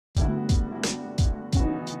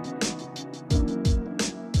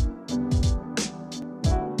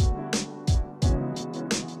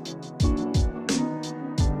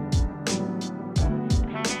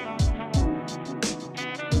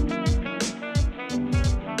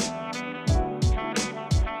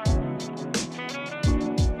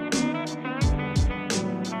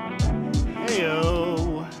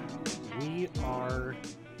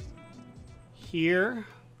here.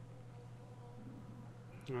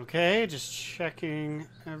 Okay, just checking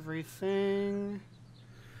everything.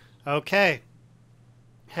 Okay.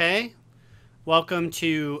 Hey, welcome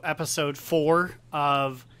to episode 4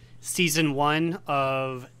 of season 1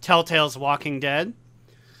 of Telltale's Walking Dead.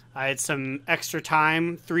 I had some extra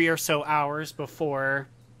time, 3 or so hours before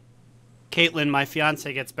Caitlin, my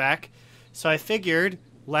fiance, gets back. So I figured,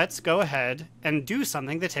 let's go ahead and do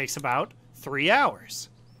something that takes about 3 hours.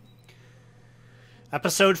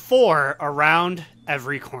 Episode 4, Around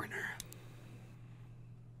Every Corner.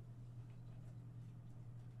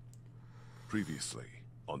 Previously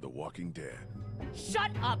on The Walking Dead.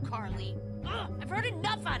 Shut up, Carly! Ugh, I've heard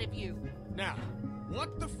enough out of you! Now,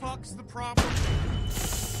 what the fuck's the problem?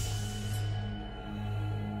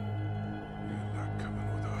 You're not coming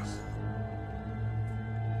with us.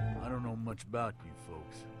 I don't know much about you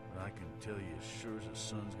folks, but I can tell you as sure as the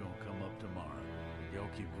sun's gonna come up tomorrow. Y'all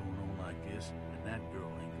keep going on like this, and that girl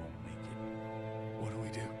ain't gonna make it. What do we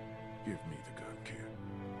do? Give me the gun, kid.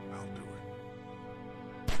 I'll do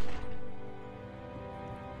it.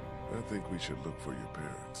 I think we should look for your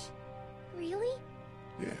parents. Really?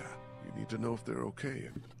 Yeah, you need to know if they're okay,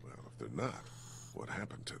 and, well, if they're not, what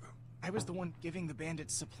happened to them. I was the one giving the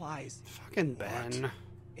bandits supplies. Fucking Ben. What?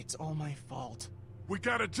 It's all my fault. We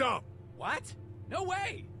gotta jump! What? No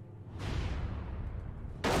way!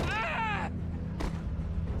 Ah!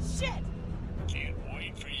 Shit! Can't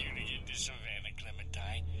wait for you to get to Savannah,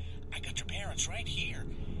 Clementine. I got your parents right here.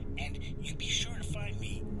 And you be sure to find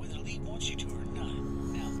me, whether Lee wants you to or not.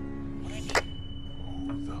 Now, what I need...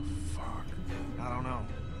 Who the fuck? I don't know,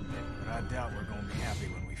 but I doubt we're gonna be happy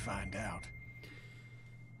when we find out.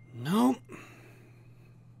 Nope.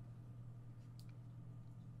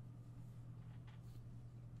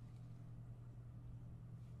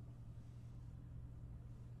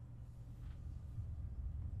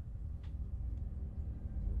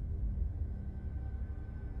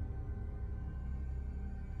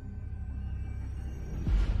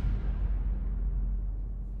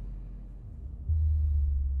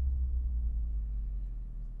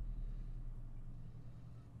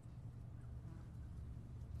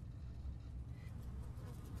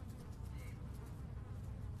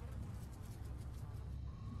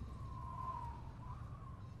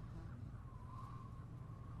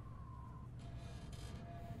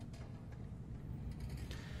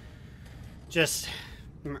 Just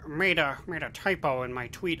made a typo in my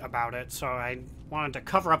tweet about it, so I wanted to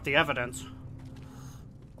cover up the evidence.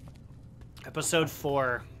 Episode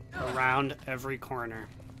 4, Around Every Corner.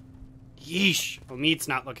 Yeesh, well, meat's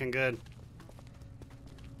not looking good.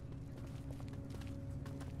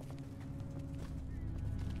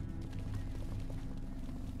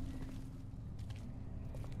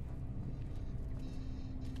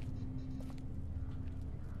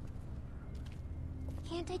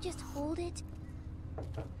 Can't I just hold it?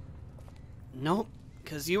 Nope,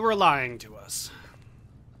 because you were lying to us.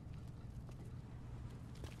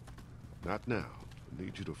 Not now. I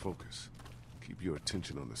need you to focus. Keep your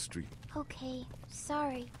attention on the street. Okay,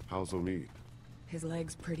 sorry. How's O'Neill? His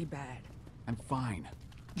leg's pretty bad. I'm fine.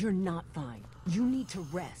 You're not fine. You need to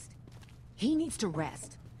rest. He needs to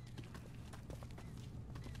rest.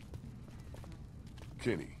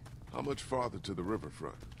 Kenny, how much farther to the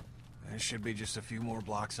riverfront? There should be just a few more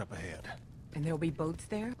blocks up ahead. And there'll be boats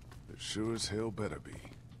there? There sure as hell better be.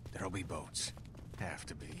 There'll be boats. Have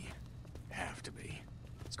to be. Have to be.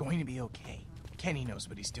 It's going to be okay. Kenny knows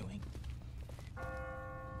what he's doing.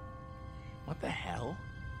 What the hell?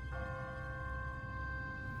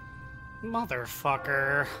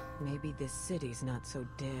 Motherfucker. Maybe this city's not so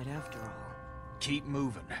dead after all. Keep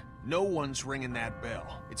moving. No one's ringing that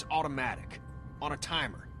bell. It's automatic. On a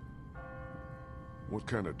timer. What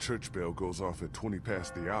kind of church bell goes off at 20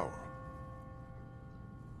 past the hour?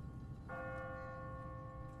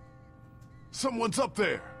 Someone's up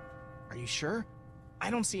there! Are you sure? I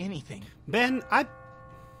don't see anything. Ben, I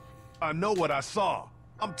know what I saw.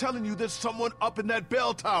 I'm telling you, there's someone up in that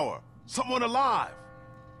bell tower. Someone alive.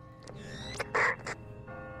 If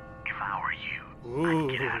I were you, ooh.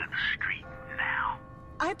 I'd get out of the street now.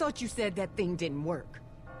 I thought you said that thing didn't work.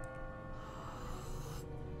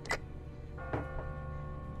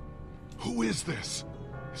 Who is this?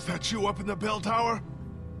 Is that you up in the bell tower?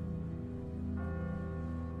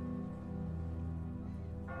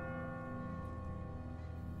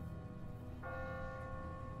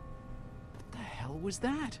 What the hell was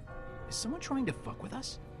that? Is someone trying to fuck with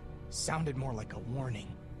us? Sounded more like a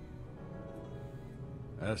warning.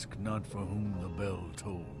 Ask not for whom the bell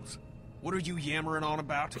tolls. What are you yammering on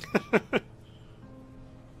about?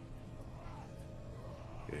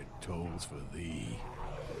 It tolls for thee.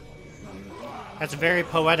 That's very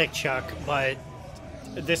poetic, Chuck, but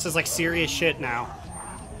this is like serious shit now.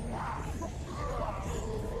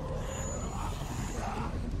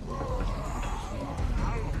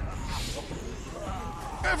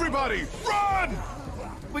 Everybody, run!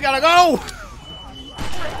 We gotta go!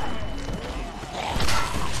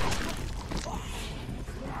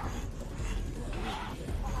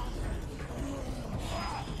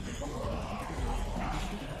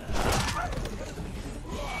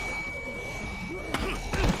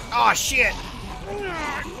 Oh shit!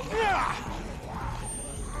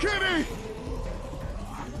 Kitty!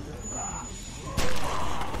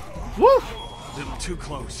 Woo! A little too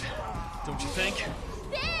close, don't you think?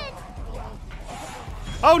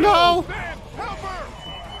 Oh no! Ben, help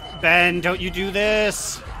her! Ben, don't you do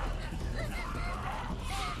this!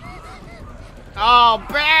 Oh,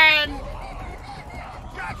 Ben!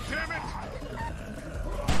 God damn it!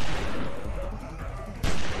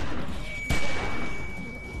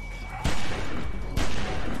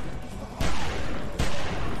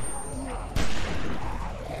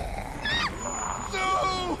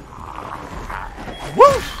 No!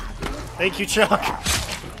 Woo! Thank you, Chuck.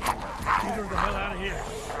 Get her the hell out of here.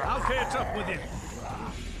 I'll catch up with you.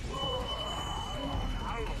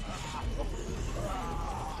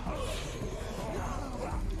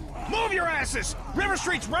 Move your asses! River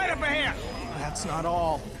Street's right up ahead! That's not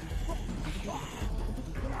all.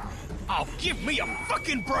 Oh, give me a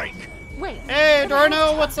fucking break! Wait. Hey,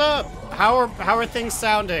 Dorno, what's up? How are things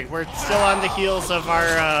sounding? We're still on the heels of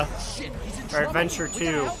our adventure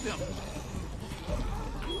 2.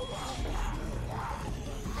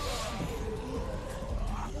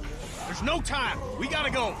 There's no time. We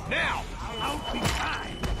gotta go now. I'll be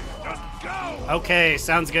fine. Just go. Okay,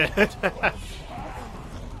 sounds good.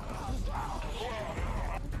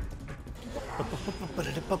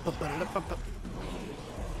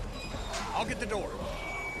 I'll get the door.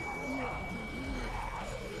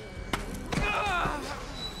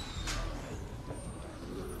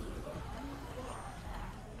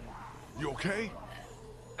 You okay?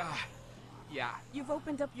 Yeah. You've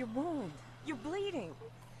opened up your wound. You're bleeding.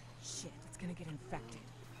 Shit, it's gonna get infected.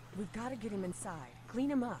 We've got to get him inside. Clean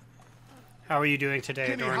him up. How are you doing today,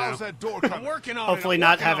 Kitty, how's Dorno? that door I'm coming? working on Hopefully it.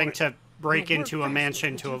 not having to break into a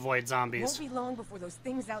mansion to avoid Won't zombies. be long before those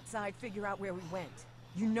things outside figure out where we went.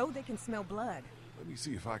 You know they can smell blood. Let me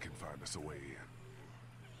see if I can find us a way in.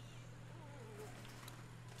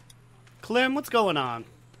 Clem, what's going on?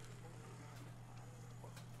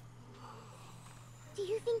 Do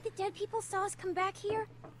you think the dead people saw us come back here?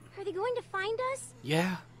 Are they going to find us?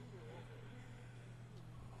 Yeah.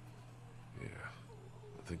 Yeah,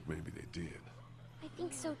 I think maybe they did. I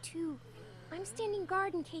think so too. I'm standing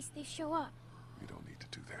guard in case they show up. You don't need to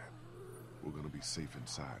do that. We're gonna be safe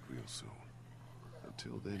inside real soon.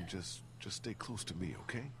 Until then, just stay close to me,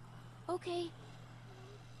 okay? Okay.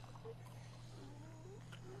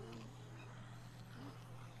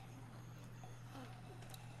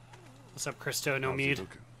 What's up, Christo? No How's it mead.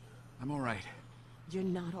 looking? I'm all right. You're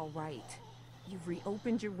not all right. You've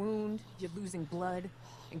reopened your wound, you're losing blood,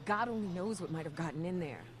 and God only knows what might have gotten in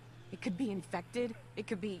there. It could be infected, it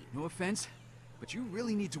could be... No offense, but you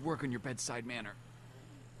really need to work on your bedside manner.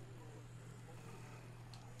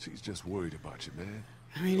 She's just worried about you, man.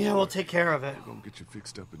 I mean, yeah, we'll take care of it. We're gonna get you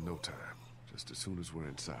fixed up in no time. Just as soon as we're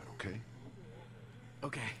inside, okay?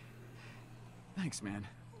 Okay. Thanks, man.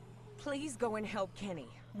 Please go and help Kenny.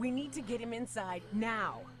 We need to get him inside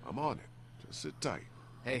now. I'm on it. Just sit tight.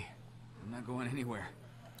 Hey, I'm not going anywhere.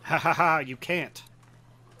 Ha ha ha, you can't.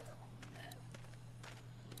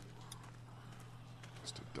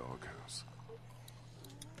 It's the doghouse.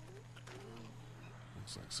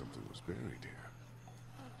 Looks like something was buried here.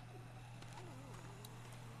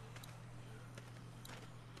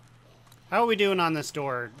 How are we doing on this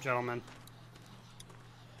door, gentlemen?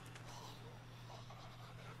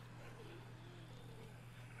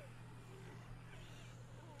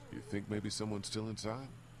 You think maybe someone's still inside?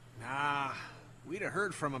 Nah, we'd have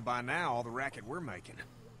heard from him by now, all the racket we're making.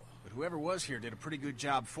 But whoever was here did a pretty good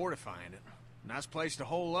job fortifying it. Nice place to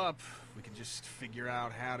hole up. We could just figure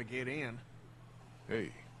out how to get in.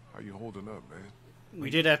 Hey, how you holding up, man? We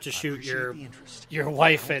did have to I shoot appreciate your the interest. your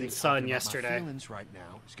wife I don't and think son talking about my yesterday. feelings right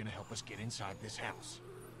now is gonna help us get inside this house.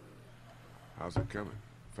 How's it coming?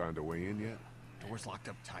 Found a way in yet? Door's locked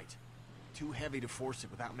up tight. Too heavy to force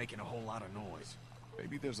it without making a whole lot of noise.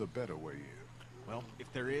 Maybe there's a better way in. Well,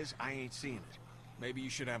 if there is, I ain't seeing it. Maybe you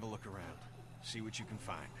should have a look around. See what you can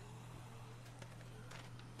find.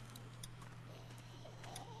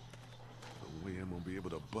 No way I'm gonna be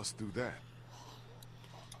able to bust through that.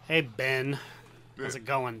 Hey, Ben. How's it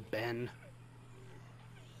going, Ben?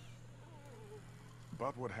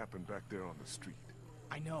 about what happened back there on the street.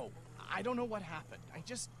 I know. I don't know what happened. I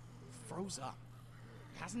just froze up.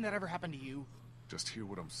 Hasn't that ever happened to you? Just hear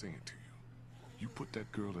what I'm saying to you. You put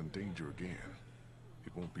that girl in danger again,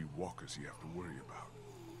 it won't be walkers you have to worry about.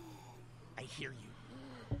 I hear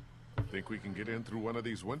you. Think we can get in through one of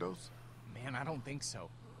these windows? Man, I don't think so.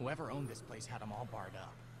 Whoever owned this place had them all barred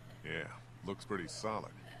up. Yeah, looks pretty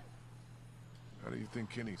solid. How do you think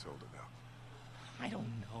Kenny's holding up? I don't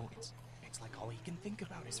know. It's like all he can think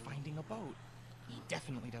about is finding a boat. He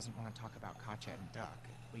definitely doesn't want to talk about Katja and Duck,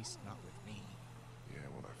 at least not with me. Yeah,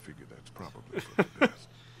 well, I figured that's probably for the best.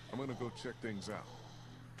 I'm gonna go check things out.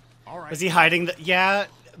 All right. Is he hiding the... Yeah,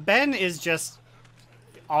 Ben is just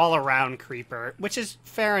all-around creeper, which is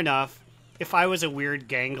fair enough. If I was a weird,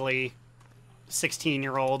 gangly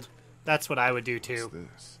 16-year-old, that's what I would do, too.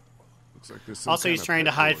 What's this? Looks like there's some Also, kind he's of trying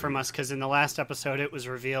to pet hide door from here. us, because in the last episode, it was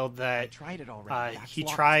revealed I that tried it already. That's he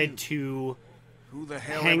locked, tried too. to... Who the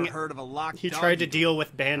hell Hang- ever heard of a locked He dog tried to door? deal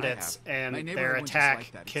with bandits, My and neighborhood their one's just attack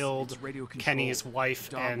like that. It's killed radio controlled. Kenny's wife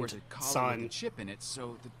The dog wears and a collar with a son. chip in it,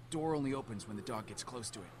 so the door only opens when the dog gets close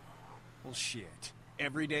to it. Well, shit.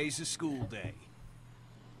 Every day's a school day.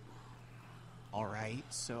 All right,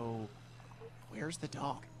 so where's the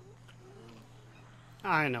dog?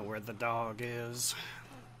 I know where the dog is.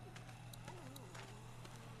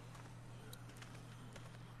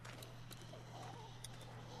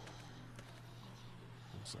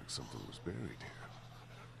 Looks like something was buried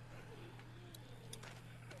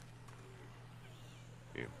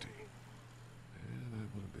here. Empty. Yeah,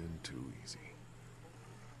 that would have been too easy.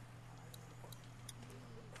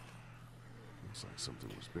 Looks like something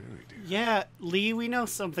was buried here. Yeah, Lee, we know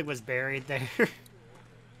something was buried there.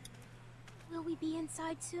 Will we be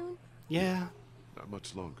inside soon? Yeah. Not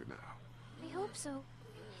much longer now. I hope so.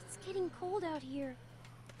 It's getting cold out here.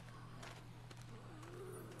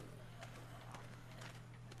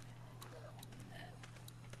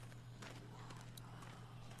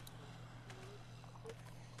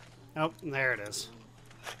 Oh, there it is.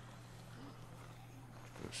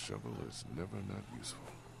 A shovel is never not useful.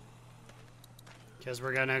 Because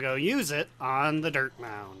we're going to go use it on the dirt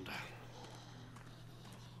mound.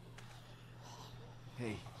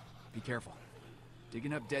 Hey, be careful.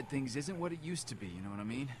 Digging up dead things isn't what it used to be, you know what I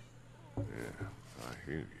mean? Yeah, I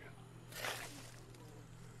hear you.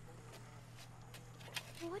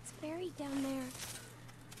 What's buried down there?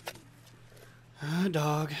 A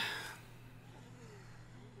dog.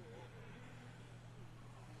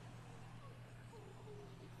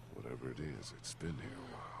 Whatever it is, it's been here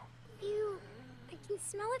a while. Ew, I can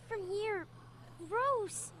smell it from here.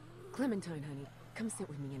 Gross. Clementine, honey, come sit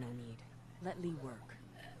with me in Omead. Let Lee work.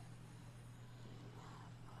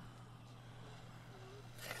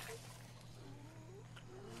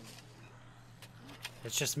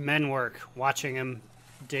 It's just men work, watching him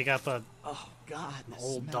dig up a Oh God, an the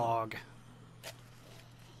old smell. dog.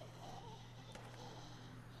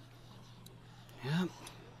 Yep.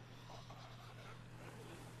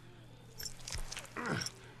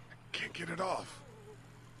 Can't get it off.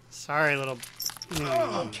 Sorry, little...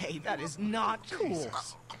 Okay, that is not cool.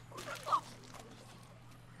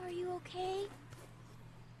 Are you okay?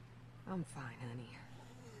 I'm fine, honey.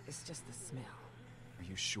 It's just the smell. Are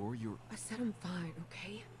you sure you're... I said I'm fine,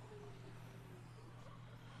 okay?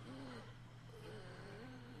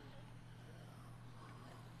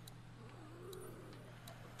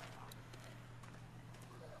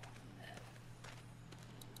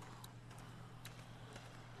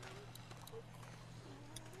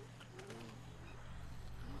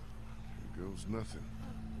 Here goes nothing.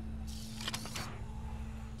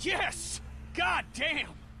 Yes! God damn!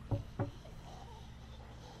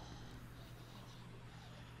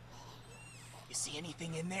 You see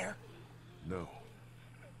anything in there? No.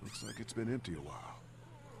 Looks like it's been empty a while.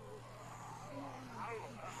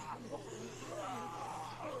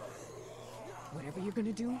 Whatever you're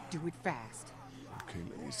gonna do it fast. Okay,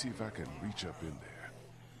 let me see if I can reach up in there.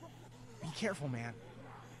 Be careful, man.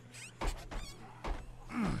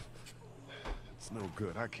 It's no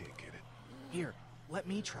good. I can't get it. Here, let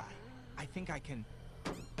me try. I think I can.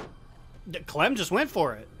 Clem just went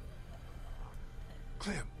for it.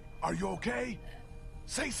 Clem, are you okay?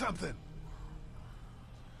 Say something.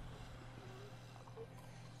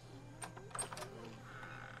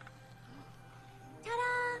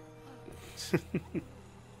 Ta-da!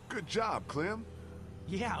 Good job, Clem.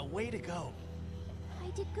 Yeah, way to go. I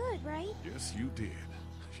did good, right? Yes, you did.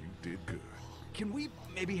 You did good. Can we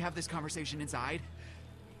maybe have this conversation inside?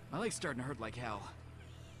 My leg's starting to hurt like hell.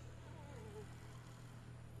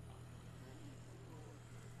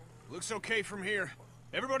 Looks okay from here.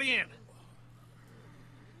 Everybody in.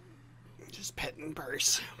 Just petting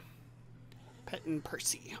Percy. Petting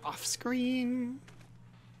Percy off screen.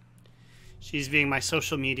 She's being my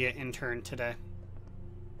social media intern today.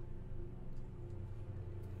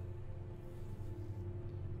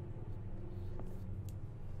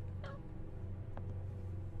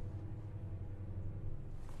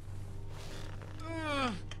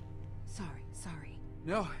 Sorry.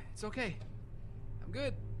 No, it's okay. I'm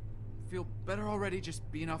good. Feel better already just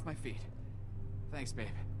being off my feet. Thanks, babe.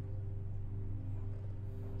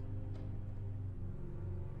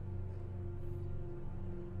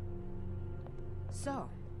 So,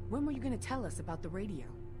 when were you gonna tell us about the radio?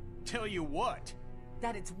 Tell you what?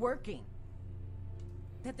 That it's working.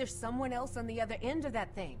 That there's someone else on the other end of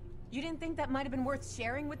that thing. You didn't think that might have been worth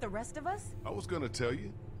sharing with the rest of us? I was gonna tell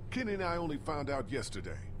you. Kenny and I only found out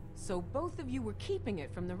yesterday. So both of you were keeping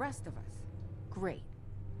it from the rest of us. Great.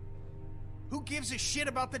 Who gives a shit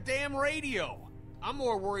about the damn radio? I'm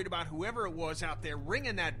more worried about whoever it was out there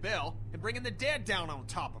ringing that bell and bringing the dead down on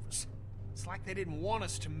top of us. It's like they didn't want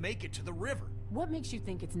us to make it to the river. What makes you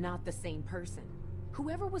think it's not the same person?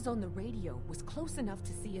 Whoever was on the radio was close enough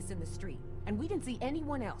to see us in the street, and we didn't see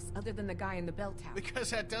anyone else other than the guy in the bell tower.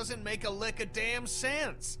 Because that doesn't make a lick of damn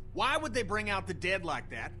sense. Why would they bring out the dead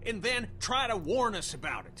like that and then try to warn us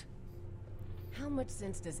about it? How much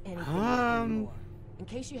sense does anything make anymore? In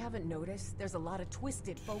case you haven't noticed, there's a lot of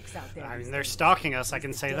twisted folks out there. I mean, they're stalking us, I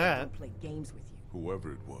can say that. Don't play games with you.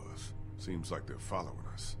 Whoever it was, seems like they're following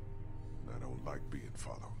us. And I don't like being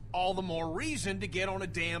followed. All the more reason to get on a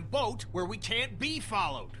damn boat where we can't be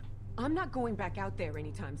followed. I'm not going back out there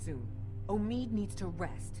anytime soon. Omid needs to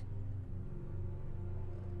rest.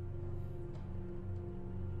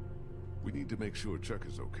 We need to make sure Chuck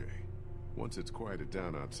is okay. Once it's quieted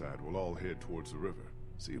down outside, we'll all head towards the river.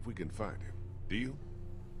 See if we can find him. Deal?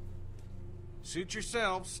 Suit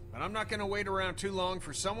yourselves, but I'm not gonna wait around too long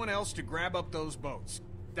for someone else to grab up those boats.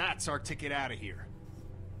 That's our ticket out of here.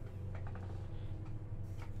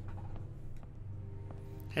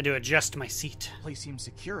 Had to adjust my seat. Place seems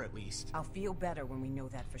secure at least. I'll feel better when we know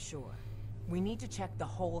that for sure. We need to check the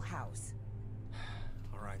whole house.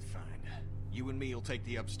 All right, fine. You and me will take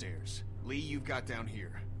the upstairs. Lee, you've got down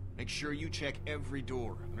here. Make sure you check every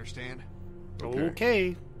door, understand?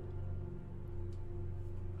 Okay.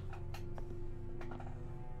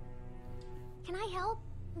 Can I help?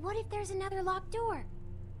 What if there's another locked door?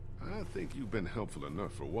 I think you've been helpful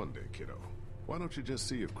enough for one day, kiddo. Why don't you just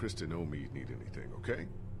see if Kristen and Omid need anything, okay?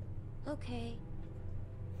 Okay.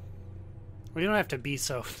 We don't have to be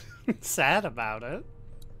so sad about it.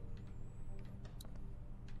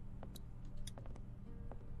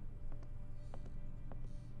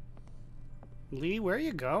 Lee, where are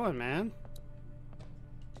you going, man?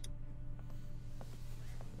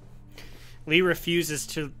 Lee refuses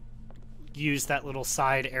to use that little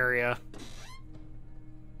side area.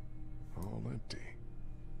 All empty.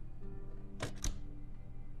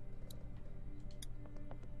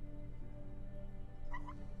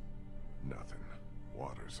 Nothing.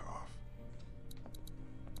 Water's off.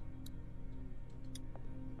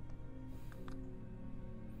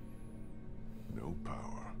 No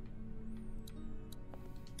power.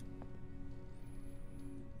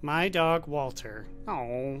 My dog, Walter.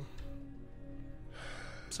 Oh.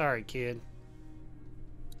 Sorry, kid.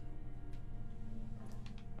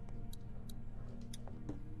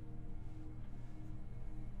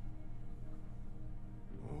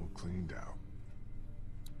 All cleaned out.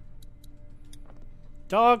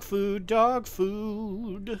 Dog food, dog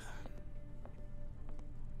food.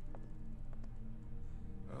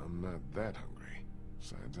 I'm not that hungry.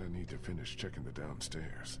 Besides, I need to finish checking the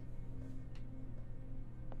downstairs.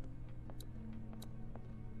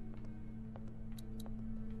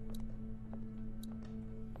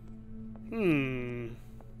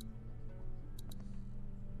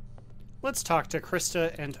 Let's talk to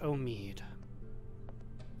Krista and Omid.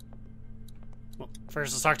 Well,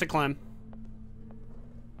 first let's talk to Clem.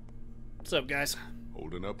 What's up, guys?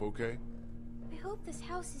 Holding up okay? I hope this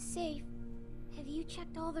house is safe. Have you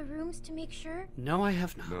checked all the rooms to make sure? No, I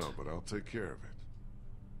have not. No, but I'll take care of it.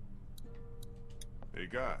 Hey,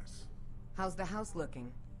 guys. How's the house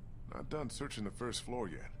looking? Not done searching the first floor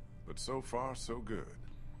yet, but so far, so good.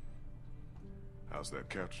 How's that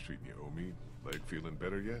couch treating you, Omid? Leg feeling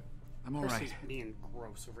better yet? I'm all right. Percy's being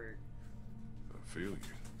gross over here. I feel you.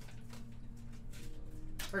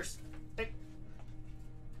 First, hey.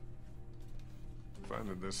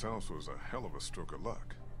 Finding this house was a hell of a stroke of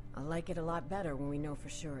luck. I like it a lot better when we know for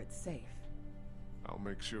sure it's safe. I'll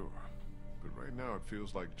make sure. But right now it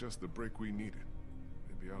feels like just the break we needed.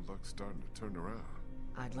 Maybe our luck's starting to turn around.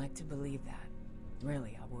 I'd like to believe that.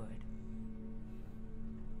 Really, I would.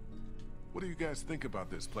 What do you guys think about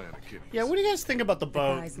this plan of Kitty's? Yeah, what do you guys think about the The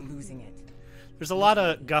boat? guy's losing it. There's a lot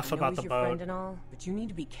of guff I know about he's the your boat. friend and all, but you need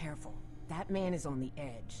to be careful. That man is on the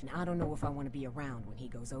edge, and I don't know if I want to be around when he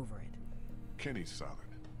goes over it. Kenny's solid.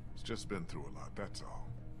 He's just been through a lot, that's all.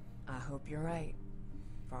 I hope you're right.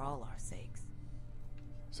 For all our sakes.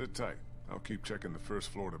 Sit tight. I'll keep checking the first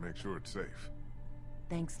floor to make sure it's safe.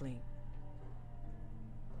 Thanks, Lee.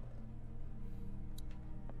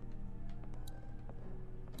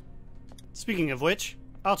 Speaking of which,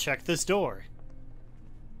 I'll check this door.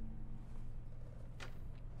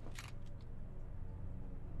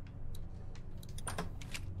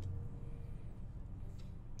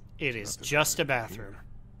 It is Nothing just a right bathroom.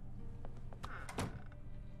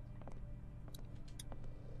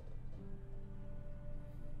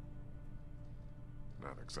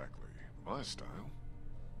 Not exactly my style.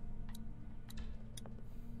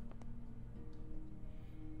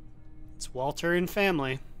 It's Walter and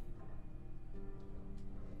family.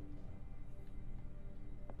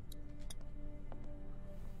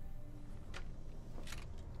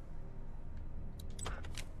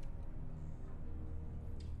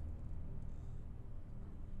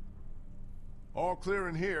 All clear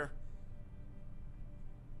in here.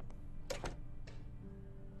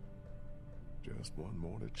 Just one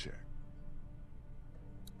more to check.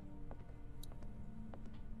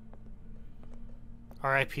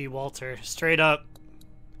 R.I.P. Walter. Straight up.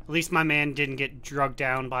 At least my man didn't get drugged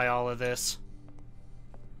down by all of this.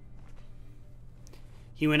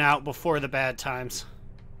 He went out before the bad times.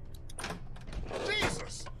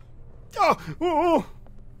 Jesus! Oh! Oh!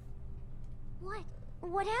 What?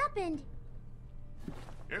 What happened?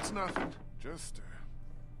 It's nothing. Just,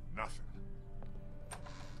 nothing.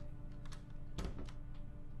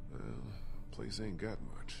 Well, place ain't got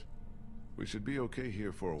much. We should be okay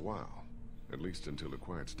here for a while. At least until it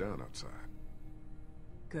quiets down outside.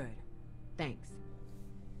 Good. Thanks.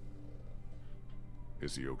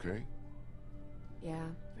 Is he okay? Yeah,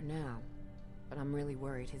 for now. But I'm really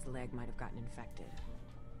worried his leg might have gotten infected.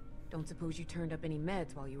 Don't suppose you turned up any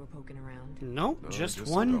meds while you were poking around? Nope, No, just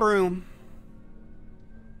just one some broom.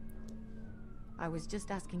 I was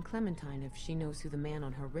just asking Clementine if she knows who the man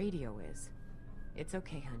on her radio is. It's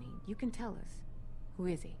okay, honey. You can tell us. Who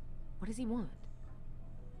is he? What does he want?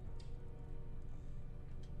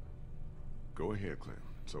 Go ahead, Clem.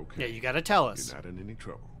 It's okay. Yeah, you gotta tell us. You're not in any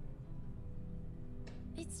trouble.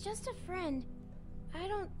 It's just a friend. I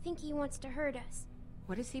don't think he wants to hurt us.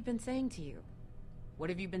 What has he been saying to you? What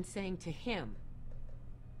have you been saying to him?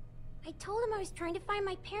 I told him I was trying to find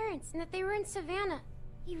my parents and that they were in Savannah.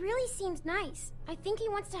 He really seems nice. I think he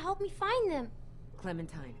wants to help me find them.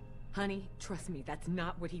 Clementine, honey, trust me, that's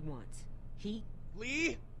not what he wants.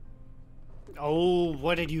 Lee? Oh,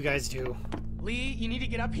 what did you guys do? Lee, you need to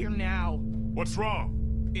get up here now. What's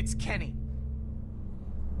wrong? It's Kenny.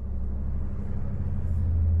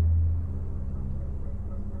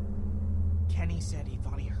 Kenny said he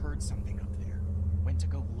thought he heard something up there. Went to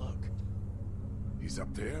go look. He's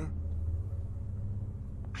up there?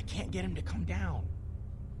 I can't get him to come down.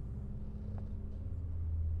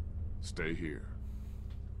 Stay here.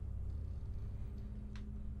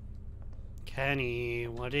 Kenny,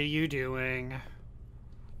 what are you doing?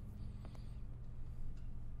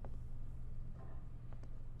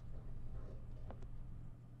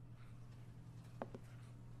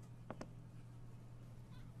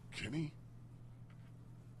 Kenny?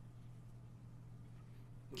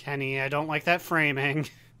 Kenny, I don't like that framing.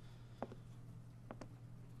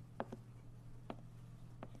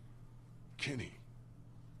 Kenny?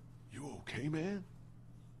 You okay, man?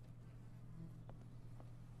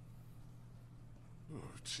 Oh,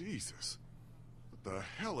 Jesus. What the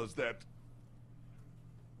hell is that?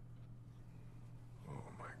 Oh,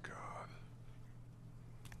 my God.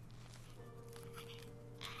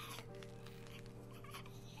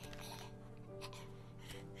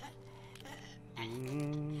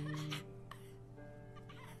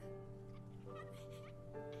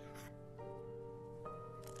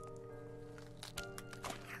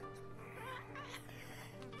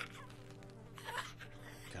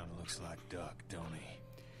 Kinda looks like Duck, don't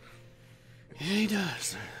he? Yeah, he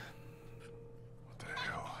does. What the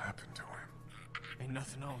hell happened to him? Ain't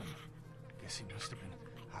nothing on him. Guess he must have been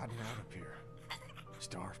hiding out up here.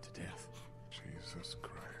 Starved to death. Jesus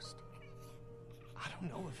Christ. I don't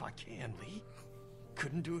know if I can, Lee.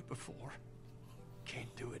 Couldn't do it before.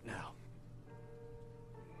 Can't do it now.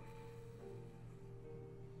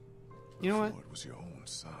 You know what? Floyd was your own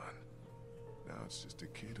son. Now it's just a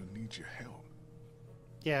kid who needs your help.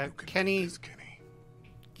 Yeah, You can do Kenny, this, Kenny.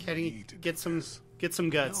 Kenny, need to get do some this.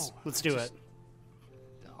 guts. No, Let's I do just- it.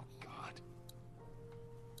 Oh, God.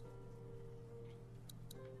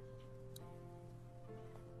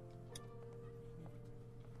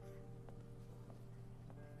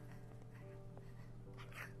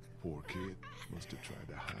 Poor kid. Must have tried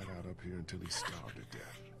to hide out up here until he starved to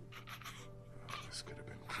death. Oh, this could have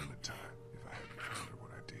been Clementine if I hadn't found her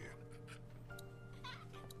when I did.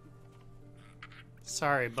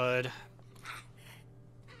 Sorry, bud.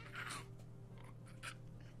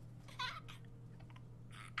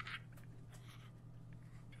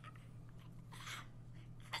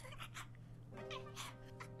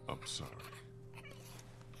 I'm sorry.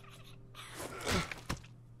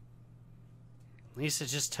 At least it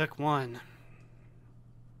just took one.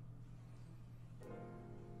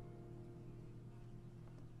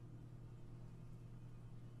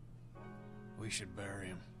 We should bury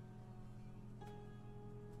him.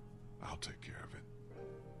 I'll take care of it.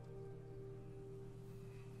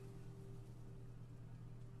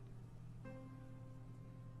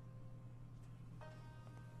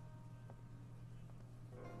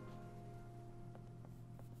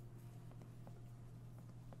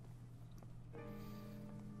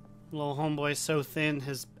 Little homeboy's so thin,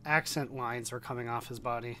 his accent lines were coming off his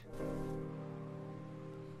body.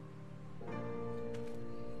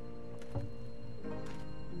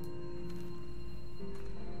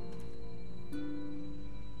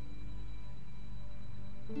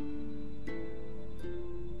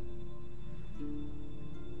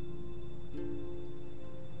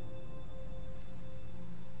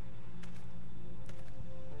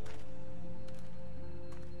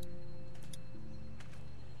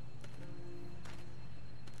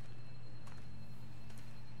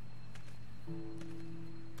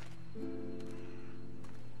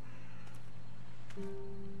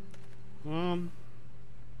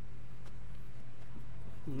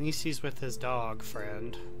 At least he's with his dog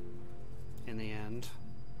friend in the end.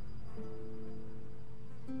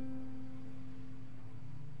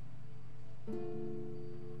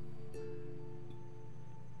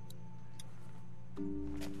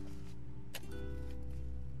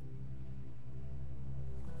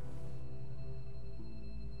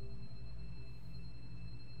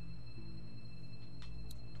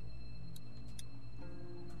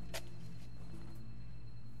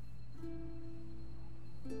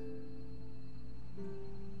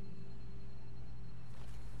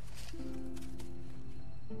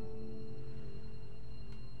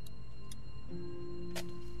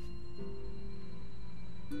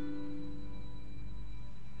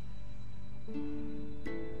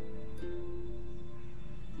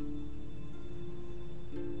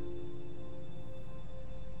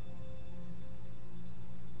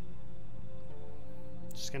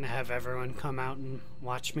 Just gonna have everyone come out and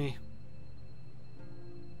watch me.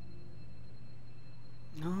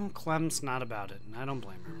 No, Clem's not about it, and I don't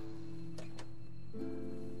blame her.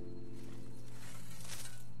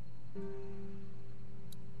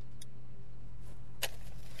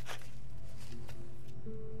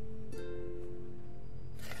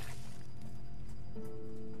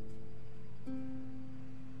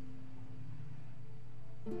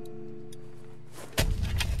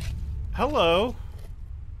 Hello.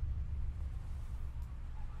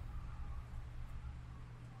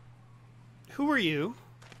 Who are you?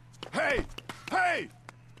 Hey! Hey!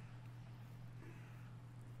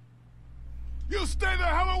 You stay the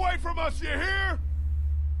hell away from us, you hear?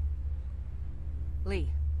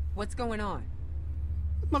 Lee, what's going on?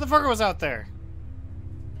 Motherfucker was out there.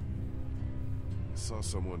 I saw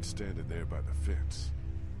someone standing there by the fence,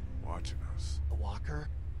 watching us. A walker?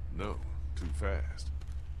 No, too fast.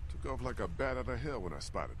 Took off like a bat out of hell when I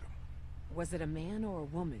spotted him. Was it a man or a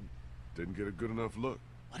woman? Didn't get a good enough look.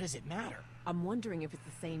 What does it matter? I'm wondering if it's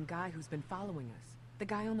the same guy who's been following us. The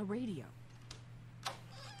guy on the radio.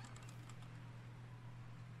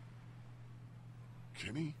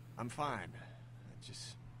 Kenny? I'm fine.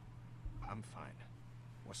 I'm fine.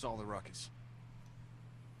 What's all the ruckus?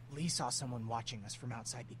 Lee saw someone watching us from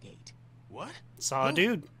outside the gate. What? Saw a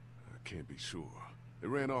dude. I can't be sure. It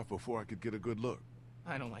ran off before I could get a good look.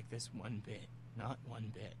 I don't like this one bit. Not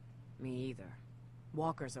one bit. Me either.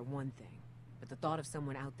 Walkers are one thing, but the thought of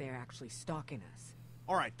someone out there actually stalking us.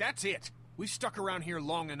 All right, that's it. We've stuck around here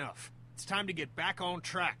long enough. It's time to get back on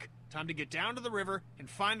track. Time to get down to the river and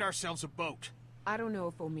find ourselves a boat. I don't know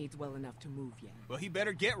if Omid's well enough to move yet. Well, he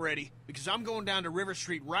better get ready, because I'm going down to River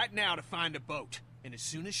Street right now to find a boat. And as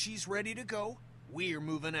soon as she's ready to go, we're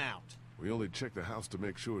moving out. We only checked the house to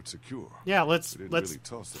make sure it's secure. Yeah, let's We didn't really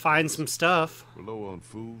toss the find place. some stuff. We're low on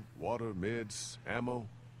food, water, meds, ammo.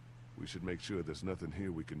 We should make sure there's nothing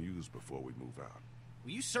here we can use before we move out.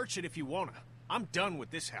 Well, you search it if you wanna. I'm done with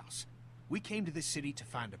this house. We came to this city to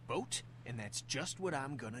find a boat, and that's just what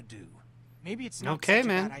I'm gonna do. Maybe it's not Okay, such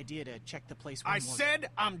man. a bad idea to check the place one I more said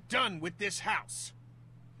I'm done with this house.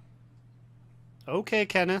 Okay,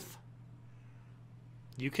 Kenneth.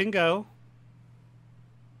 You can go.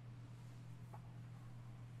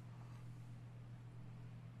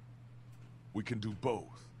 We can do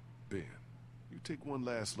both. Ben, you take one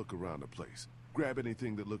last look around the place. Grab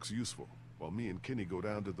anything that looks useful, while me and Kenny go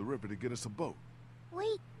down to the river to get us a boat.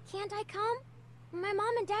 Wait, can't I come? My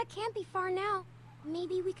mom and dad can't be far now.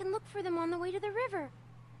 Maybe we can look for them on the way to the river.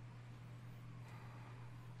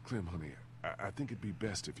 Clem, honey, I think it'd be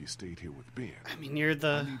best if you stayed here with Ben. I mean, you're I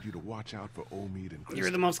the need you to watch out for Omid and Chris.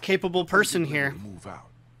 you're the most capable person here. Move out.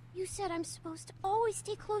 You said I'm supposed to always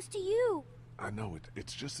stay close to you. I know it.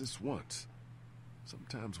 It's just this once.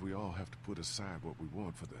 Sometimes we all have to put aside what we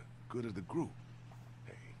want for the good of the group.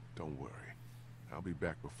 Hey, don't worry. I'll be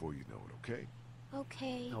back before you know it, okay?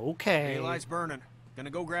 Okay. Okay. Daylight's burning. Gonna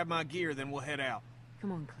go grab my gear, then we'll head out.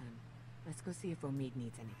 Come on, Clem. Let's go see if Omid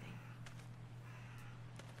needs anything.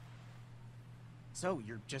 So,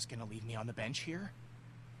 you're just gonna leave me on the bench here?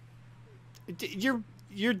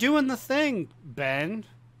 You're doing the thing, Ben.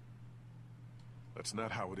 That's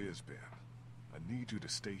not how it is, Ben. I need you to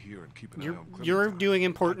stay here and keep an eye on Clementine. You're doing I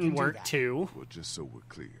important can do work that. too. Well, just so we're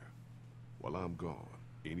clear. While I'm gone,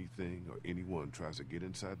 anything or anyone tries to get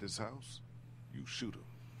inside this house, you shoot them.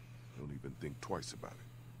 Don't even think twice about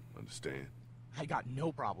it. Understand? I got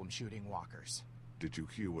no problem shooting walkers. Did you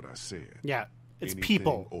hear what I said? Yeah, it's Anything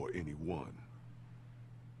people. or anyone.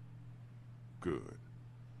 Good.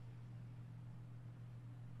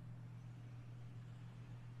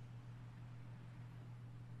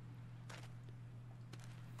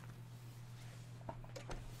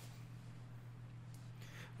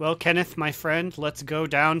 Well, Kenneth, my friend, let's go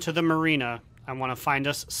down to the marina. I want to find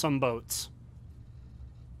us some boats.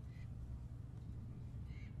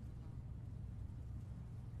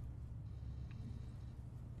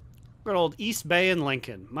 Good old East Bay and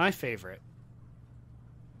Lincoln, my favorite.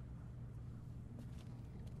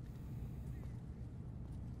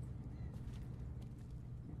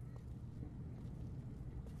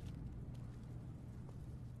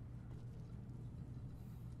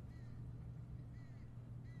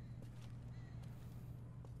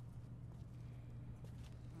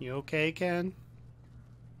 You okay, Ken?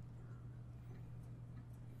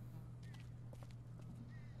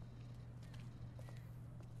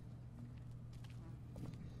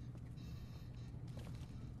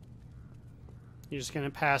 You're just gonna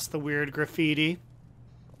pass the weird graffiti?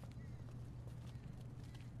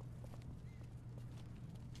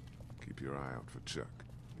 Keep your eye out for Chuck.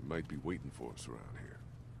 He might be waiting for us around here.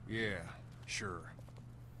 Yeah, sure.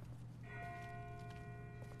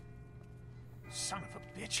 Son of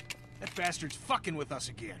a bitch. That bastard's fucking with us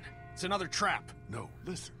again. It's another trap. No,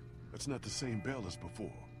 listen. That's not the same bell as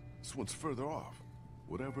before. This one's further off.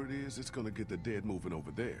 Whatever it is, it's gonna get the dead moving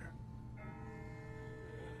over there.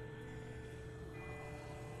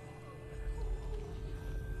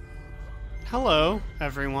 Hello,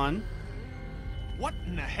 everyone. What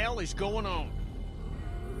in the hell is going on?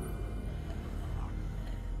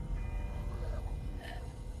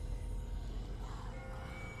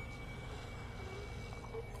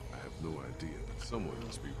 I have no idea, but someone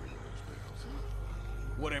must be ringing those bells.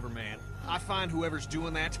 Whatever, man. I find whoever's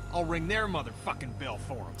doing that, I'll ring their motherfucking bell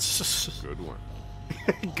for them. Good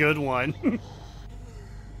one. Good one.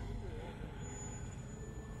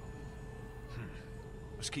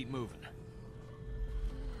 Let's keep moving.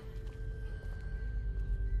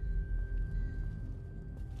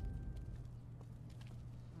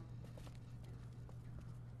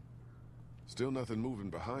 Still nothing moving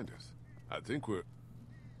behind us. I think we're...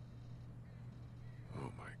 Oh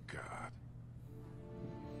my God.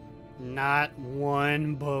 Not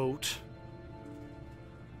one boat.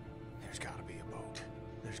 There's gotta be a boat.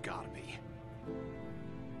 There's gotta be.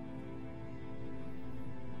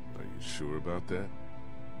 Are you sure about that?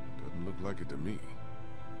 Doesn't look like it to me.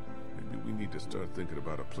 Maybe we need to start thinking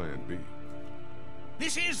about a plan B.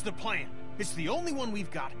 This is the plan. It's the only one we've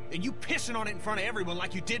got, and you pissing on it in front of everyone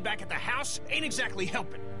like you did back at the house ain't exactly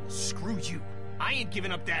helping. Screw you. I ain't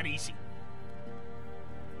giving up that easy.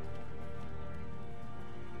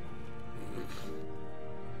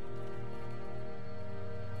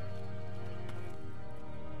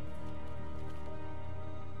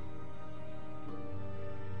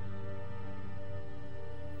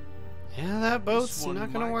 Yeah, that boat's This one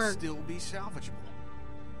not gonna might work. still be salvageable.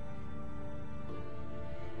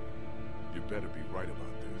 You better be right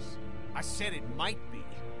about this. I said it might be.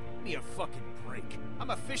 Give me a fucking break. I'm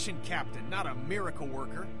a fishing captain, not a miracle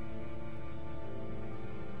worker.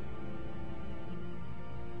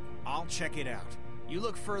 I'll check it out. You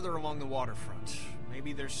look further along the waterfront.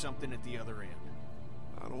 Maybe there's something at the other end.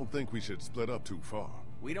 I don't think we should split up too far.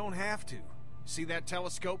 We don't have to. See that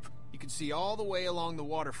telescope? You can see all the way along the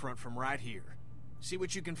waterfront from right here. See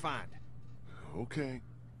what you can find. Okay.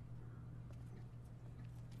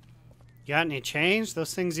 You got any change?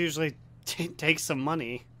 Those things usually take some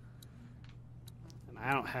money. And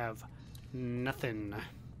I don't have nothing.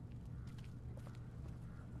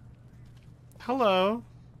 Hello.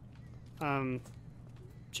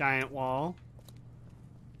 Giant wall.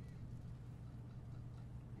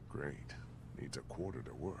 Great. Needs a quarter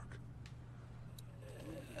to work.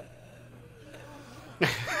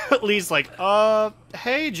 Lee's like,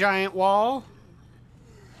 hey, giant wall.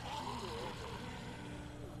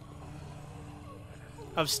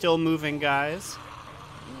 Of still moving guys.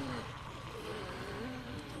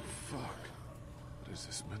 Fuck. What is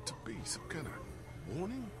this meant to be? Some kind of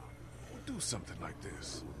warning? We'll do something like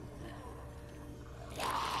this.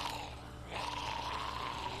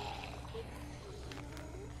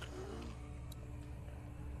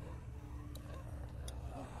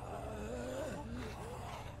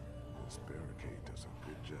 This barricade does a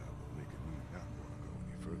good job of making me not want to go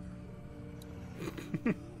any further.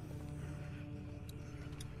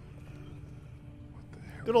 What the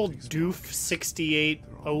hell Good are old these Doof markings? 68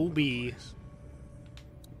 They're all over the OB. place.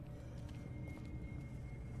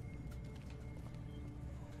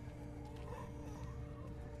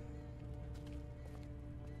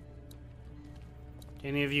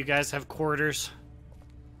 Any of you guys have quarters?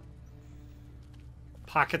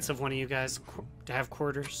 Pockets of one of you guys to have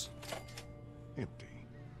quarters? Empty.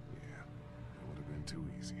 Yeah, that would have been too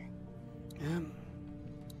easy. Yeah.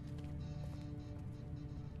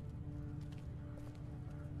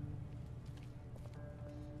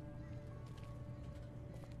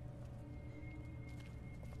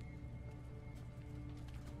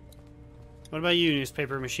 What about you,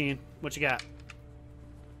 newspaper machine? What you got?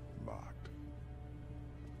 Locked.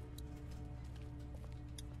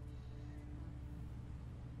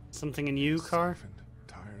 Something in you, car? Siphoned,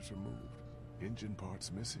 tires removed, engine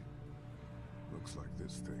parts missing. Looks like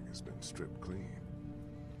this thing has been stripped clean.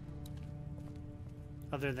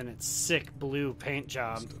 Other than its sick blue paint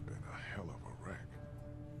job. Must have been a hell of a wreck.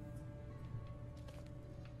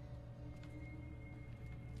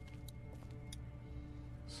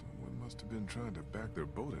 Someone must have been trying to back their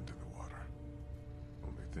boat into the water.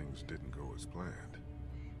 Only things didn't go as planned.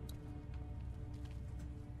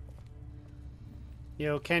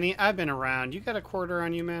 Yo, Kenny, I've been around. You got a quarter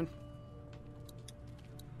on you, man?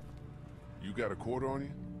 You got a quarter on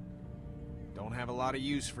you? Don't have a lot of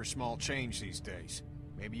use for small change these days.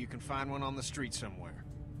 Maybe you can find one on the street somewhere.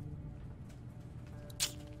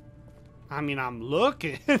 I mean, I'm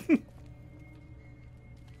looking. Better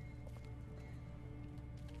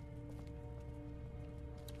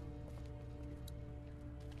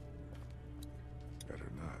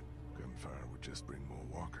not. Gunfire would just bring more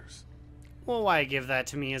walkers. Well, why give that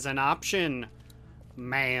to me as an option,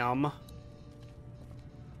 ma'am?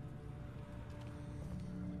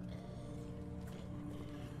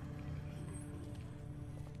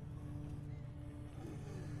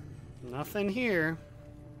 Nothing here.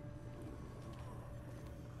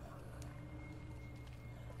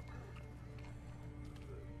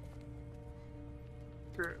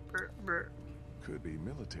 Could be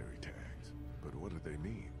military tags, but what do they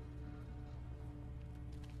mean?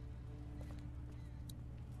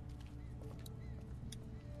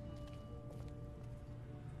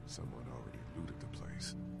 Someone already looted the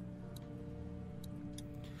place.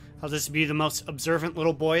 I'll just be the most observant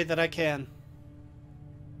little boy that I can.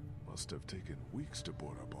 Must have taken weeks to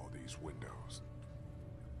board up all these windows.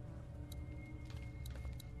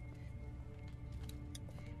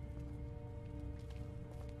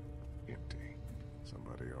 Empty.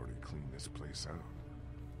 Somebody already cleaned this place out.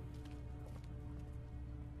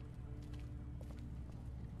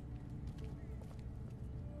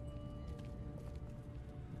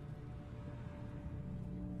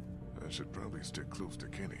 I should probably stick close to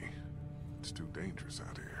Kenny. It's too dangerous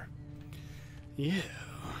out here. Yeah.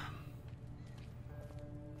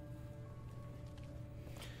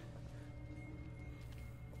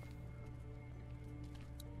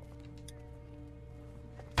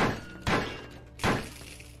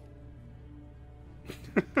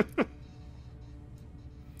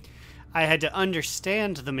 I had to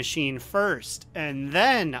understand the machine first, and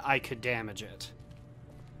then I could damage it.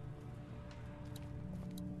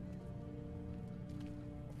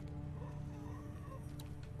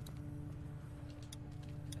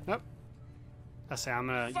 Nope. I say I'm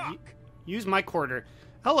gonna use my quarter.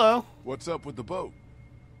 Hello. What's up with the boat?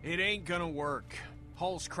 It ain't gonna work.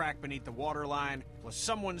 Hull's cracked beneath the waterline, plus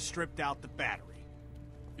someone stripped out the battery.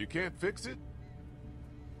 You can't fix it?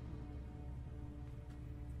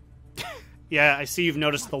 Yeah, I see you've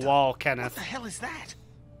noticed the wall, What Kenneth. the hell is that?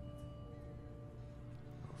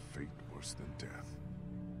 A fate worse than death.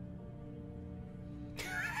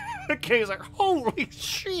 Okay, he's like, holy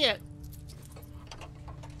shit!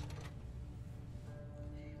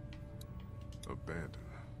 Abandoned,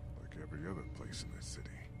 like every other place in this city.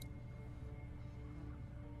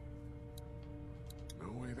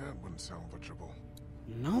 No way that one's salvageable.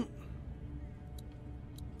 Nope.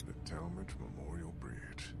 The Talmadge Memorial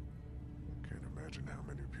Bridge. Can't imagine how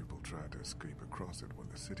many people tried to escape across it when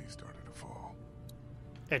the city started to fall.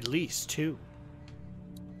 At least 2.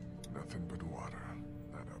 Nothing but water,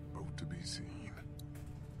 not a boat to be seen.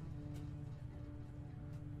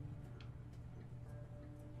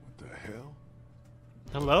 What the hell?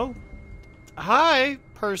 Hello? Hi,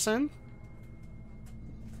 person.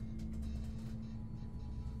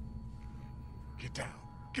 Get down!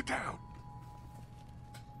 Get down!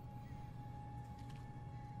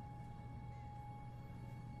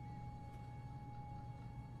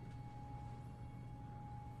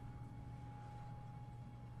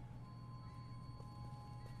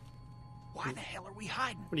 Why the hell are we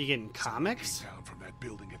hiding? What are you getting, comics? Came down from that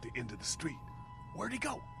building at the end of the street. Where'd he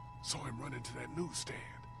go? Saw him run into that newsstand.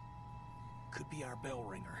 Could be our bell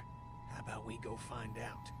ringer. How about we go find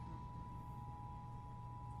out?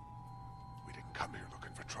 We didn't come here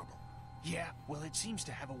looking for trouble. Yeah, well, it seems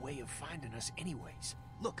to have a way of finding us anyways.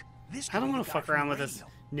 Look, this I don't want wanna to fuck around with this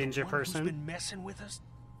ninja person. Who's been messing with us?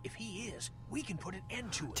 If he is, we can put an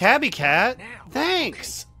end to it. Tabby Cat, Now.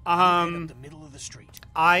 thanks. Okay. You head up the middle of the street.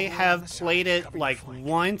 I We're on have the side, played it cover your like flank.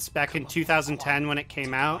 once back in Come on, 2010 quiet. when it came Take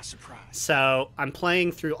it by out. surprise. So I'm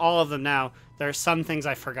playing through all of them now. There are some things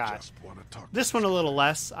I forgot. Just wanna talk to This one a little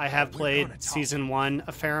less. I have we're played gonna talk. season 1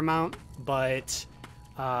 a fair amount, but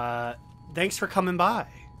thanks for coming by.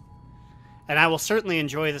 And I will certainly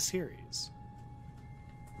enjoy the series.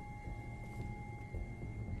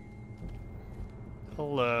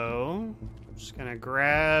 Hello. Just gonna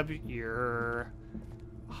grab your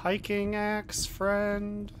hiking axe,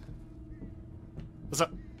 friend. What's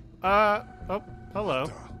up? Oh, hello.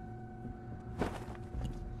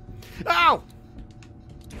 Ow!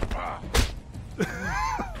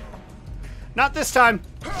 Not this time.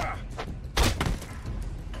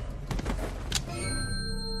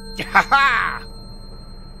 Ha ha!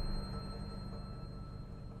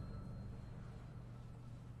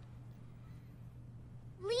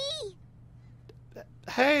 Lee!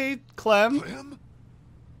 Hey, Clem. Clem?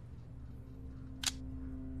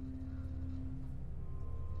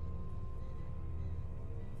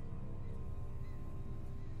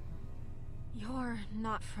 You're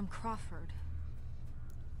not from Crawford.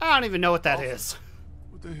 I don't even know what that is.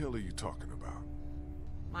 What the hell are you talking about?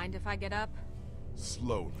 Mind if I get up?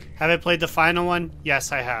 Slowly. Have I played the final one?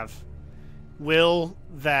 Yes, I have. Will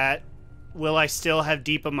I still have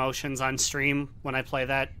deep emotions on stream when I play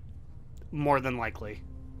that? More than likely.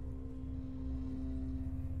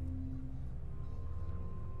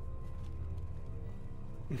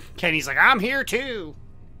 Kenny's like, I'm here too.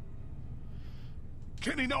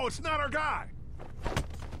 Kenny, no, it's not our guy!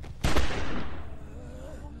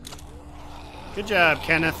 Good job,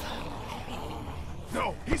 Kenneth.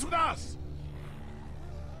 No, he's with us!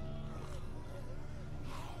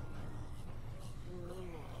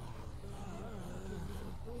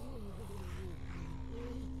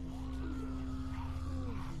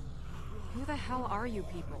 Who the hell are you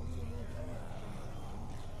people?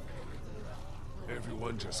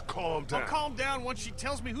 Everyone just calm down. I'll calm down once she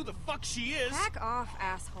tells me who the fuck she is. Back off,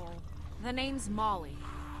 asshole. The name's Molly.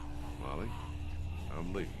 Molly,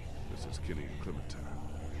 I'm Lee. This is Kenny and Clementine.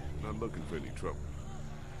 Not looking for any trouble.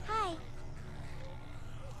 Hi.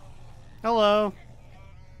 Hello.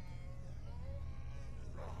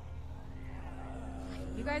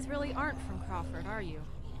 You guys really aren't from Crawford, are you?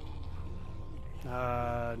 Nope.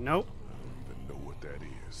 I don't even know what that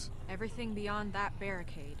is. Everything beyond that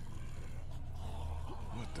barricade.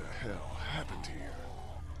 What the hell happened here?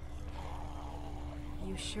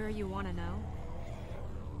 You sure you want to know?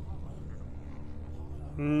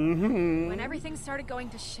 Mm-hmm. When everything started going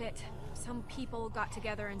to shit, some people got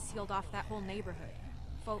together and sealed off that whole neighborhood.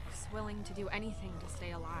 Folks willing to do anything to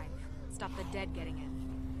stay alive, stop the dead getting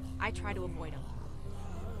in. I try to avoid them.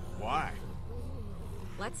 Why?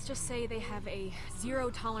 Let's just say they have a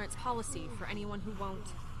zero-tolerance policy for anyone who won't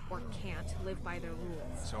or can't live by their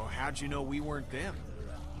rules. So how'd you know we weren't them?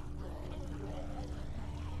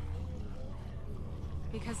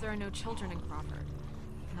 Because there are no children in Crawford.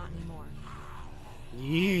 Not anymore.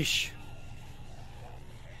 Yeesh.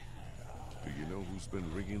 Do you know who's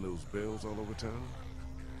been ringing those bells all over town?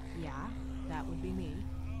 Yeah, that would be me.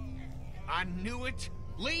 I knew it.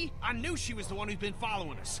 Lee, I knew she was the one who's been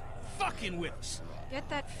following us. Fucking with us. Get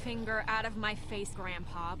that finger out of my face,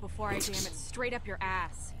 Grandpa, before I jam it straight up your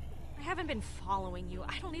ass. I haven't been following you.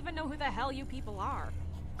 I don't even know who the hell you people are.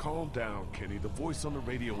 Calm down, Kenny. The voice on the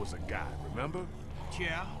radio was a guy, remember?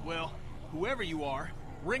 Yeah, well, whoever you are,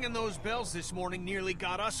 ringing those bells this morning nearly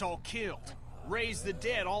got us all killed. Raised the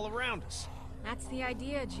dead all around us. That's the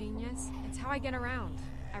idea, genius. It's how I get around.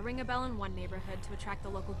 I ring a bell in one neighborhood to attract the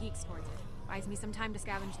local geeks towards it. Buys me some time to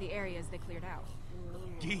scavenge the areas they cleared out.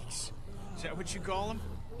 Geeks? Is that what you call them?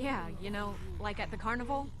 Yeah, you know, like at the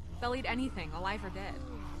carnival, they'll eat anything, alive or dead.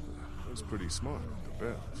 That's pretty smart, the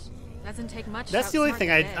bells. Doesn't take much. That's the only thing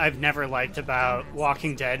I've never liked about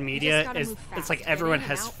Walking Dead media is it's like everyone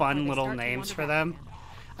has fun little names for them.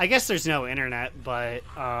 I guess there's no internet, but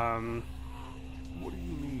What do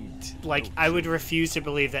you mean? like I would refuse to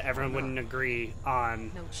believe that everyone wouldn't agree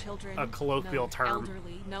on No children, a colloquial no term.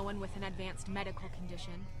 elderly, no one with an advanced medical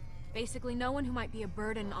condition. Basically, no one who might be a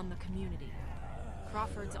burden on the community.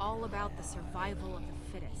 Crawford's all about the survival of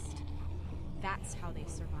the fittest. That's how they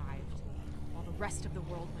survived, while the rest of the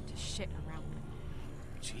world went to shit around them.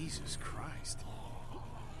 Jesus Christ.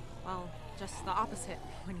 Well, just the opposite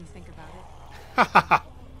when you think about it.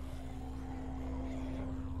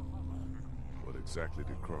 What exactly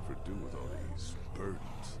did Crawford do with all these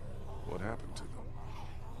burdens? What happened to them?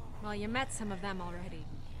 Well, you met some of them already.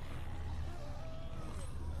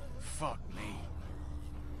 Fuck me.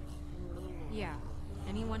 Yeah,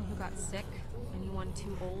 anyone who got sick, anyone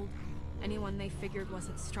too old, anyone they figured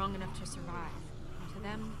wasn't strong enough to survive. And to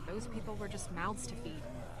them, those people were just mouths to feed,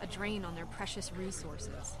 a drain on their precious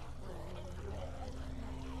resources.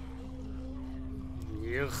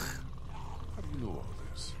 Ugh. How do you know all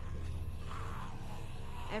this?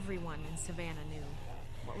 Everyone in Savannah knew.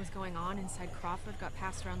 What was going on inside Crawford got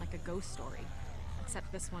passed around like a ghost story.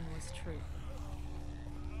 Except this one was true.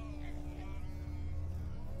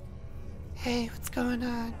 Hey, what's going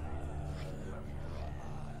on?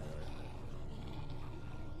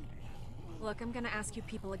 Look, I'm gonna ask you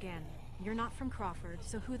people again. You're not from Crawford,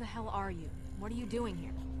 so who the hell are you? What are you doing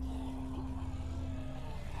here?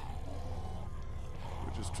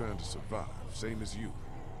 We're just trying to survive, same as you.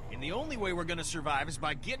 And the only way we're gonna survive is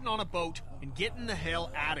by getting on a boat and getting the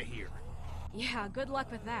hell out of here. Yeah, good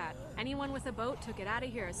luck with that. Anyone with a boat took it out of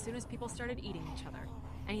here as soon as people started eating each other.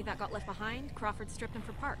 Any that got left behind, Crawford stripped them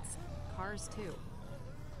for parts. Cars, too.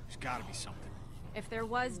 There's gotta be something. If there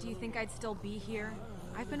was, do you think I'd still be here?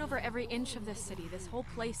 I've been over every inch of this city. This whole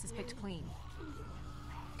place is picked clean.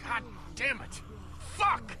 God damn it!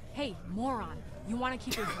 Fuck! Hey, moron. You want to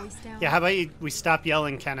keep your voice down? Yeah, how about we stop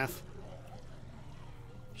yelling, Kenneth?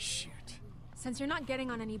 Shit. Since you're not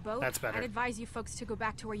getting on any boat, That's better. I'd advise you folks to go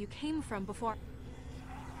back to where you came from before...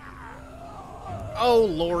 Oh,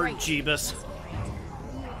 Lord Right. Jeebus.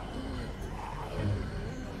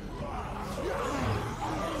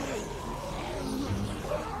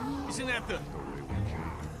 Isn't that the...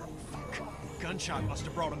 Fuck. Gunshot must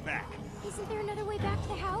have brought him back. Isn't there another way back to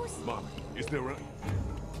the house? Molly, is there a...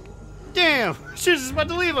 Damn! She was just about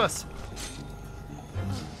to leave us.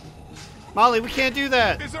 Molly, we can't do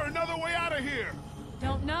that. Is there another way out of here?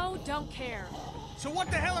 Don't know, don't care. So what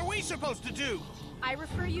the hell are we supposed to do? I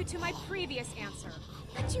refer you to my previous answer.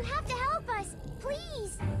 But you have to help us,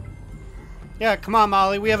 please. Yeah, come on,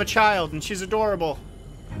 Molly. We have a child, and she's adorable.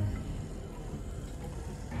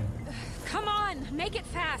 Come on, make it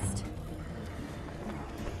fast.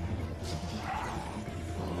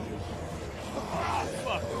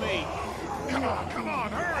 Fuck me. Come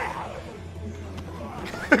on, hurry!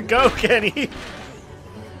 Go, Kenny.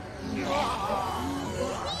 Come on!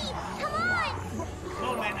 Come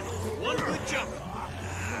on, man. One good jump.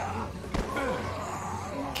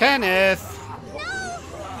 Kenneth.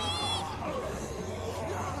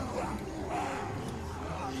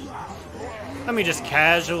 Let me just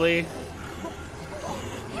casually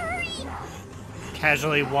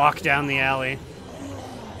walk down the alley.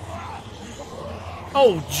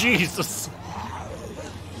 Oh, Jesus.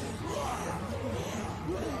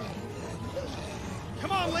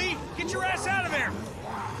 Come on, Lee. Get your ass out of there.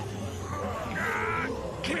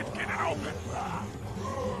 Can't get it open.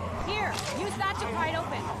 Here, use that to pry it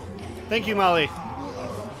open. Thank you, Molly.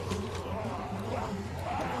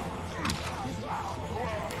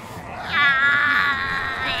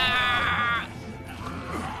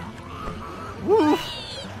 Woo.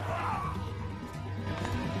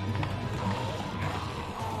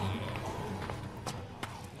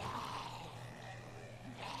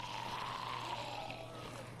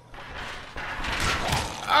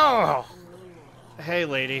 Oh. Hey,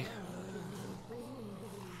 lady.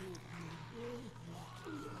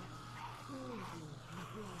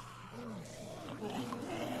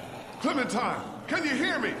 Clementine, can you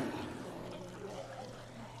hear me?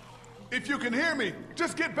 If you can hear me,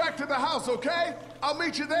 just get back to the house, okay? I'll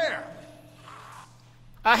meet you there.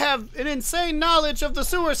 I have an insane knowledge of the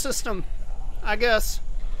sewer system, I guess.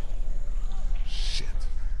 Shit.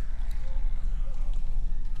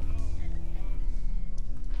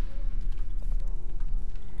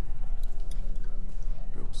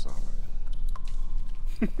 Built solid.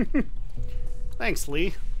 Thanks,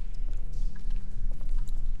 Lee.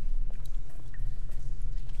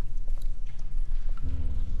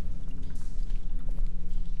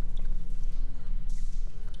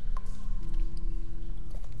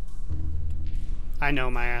 I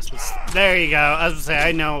know my ass was... There you go. I was gonna say,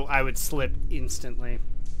 I know I would slip instantly.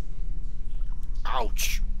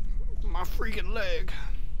 Ouch. My freaking leg.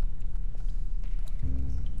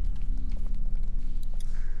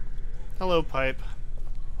 Hello, pipe.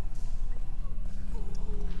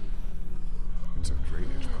 It's a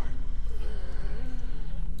drainage pipe.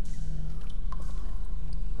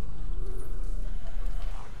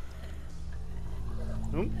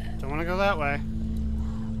 Oop, don't want to go that way. Could be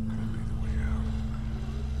the way out.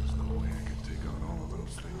 There's no way I could take on all of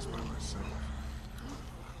those things by myself.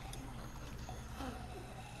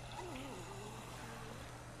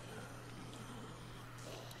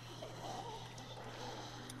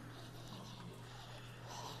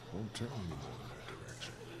 Won't turn anymore in that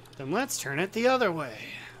direction. Then let's turn it the other way.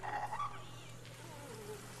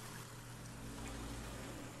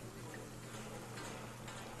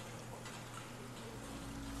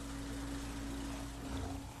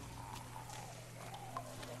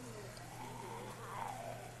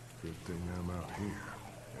 Good thing I'm out here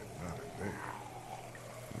and not in there.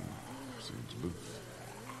 Seems loose.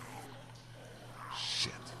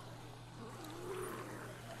 Shit.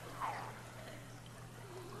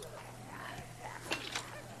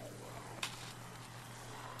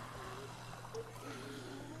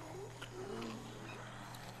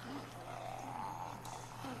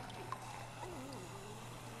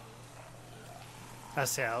 I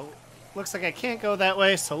see how. Looks like I can't go that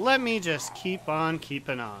way, so let me just keep on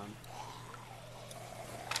keeping on.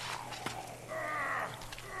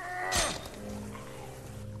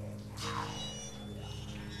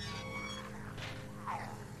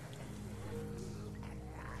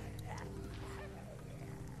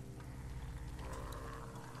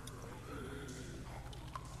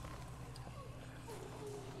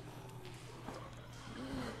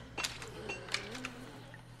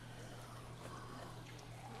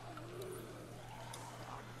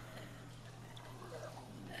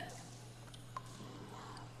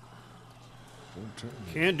 Won't turn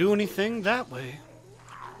anymore. Can't do anything that way.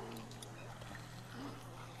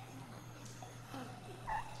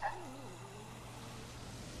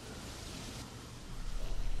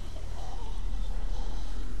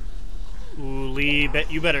 Ooh, Lee,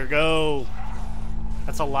 you better go.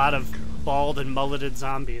 That's a lot of bald and mulleted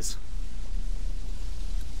zombies.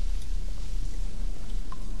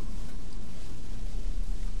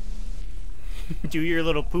 Do your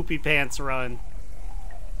little poopy pants run.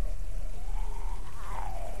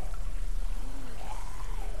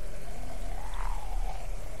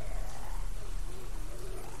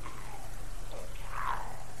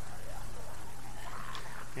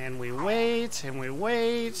 And we wait, and we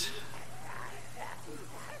wait. Is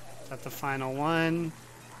that the final one?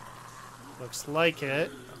 Looks like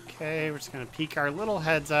it. Okay, we're just gonna peek our little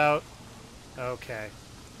heads out. Okay.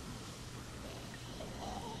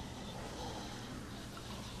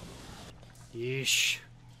 Yeesh.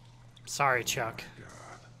 Sorry, Chuck.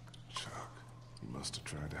 God, Chuck, he must have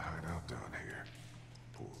tried to hide out down here.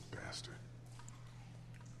 Poor bastard.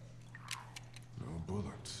 No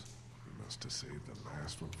bullets. He must have saved the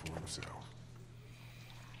last one for himself.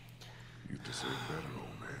 You deserve better,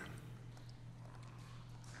 old man.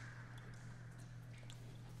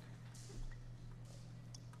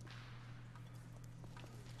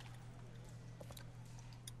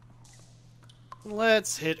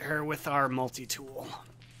 Let's hit her with our multi-tool.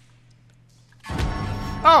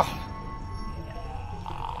 Oh!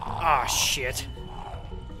 Oh, shit.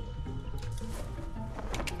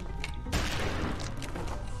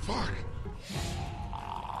 Fuck!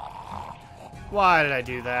 Why did I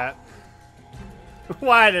do that?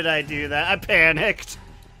 Why did I do that? I panicked.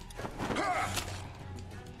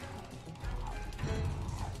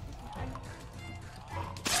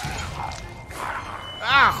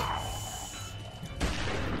 Ow!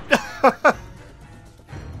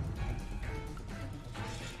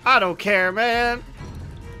 I don't care, man.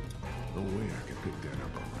 No way I can pick that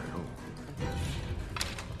up on my own.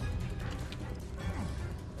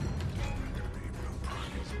 I'm not gonna be able to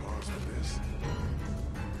prime these bars for this.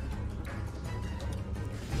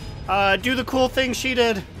 Do the cool thing she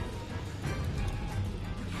did.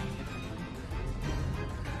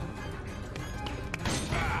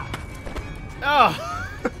 Oh.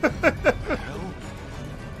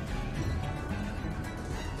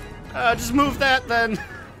 Just move that then.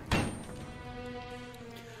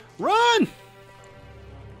 Run!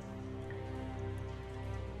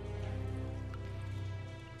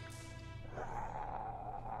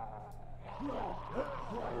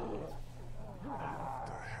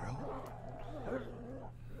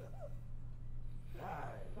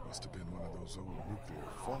 Must have been one of those old nuclear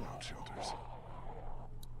fallout shelters.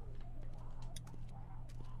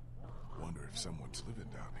 Wonder if someone's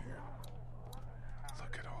living down here.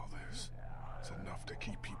 Look at all this. It's enough to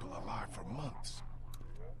keep people alive for months.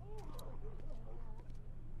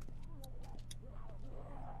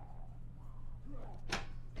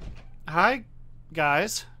 Hi,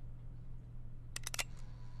 guys.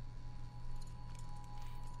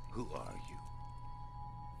 Who are you?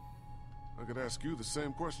 I could ask you the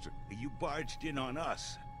same question. You barged in on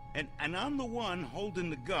us, and I'm the one holding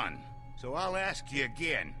the gun. So I'll ask you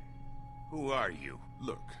again. Who are you?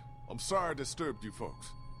 Look, I'm sorry I disturbed you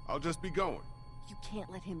folks. I'll just be going. You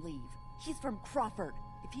can't let him leave. He's from Crawford.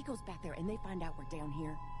 If he goes back there and they find out we're down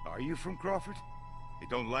here... Are you from Crawford? Hey,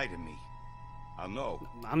 don't lie to me. I'll know.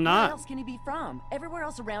 I'm not. Where else can he be from? Everywhere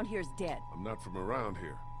else around here is dead. I'm not from around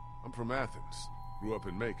here. I'm from Athens. Grew up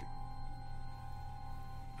in Macon.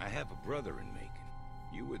 I have a brother in Macon.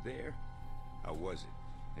 You were there? How was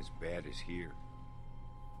it? As bad as here?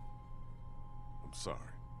 I'm sorry.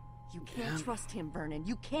 You can't trust him, Vernon.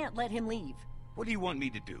 You can't let him leave. What do you want me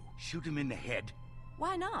to do? Shoot him in the head?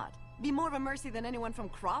 Why not? Be more of a mercy than anyone from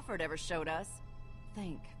Crawford ever showed us.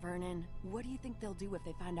 Think, Vernon. What do you think they'll do if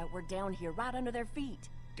they find out we're down here, right under their feet?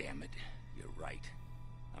 Damn it. You're right.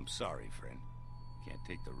 I'm sorry, friend. Can't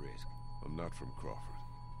take the risk. I'm not from Crawford,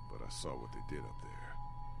 but I saw what they did up there.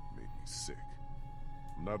 Made me sick.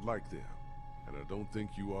 I'm not like them, and I don't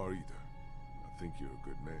think you are either. I think you're a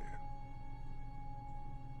good man.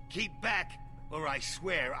 Keep back, or I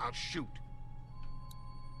swear I'll shoot.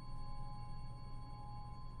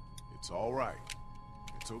 It's all right.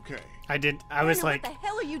 It's okay. I was like, what the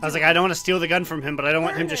hell are you I was doing? like, I don't want to steal the gun from him, but I don't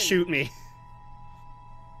want him to Vernon! shoot me.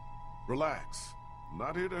 Relax. I'm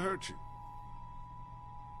not here to hurt you.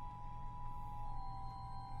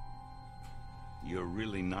 You're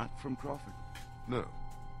really not from Crawford? No,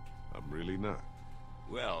 I'm really not.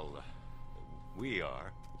 Well, we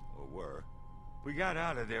are, or were. We got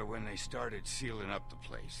out of there when they started sealing up the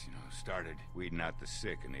place, started weeding out the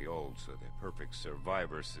sick and the old so the perfect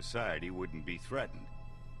survivor society wouldn't be threatened.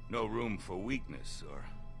 No room for weakness or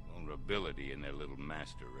vulnerability in their little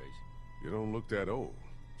master race. You don't look that old,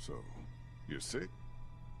 so you're sick?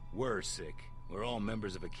 We're sick. We're all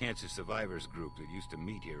members of a cancer survivors group that used to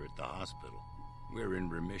meet here at the hospital. We're in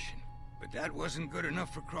remission. But that wasn't good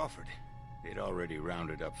enough for Crawford. They'd already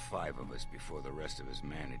rounded up 5 of us before the rest of us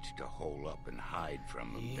managed to hole up and hide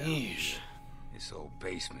from them down here. This old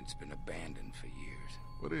basement's been abandoned for years.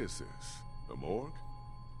 What is this? A morgue?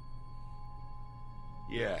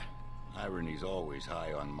 Yeah, irony's always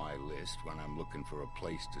high on my list when I'm looking for a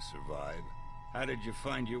place to survive. How did you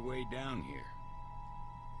find your way down here?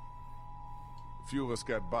 A few of us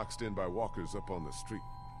got boxed in by walkers up on the street.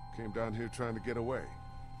 Came down here trying to get away.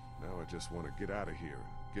 Now I just want to get out of here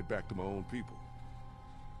and get back to my own people.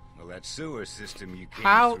 Well, that sewer system you came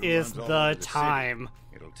How through is runs all the over city. time?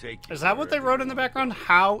 It'll take you Is that what they wherever wrote in you the wanna background? go.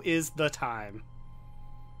 How is the time?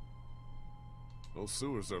 Those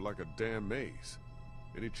sewers are like a damn maze.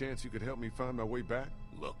 Any chance you could help me find my way back?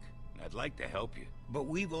 Look, I'd like to help you, but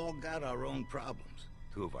we've all got our own problems.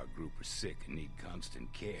 2 of our group are sick and need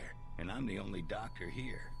constant care, and I'm the only doctor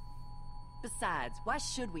here. Besides, why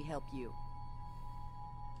should we help you?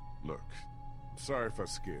 Look, I'm sorry if I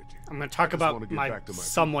scared you. I'm going to talk I just wanna about get my back to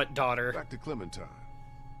somewhat daughter. Back to Clementine.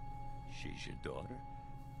 She's your daughter?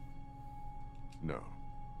 No,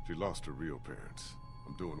 she lost her real parents.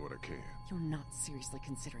 I'm doing what I can. You're not seriously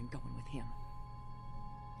considering going with him.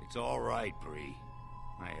 It's all right, Bree.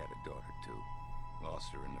 I had a daughter, too.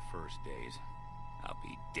 Lost her in the first days. I'll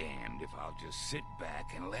be damned if I'll just sit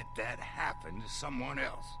back and let that happen to someone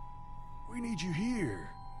else. We need you here.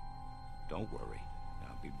 Don't worry.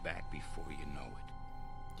 I'll be back before you know it.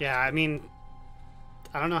 Yeah, I mean,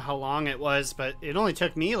 I don't know how long it was, but it only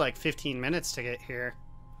took me like 15 minutes to get here.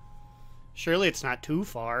 Surely it's not too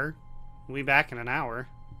far. We'll be back in an hour.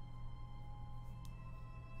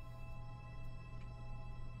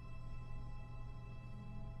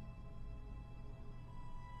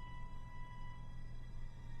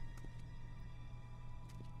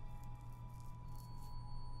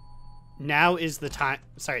 Now is the time.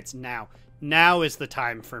 Sorry, it's now. Now is the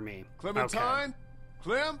time for me. Clementine? Okay.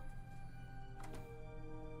 Clem?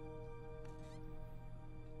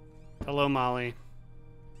 Hello, Molly.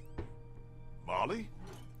 Molly?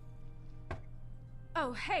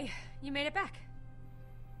 Oh, hey, you made it back.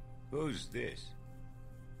 Who's this?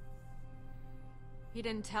 He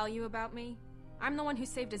didn't tell you about me? I'm the one who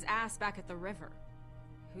saved his ass back at the river.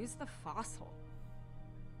 Who's the fossil?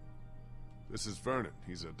 This is Vernon.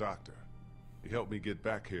 He's a doctor. He helped me get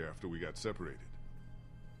back here after we got separated.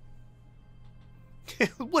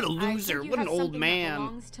 What a loser. What an old man. That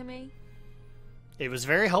belongs to me? It was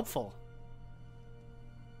very helpful.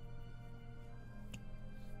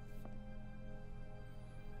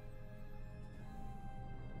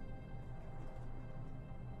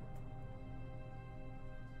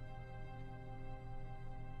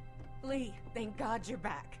 Lee, thank God you're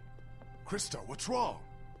back. Krista, what's wrong?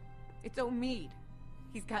 It's Omid.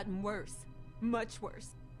 He's gotten worse. Much worse.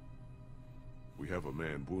 We have a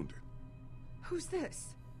man wounded. Who's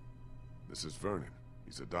this? This is Vernon.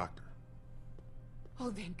 He's a doctor.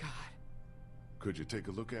 Oh, thank God. Could you take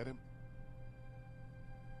a look at him?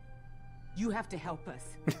 You have to help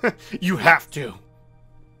us. You have to.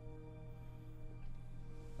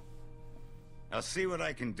 I'll see what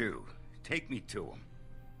I can do. Take me to him.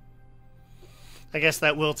 I guess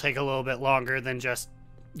that will take a little bit longer than just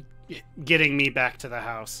getting me back to the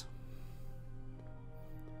house.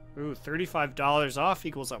 Ooh, $35 off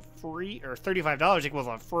equals a free, or $35 equals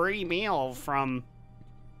a free meal from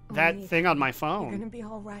that thing on my phone. You're gonna be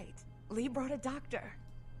all right. Lee brought a doctor.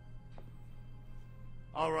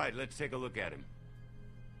 All right, let's take a look at him.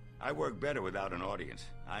 I work better without an audience.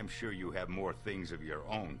 I'm sure you have more things of your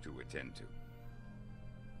own to attend to.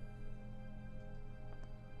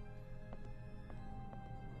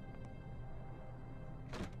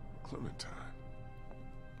 Clementine.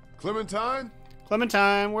 Clementine?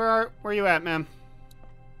 Clementine, where you at, ma'am?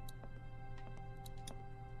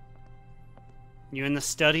 You in the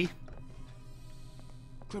study?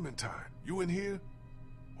 Clementine, you in here?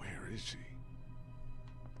 Where is she?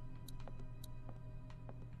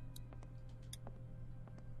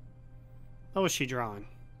 What was she drawing?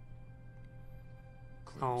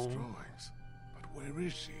 Clem's drawings. But where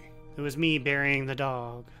is she? It was me burying the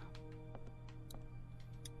dog.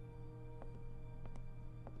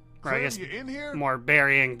 Or I guess you in here? more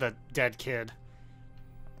burying the dead kid.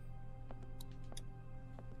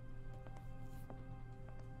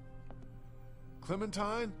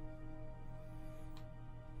 Clementine?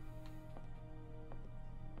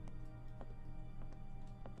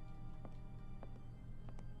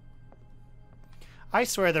 I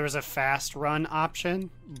swear there was a fast run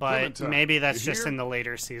option, but Clementine, maybe that's you just here? in the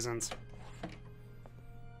later seasons.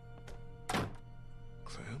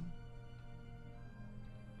 Clem?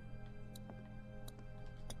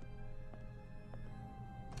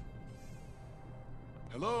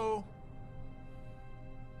 Hello?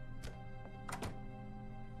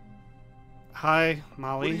 Hi,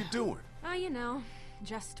 Molly. What are you doing? Oh, you know,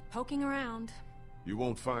 just poking around. You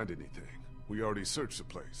won't find anything. We already searched the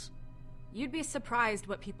place. You'd be surprised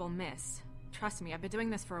what people miss. Trust me, I've been doing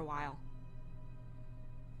this for a while.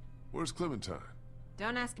 Where's Clementine?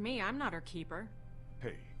 Don't ask me, I'm not her keeper.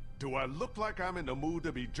 Hey, do I look like I'm in the mood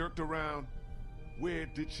to be jerked around? Where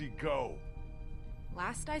did she go?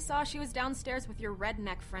 Last I saw, she was downstairs with your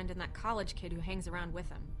redneck friend and that college kid who hangs around with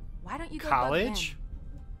him. Why don't you go College?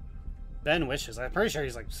 Ben wishes. I'm pretty sure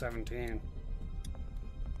he's like 17.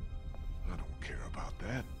 I don't care about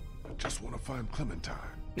that. I just want to find Clementine.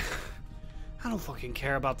 I don't fucking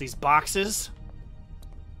care about these boxes.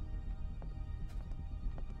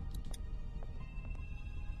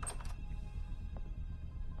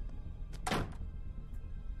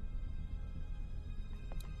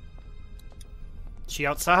 She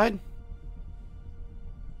outside?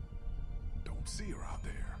 Don't see her out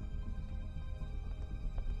there.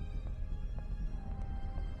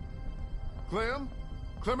 Clem?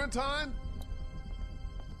 Clementine?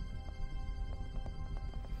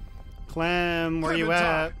 Clem, where you Clementine,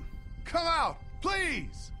 at? Come out,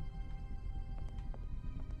 please!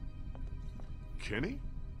 Kenny?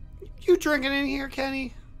 You drinking in here,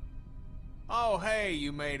 Kenny? Oh, hey,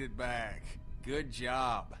 you made it back. Good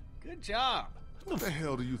job. Good job. What the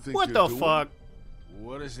hell do you think What you're the doing? fuck?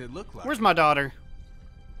 What does it look like? Where's my daughter?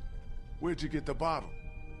 Where'd you get the bottle?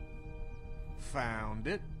 Found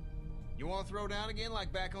it. You want to throw down again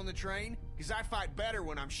like back on the train? Because I fight better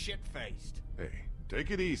when I'm shit-faced. Hey,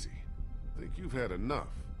 take it easy. Think you've had enough.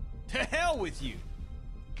 To hell with you.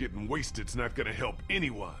 Getting wasted's not gonna help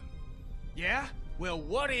anyone. Yeah? Well,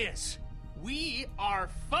 what is? We are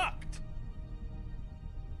fucked.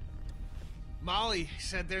 Molly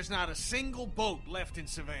said there's not a single boat left in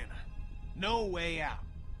Savannah. No way out.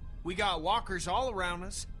 We got walkers all around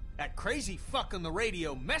us, that crazy fuck on the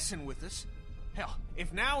radio messing with us. Hell,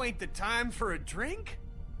 if now ain't the time for a drink?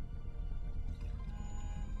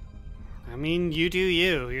 I mean, you do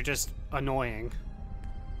you. You're just annoying.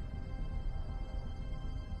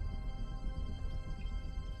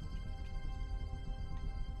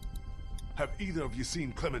 Have either of you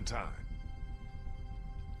seen Clementine?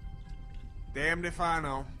 Damned if I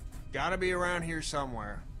know. Gotta be around here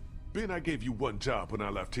somewhere. Ben, I gave you one job when I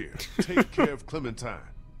left here. Take care of Clementine.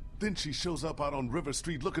 Then she shows up out on River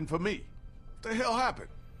Street looking for me. What the hell happened?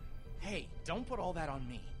 Hey, don't put all that on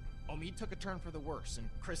me. Omid took a turn for the worse, and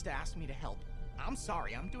Krista asked me to help. I'm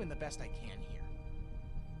sorry, I'm doing the best I can here.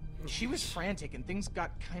 She was frantic, and things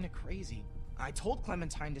got kind of crazy. I told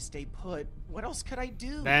Clementine to stay put. What else could I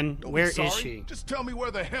do? Ben, Don't where be is sorry. she? Just tell me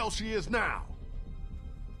where the hell she is now.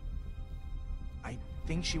 I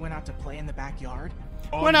think she went out to play in the backyard.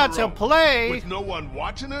 Went out to play? With no one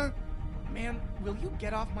watching her? Man, will you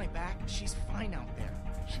get off my back? She's fine out there.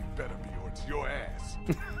 She better be, or it's your ass.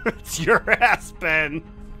 It's your ass, Ben.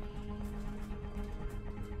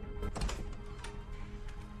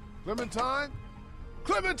 Clementine?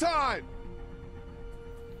 Clementine!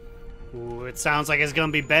 Ooh, it sounds like it's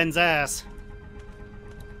gonna be Ben's ass.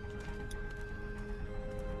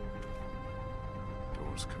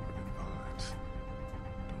 Doors covered in vines.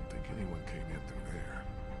 Don't think anyone came in through there.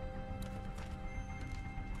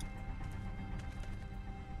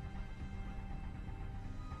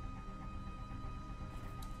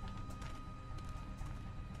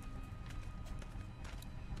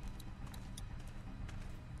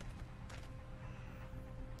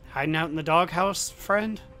 Hiding out in the doghouse,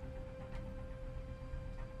 friend?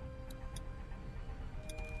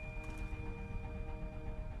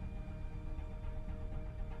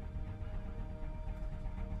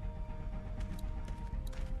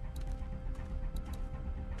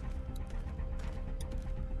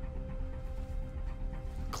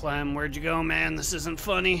 Clem, where'd you go, man? This isn't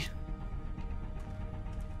funny.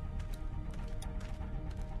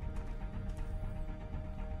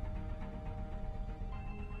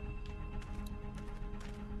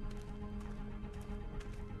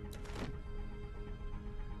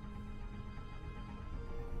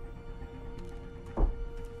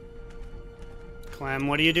 Clem,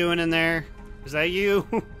 what are you doing in there? Is that you?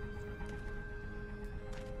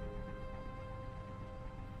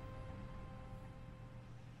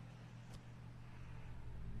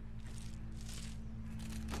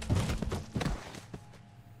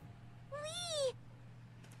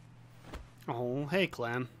 Oh, hey,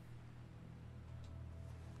 Clem.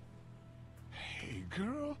 Hey,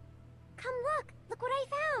 girl. Come look! Look what I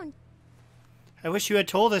found! I wish you had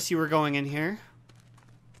told us you were going in here.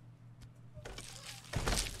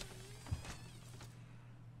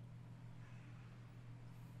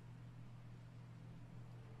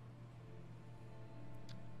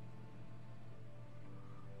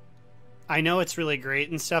 I know it's really great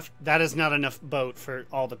and stuff. That is not enough boat for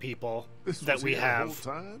all the people that we have. The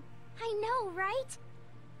whole time? I know, right?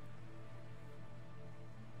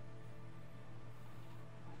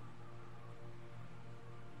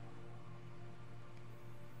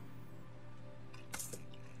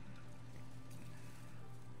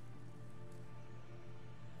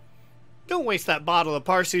 Don't waste that bottle of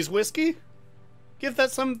Parsley's whiskey. Give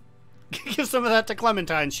some of that to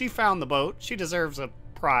Clementine. She found the boat. She deserves a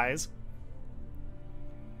prize.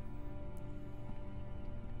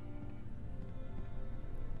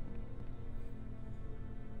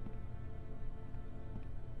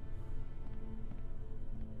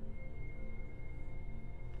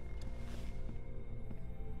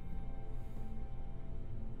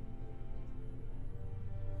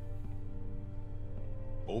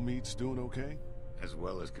 Omid's doing okay? As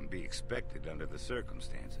well as can be expected under the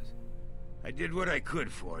circumstances. I did what I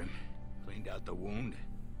could for him. Cleaned out the wound,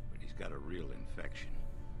 but he's got a real infection.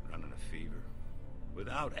 Running a fever.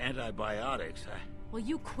 Without antibiotics, Will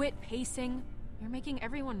you quit pacing? You're making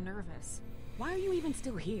everyone nervous. Why are you even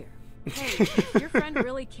still here? Hey, if your friend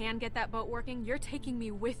really can get that boat working, you're taking me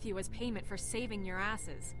with you as payment for saving your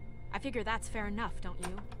asses. I figure that's fair enough, don't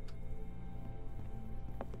you?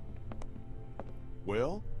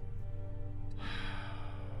 Well?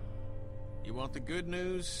 You want the good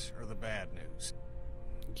news or the bad news?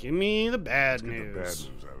 Give me the bad Let's get news. the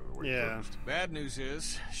bad news out of the way Yeah. first. Bad news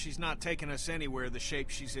is, she's not taking us anywhere the shape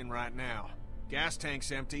she's in right now. Gas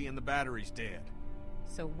tank's empty and the battery's dead.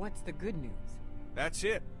 So what's the good news? That's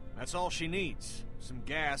it. That's all she needs. Some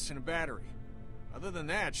gas and a battery. Other than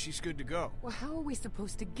that, she's good to go. Well, how are we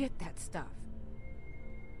supposed to get that stuff?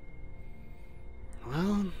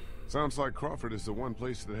 Well, Sounds like Crawford is the one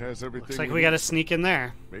place that has everything. looks like we gotta sneak in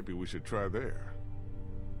there. Maybe we should try there.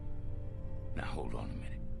 Now hold on a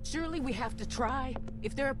minute. Surely we have to try.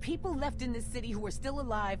 If there are people left in this city who are still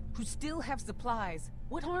alive, who still have supplies,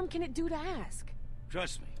 what harm can it do to ask?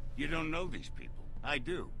 Trust me, you don't know these people. I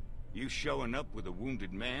do. You showing up with a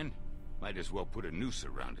wounded man, might as well put a noose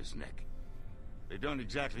around his neck. They don't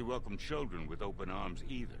exactly welcome children with open arms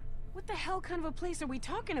either. What the hell kind of a place are we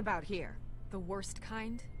talking about here? The worst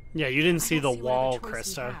kind? Yeah, you didn't see I the don't see what other wall, choice we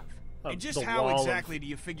Krista. have. Of And just the how wall of exactly do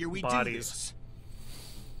you figure we do bodies. this?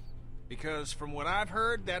 Because from what I've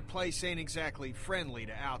heard, that place ain't exactly friendly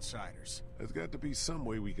to outsiders. There's got to be some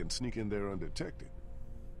way we can sneak in there undetected.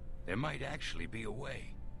 There might actually be a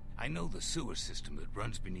way. I know the sewer system that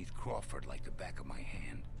runs beneath Crawford like the back of my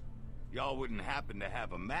hand. Y'all wouldn't happen to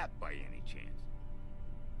have a map by any chance?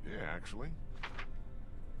 Yeah, actually.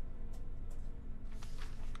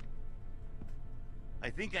 I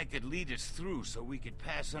think I could lead us through so we could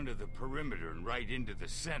pass under the perimeter and right into the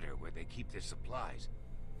center where they keep their supplies.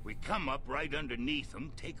 We come up right underneath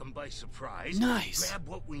them, take them by surprise, Nice. grab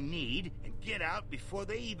what we need, and get out before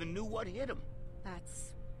they even knew what hit them.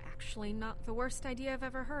 That's actually not the worst idea I've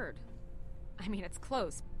ever heard. I mean, it's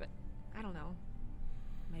close, but I don't know.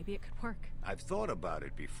 Maybe it could work. I've thought about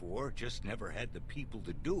it before, just never had the people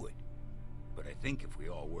to do it. But I think if we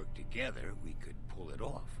all work together, we could pull it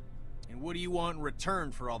off. And what do you want in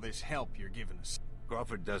return for all this help you're giving us?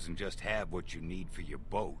 Crawford doesn't just have what you need for your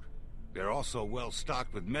boat. They're also well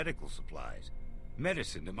stocked with medical supplies.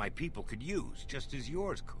 Medicine that my people could use, just as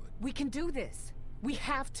yours could. We can do this. We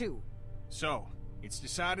have to. So, it's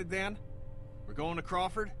decided then? We're going to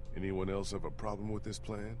Crawford? Anyone else have a problem with this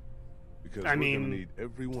plan? Because I we're mean, gonna need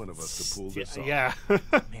every one of us to pull this off. Yeah.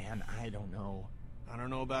 Man, I don't know. I don't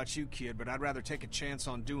know about you, kid, but I'd rather take a chance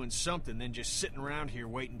on doing something than just sitting around here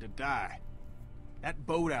waiting to die. That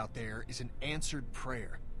boat out there is an answered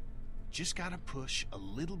prayer. Just gotta push a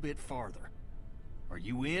little bit farther. Are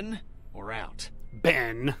you in or out?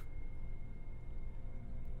 Ben.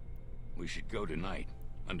 We should go tonight,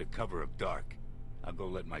 under cover of dark. I'll go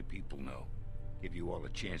let my people know. Give you all a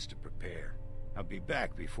chance to prepare. I'll be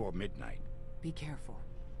back before midnight. Be careful.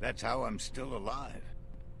 That's how I'm still alive.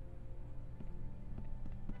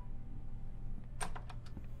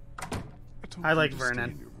 told I you like to stay Vernon.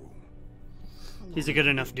 in your room. He's a good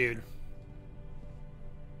enough dude.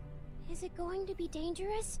 Is it going to be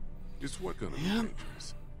dangerous? It's what gonna be Yeah.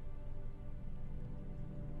 dangerous.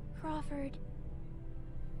 Crawford,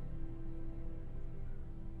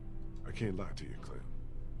 I can't lie to you, Clem.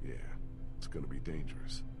 Yeah, it's gonna be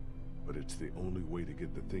dangerous. But it's the only way to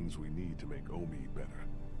get the things we need to make Omi better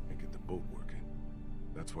and get the boat working.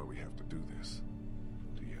 That's why we have to do this.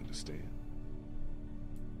 Do you understand?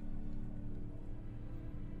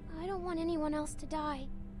 I don't want anyone else to die.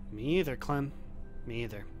 Me either, Clem. Me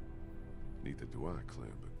either. Neither do I,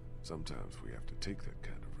 Clem, but sometimes we have to take that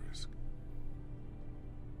kind of risk.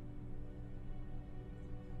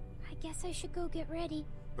 I guess I should go get ready.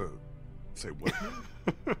 Say what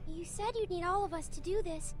now? You said you'd need all of us to do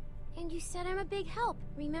this, and you said I'm a big help,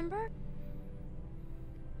 remember?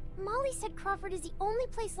 Molly said Crawford is the only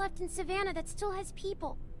place left in Savannah that still has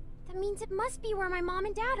people. That means it must be where my mom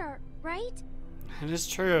and dad are, right? It is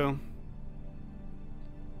true.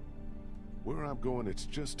 Where I'm going, it's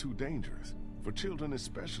just too dangerous. For children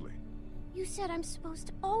especially. You said I'm supposed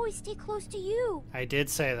to always stay close to you. I did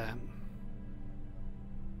say that.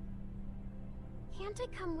 Can't I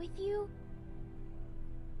come with you?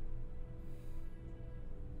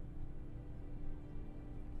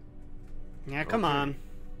 Yeah, come Okay, on.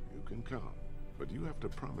 You can come. But you have to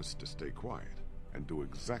promise to stay quiet and do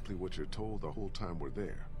exactly what you're told the whole time we're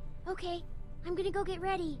there. Okay, I'm gonna go get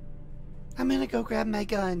ready. I'm gonna go grab my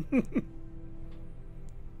gun.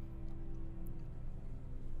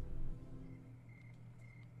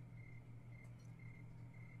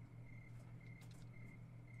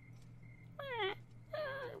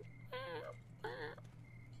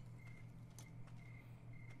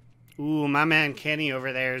 Ooh, my man Kenny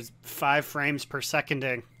over there is 5 frames per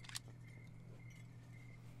seconding.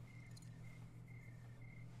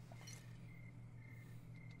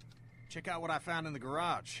 Check out what I found in the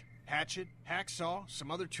garage. Hatchet, hacksaw,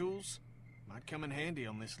 some other tools. Might come in handy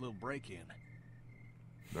on this little break-in.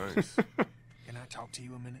 Nice. Can I talk to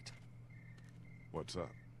you a minute? What's up?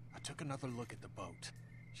 I took another look at the boat.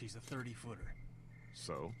 She's a 30-footer.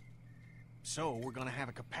 So? So, we're gonna have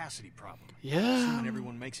a capacity problem. Yeah. Assuming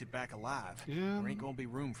everyone makes it back alive, Yeah. there ain't gonna be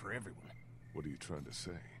room for everyone. What are you trying to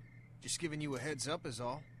say? Just giving you a heads up is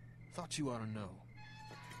all. Thought you ought to know.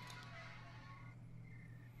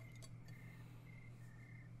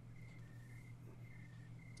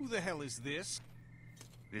 Who the hell is this?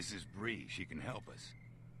 This is Bree. She can help us.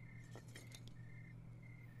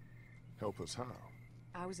 Help us how?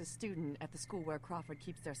 I was a student at the school where Crawford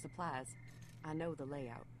keeps their supplies. I know the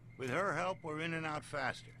layout. With her help, we're in and out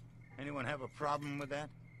faster. Anyone have a problem with that?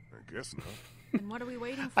 I guess not. And what are we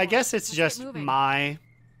waiting for? I guess it's Let's just get moving.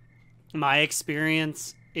 my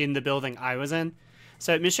experience in the building I was in.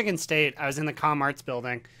 So at Michigan State, I was in the Comm Arts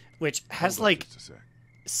building, which has Hold on like just a sec.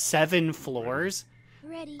 7 floors.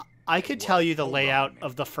 Ready. I could tell you the Hold on a layout minute.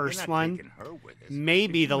 of the We're first not one, taking her with us.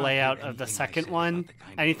 maybe Did the you not hear layout of the anything I second said one. about the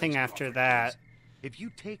kind of Anything place after Crawford that, is? If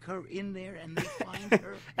you take her in there and they find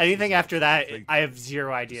her, anything after that, Faith- I have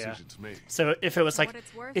zero idea. Decision's made. So if it was For like, what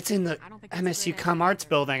it's worth, it's in the I don't think that's a MSU great Comm idea Arts either.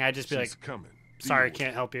 building, I'd just be She's like, coming. Deal sorry, with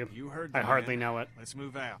can't it. help you. You heard the I hardly man. know it. Let's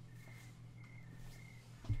move out.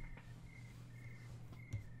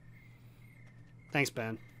 Thanks,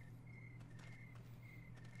 Ben.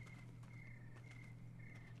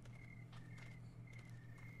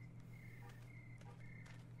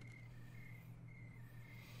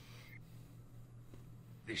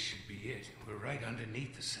 this should be it. We're right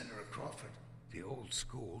underneath the center of Crawford. The old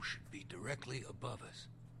school should be directly above us.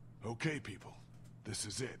 Okay, people. This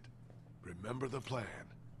is it. Remember the plan.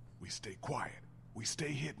 We stay quiet, we stay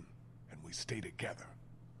hidden, and we stay together.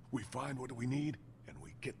 We find what we need, and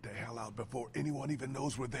we get the hell out before anyone even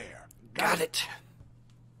knows we're there. Got it.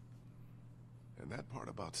 And that part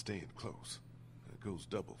about staying close, that goes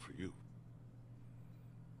double for you.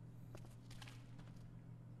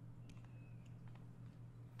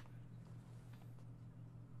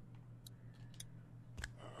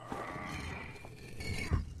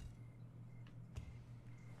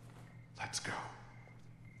 Let's go.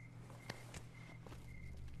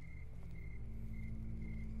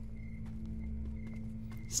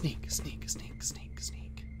 Sneak, sneak, sneak, sneak,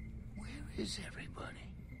 sneak. Where is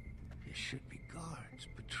everybody? There should be guards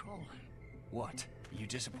patrolling. What? You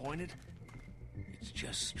disappointed? It's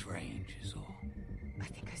just strange is all. I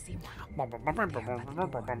think I see one.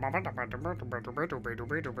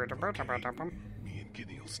 Me and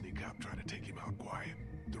Kenny will sneak out, try to take him out quiet.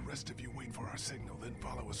 The rest of you wait for our signal, then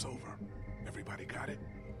follow us over. Everybody got it?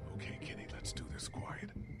 Okay, Kenny, let's do this quiet.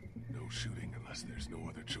 No shooting unless there's no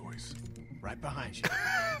other choice. Right behind you.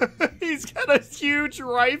 He's got a huge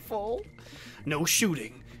rifle. No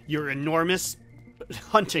shooting. Your enormous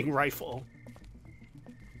hunting rifle.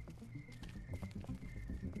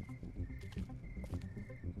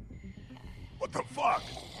 What the fuck?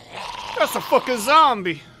 That's a fucking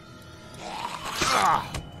zombie.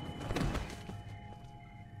 Ah.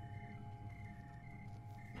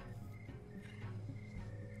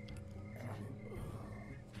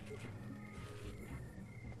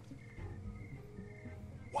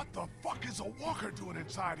 What the fuck is a walker doing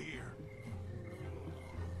inside here?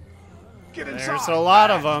 Get inside! There's a lot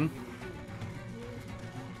of them.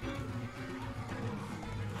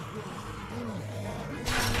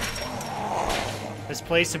 This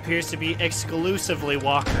place appears to be exclusively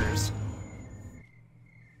walkers.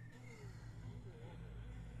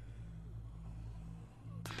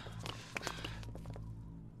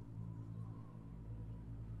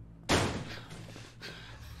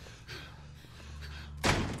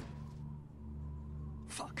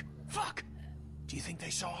 Fuck. Fuck. Do you think they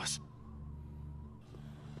saw us?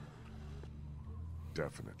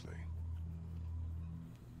 Definitely.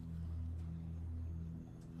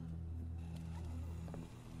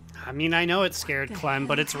 I mean, I know it scared Clem,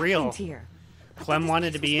 but it's real. Happened here? Clem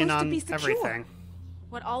wanted to be in supposed to on be secure. everything.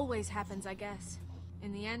 What always happens, I guess.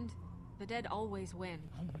 In the end, the dead always win.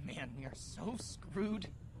 Oh man, we are so screwed.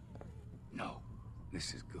 No,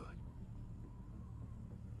 this is good.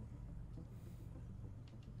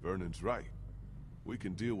 Vernon's right. We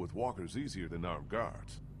can deal with walkers easier than armed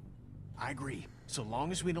guards. I agree. So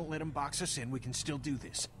long as we don't let them box us in, we can still do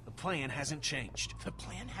this. The plan hasn't changed. The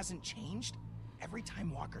plan hasn't changed? Every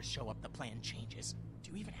time walkers show up, the plan changes.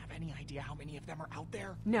 Do you even have any idea how many of them are out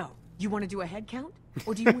there? No. You want to do a head count?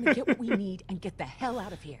 Or do you want to get what we need and get the hell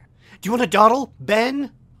out of here? Do you want to dawdle,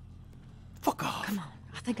 Ben? Fuck off. Come on.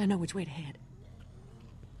 I think I know which way to head.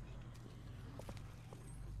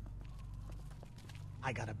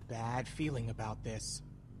 I got a bad feeling about this.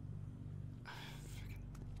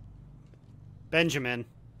 Benjamin.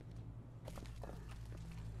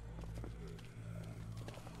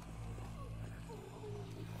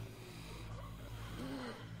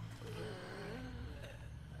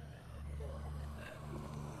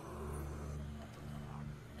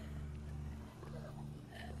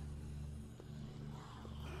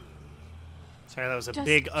 Sorry, that was a Just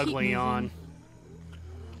big, keep ugly moving. yawn.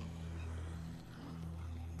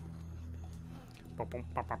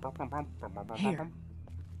 Here.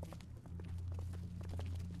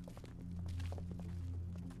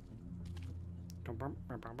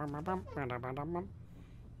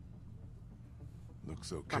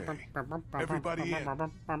 Looks okay. Everybody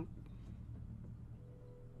in.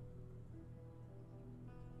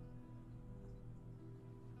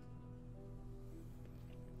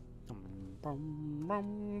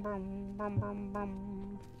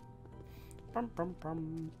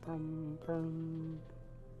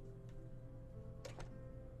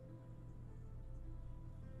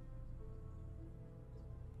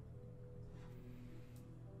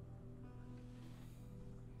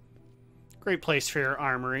 Great place for your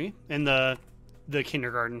armory in the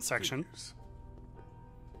kindergarten section. Figures.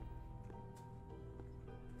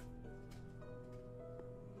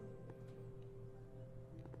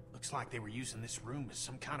 Looks like they were using this room as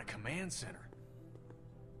some kind of command center.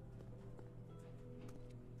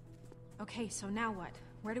 Okay, so now what?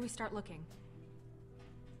 Where do we start looking?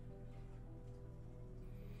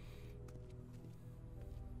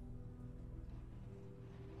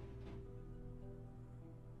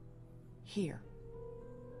 Here.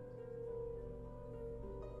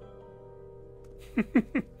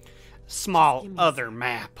 Small other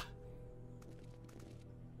map.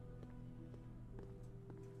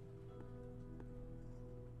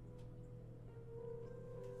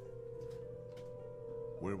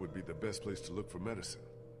 Where would be the best place to look for medicine?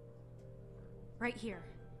 Right here.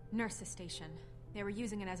 Nurse's station. They were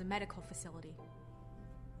using it as a medical facility.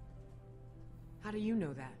 How do you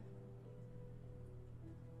know that?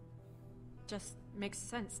 Just makes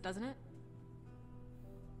sense, doesn't it?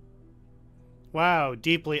 Wow,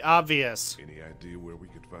 deeply obvious. Any idea where we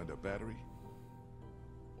could find a battery?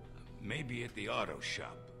 Maybe at the auto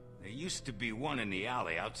shop. There used to be one in the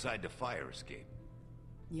alley outside the fire escape.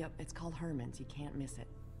 Yep, it's called Herman's. You can't miss it.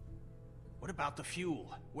 What about the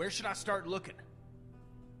fuel? Where should I start looking?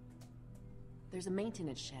 There's a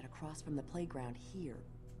maintenance shed across from the playground here.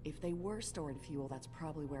 If they were storing fuel, that's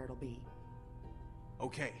probably where it'll be.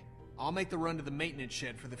 Okay, I'll make the run to the maintenance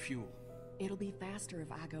shed for the fuel. It'll be faster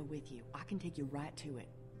if I go with you. I can take you right to it.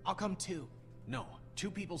 I'll come too. No, 2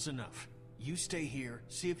 people's enough. You stay here,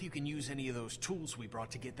 see if you can use any of those tools we brought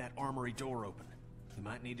to get that armory door open. We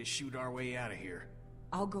might need to shoot our way out of here.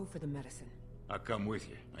 I'll go for the medicine. I'll come with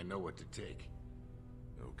you. I know what to take.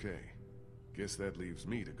 Okay. Guess that leaves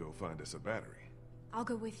me to go find us a battery. I'll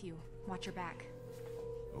go with you. Watch your back.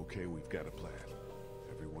 Okay, we've got a plan.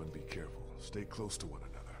 Everyone be careful. Stay close to one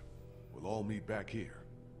another. We'll all meet back here.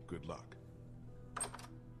 Good luck.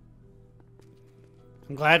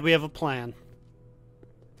 I'm glad we have a plan.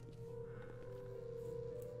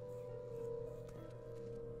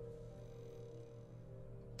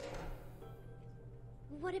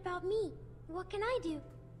 What about me? What can I do?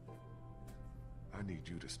 I need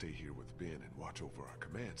you to stay here with Ben and watch over our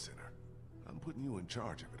command center. I'm putting you in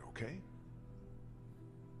charge of it, okay?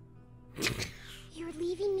 You're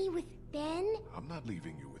leaving me with Ben? I'm not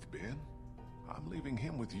leaving you with Ben. I'm leaving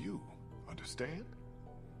him with you. Understand?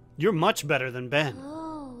 You're much better than Ben.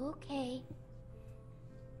 Oh, okay.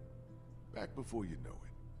 Back before you know it.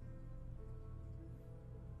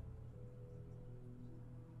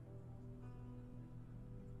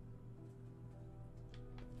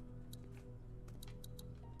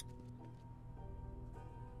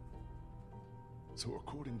 So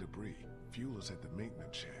according to Bree, fuel is at the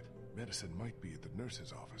maintenance shed. Medicine might be at the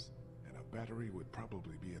nurse's office. And a battery would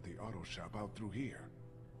probably be at the auto shop out through here.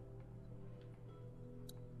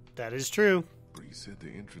 That is true. Bree said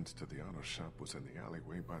the entrance to the auto shop was in the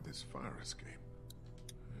alleyway by this fire escape.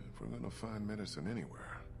 If we're gonna find medicine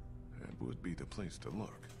anywhere, that would be the place to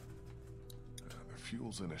look. The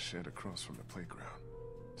fuel's in a shed across from the playground.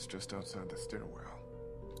 It's just outside the stairwell.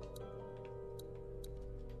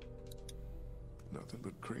 Nothing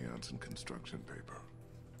but crayons and construction paper.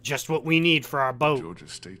 Just what we need for our boat. Georgia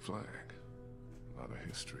state flag. A lot of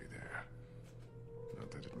history there.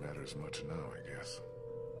 Not that it matters much now, I guess.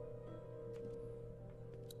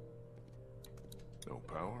 No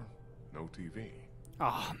power, no TV.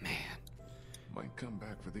 Oh, man. Might come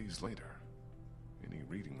back for these later. Any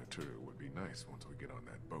reading material would be nice once we get on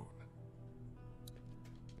that boat.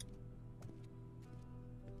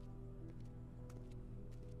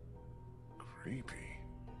 Creepy.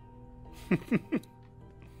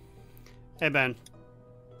 Hey, Ben.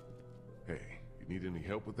 Hey, you need any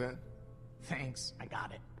help with that? Thanks, I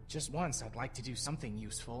got it. Just once, I'd like to do something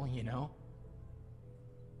useful, you know?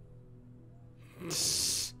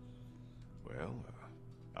 Well,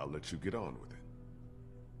 I'll let you get on with it.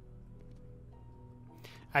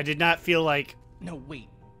 I did not feel like No, wait.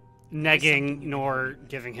 negging nor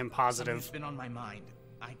giving him Something's positive. been on my mind.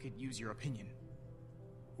 I could use your opinion.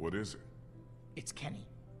 What is it? It's Kenny.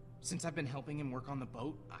 Since I've been helping him work on the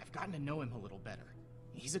boat, I've gotten to know him a little better.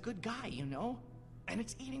 He's a good guy, you know? And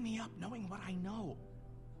it's eating me up knowing what I know.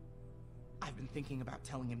 I've been thinking about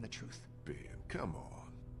telling him the truth. Ben, come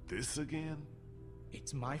on. This again?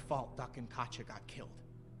 It's my fault Duck and Katya got killed.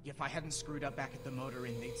 If I hadn't screwed up back at the motor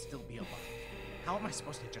inn, they'd still be alive. How am I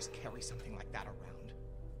supposed to just carry something like that around?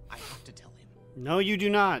 I have to tell him. No, you do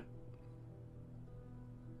not.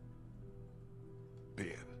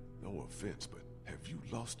 Ben, no offense, but have you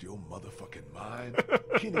lost your motherfucking mind?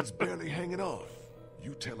 Kenny's barely hanging on.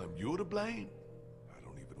 You tell him you're to blame? I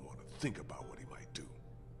don't even want to think about what he might do.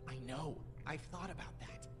 I know. I've thought about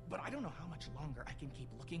that. But I don't know how much longer I can keep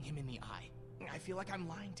looking him in the eye. I feel like I'm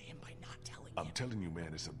lying to him by not telling him. I'm telling you,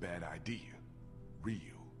 man, it's a bad idea.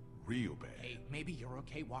 Real bad. Hey, maybe you're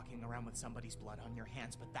okay walking around with somebody's blood on your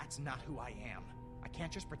hands, but that's not who I am. I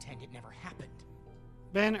can't just pretend it never happened.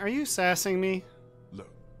 Ben, are you sassing me?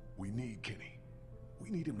 Look, we need Kenny. We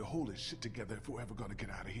need him to hold his shit together if we're ever gonna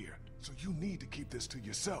get out of here. So you need to keep this to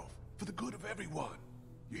yourself, for the good of everyone.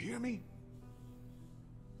 You hear me?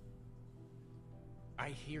 I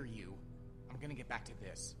hear you. I'm gonna get back to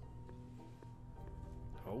this.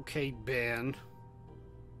 Okay, Ben.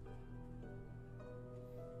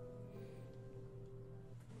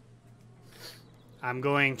 I'm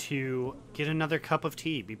going to get another cup of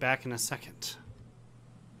tea. Be back in a second.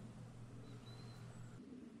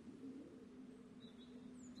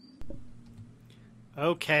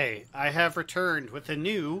 Okay, I have returned with a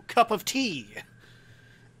new cup of tea.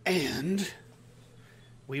 And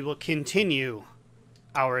we will continue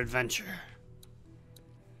our adventure.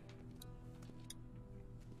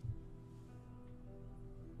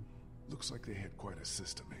 Looks like they had quite a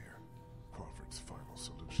system here. Crawford's final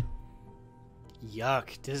solution.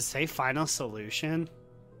 Yuck. Does it say final solution?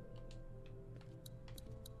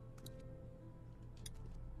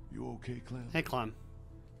 You okay, Clem? Hey, Clem.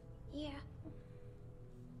 Yeah.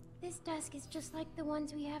 This desk is just like the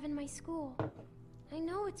ones we have in my school. I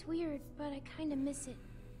know it's weird, but I kinda miss it,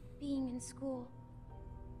 being in school.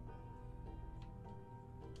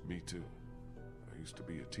 Me too. I used to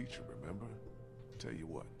be a teacher, remember? Tell you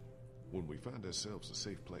what, when we find ourselves a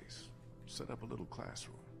safe place, set up a little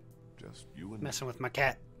classroom. Just you and Messing with my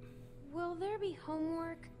cat. Will there be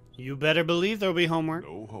homework? You better believe there'll be homework.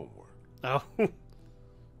 No homework. Oh. Do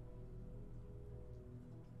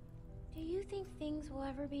you think things will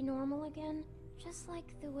ever be normal again? Just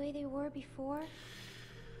like the way they were before?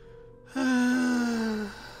 I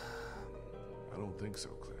don't think so,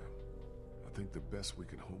 Clem. I think the best we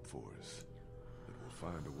can hope for is that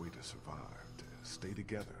we'll find a way to survive, to stay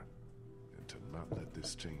together, and to not let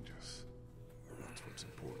this change us. That's what's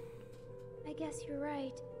important. I guess you're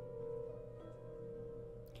right.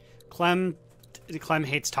 Clem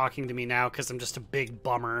hates talking to me now because I'm just a big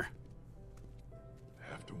bummer.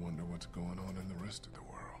 Have to wonder what's going on in the rest of the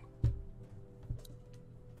world.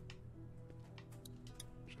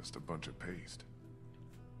 Just a bunch of paste.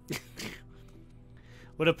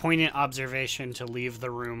 What a poignant observation to leave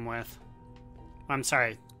the room with. I'm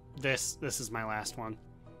sorry. This is my last one.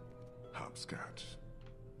 Hopscotch.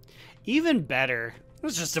 Even better.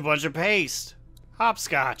 It's just a bunch of paste.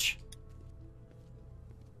 Hopscotch.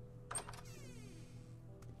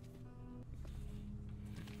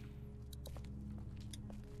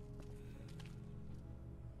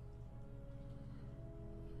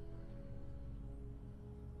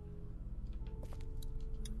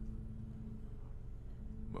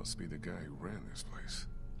 Must be the guy who ran this place.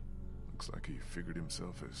 Looks like he figured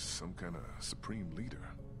himself as some kind of supreme leader.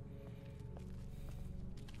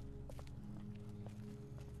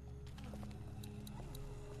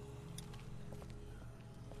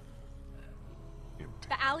 Empty.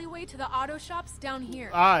 The alleyway to the auto shop's down here.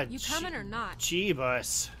 You coming or not?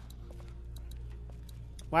 Jeebus.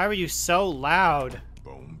 Why were you so loud?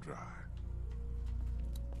 Bone dry.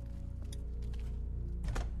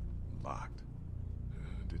 Locked.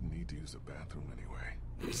 Didn't need to use the bathroom anyway.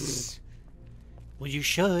 Well, you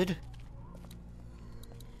should.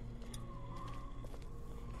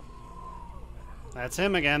 That's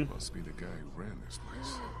him again. Must be the guy who ran this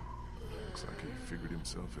place. Looks like he figured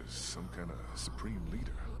himself as some kind of supreme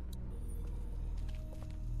leader.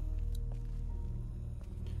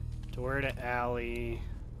 Door to alley.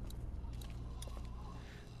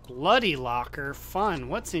 Bloody locker. Fun.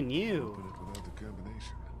 What's in you? Open it without the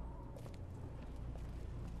combination.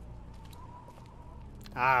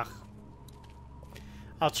 Ah.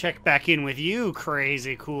 I'll check back in with you,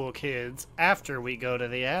 crazy cool kids, after we go to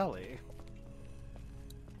the alley.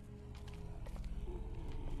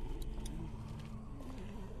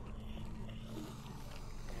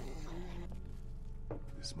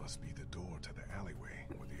 This must be the door to the alleyway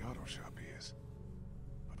where the auto shop is.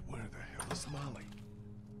 But where the hell is Molly?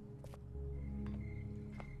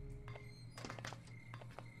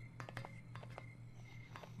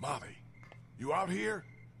 Molly, you out here?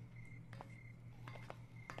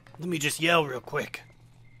 Let me just yell real quick.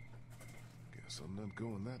 Guess I'm not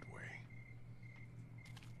going that way.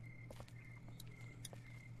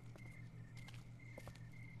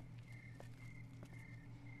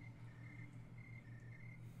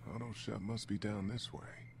 Auto shop must be down this way.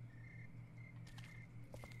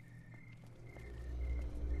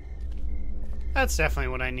 That's definitely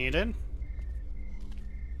what I needed.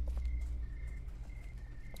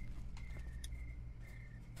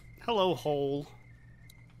 Hello, hole.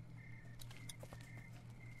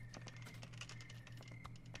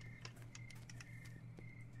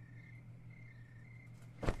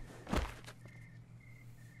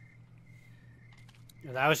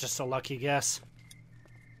 That was just a lucky guess.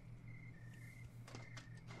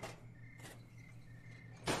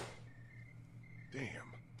 Damn,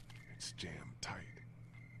 it's jammed tight.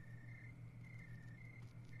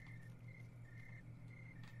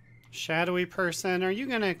 Shadowy person, are you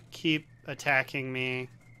gonna keep attacking me?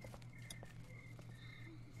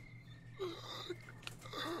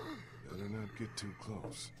 Better not get too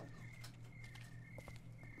close.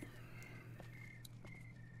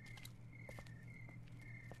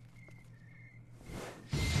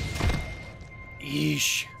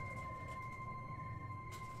 Yeesh.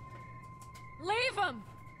 Leave him!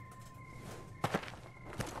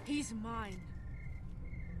 He's mine.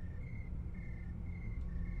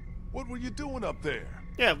 What were you doing up there?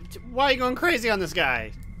 Yeah, why are you going crazy on this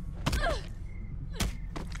guy?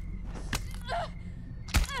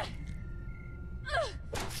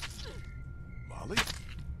 Molly?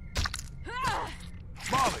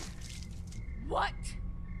 Molly! What?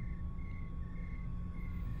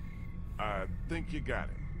 I think you got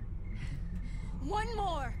it. One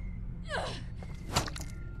more.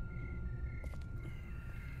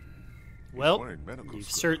 Well, Wearing medical you've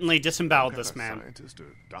scrubs. certainly disemboweled Some this kind of man. Scientist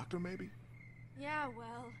or doctor, maybe? Yeah,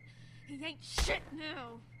 well, he ain't shit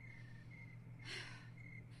now.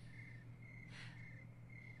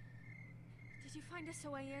 Did you find us a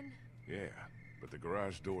way in? Yeah, but the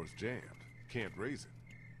garage door's jammed. Can't raise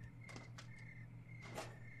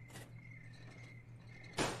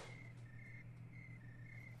it.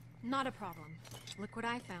 Not a problem. Look what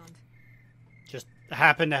I found. Just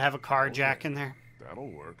happened to have a car jack in there. That'll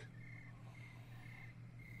work.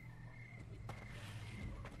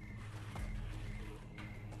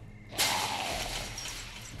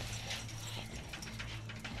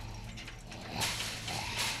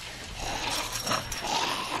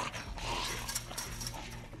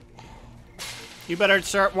 You better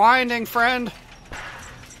start winding, friend.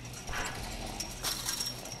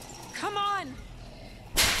 Come on!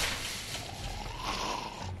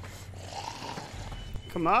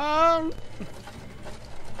 Come on.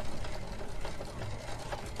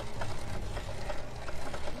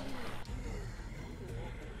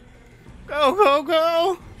 Go, go,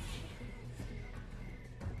 go.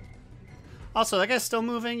 Also, that guy's still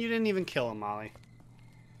moving. You didn't even kill him, Molly.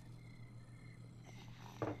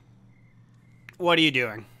 What are you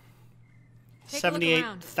doing? Take a look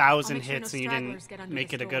around. 78,000 I'll make sure hits no and you stragglers didn't get under make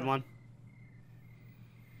this it a good door. one?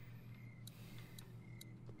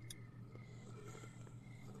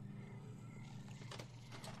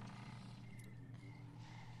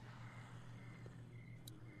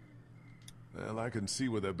 Well, I can see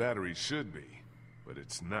where the battery should be, but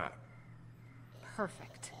it's not.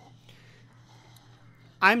 Perfect.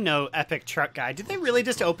 I'm no epic truck guy. Did they really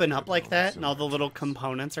just open up like that and all the little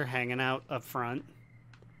components are hanging out up front?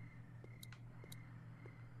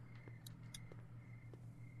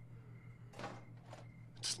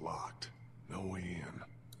 It's locked. No way in.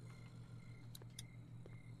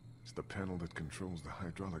 It's the panel that controls the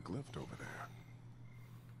hydraulic lift over there.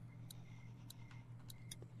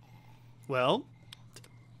 Well,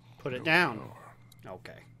 put it No down. power.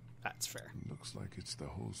 Okay, that's fair. Looks like it's the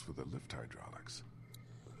hose for the lift hydraulics.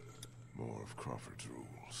 More of Crawford's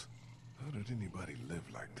rules. How did anybody live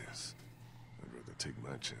like this? I'd rather take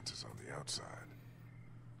my chances on the outside.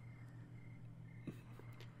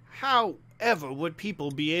 However would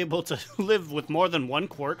people be able to live with more than 1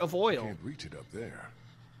 quart of oil? Can't reach it up there.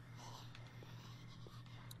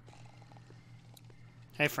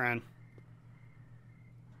 Hey, friend.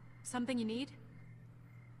 Something you need?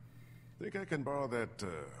 Think I can borrow that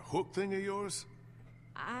hook thing of yours?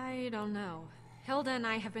 I don't know. Hilda and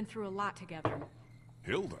I have been through a lot together.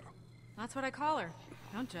 Hilda? That's what I call her.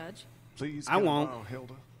 Don't judge. Please, I can won't. borrow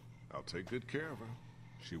Hilda? I'll take good care of her.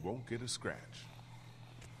 She won't get a scratch.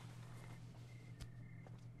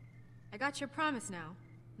 I got your promise now.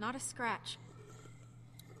 Not a scratch.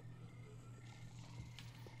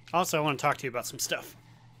 Also, I want to talk to you about some stuff.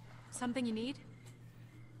 Something you need?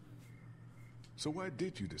 So why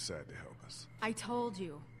did you decide to help us? I told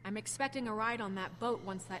you. I'm expecting a ride on that boat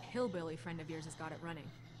once that hillbilly friend of yours has got it running.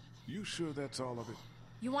 You sure that's all of it?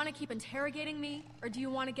 You want to keep interrogating me, or do you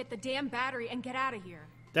want to get the damn battery and get out of here?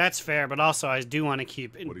 That's fair, but also I do want to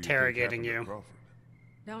keep What do interrogating think you. happened to Crawford?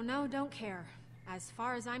 Don't know, don't care. As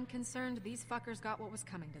far as I'm concerned, these fuckers got what was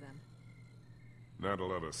coming to them. Not a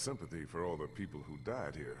lot of sympathy for all the people who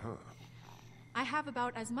died here, huh? I have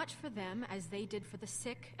about as much for them as they did for the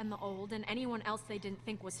sick and the old and anyone else they didn't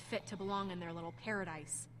think was fit to belong in their little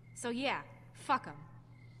paradise. So yeah, fuck them.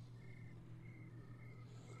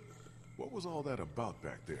 What was all that about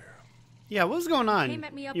back there? Yeah, what was going on? Came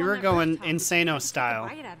at me up You on were that going rooftop, Insano trying to style.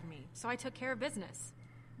 take a bite out of me, so I took care of business.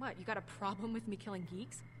 What, you got a problem with me killing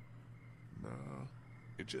geeks? Nah,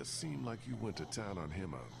 it just seemed like you went to town on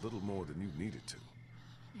him a little more than you needed to.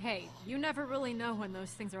 Hey, you never really know when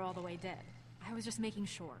those things are all the way dead. I was just making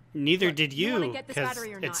sure. Neither Look, did wanna you, get this because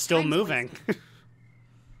battery or not? it's still Time's moving. wasted.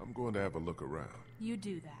 I'm going to have a look around. You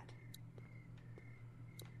do that.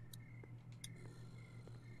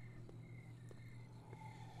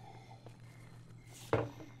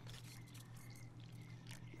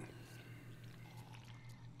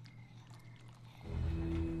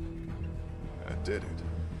 I did it.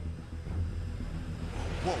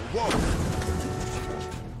 Whoa, whoa!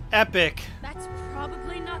 Epic. That's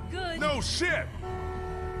probably not good. No shit!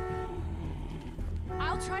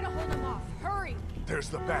 I'll try to hold him off. Hurry! There's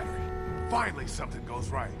the battery. Finally something goes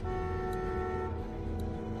right.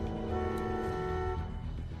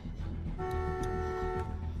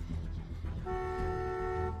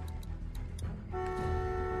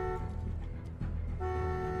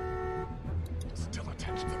 Still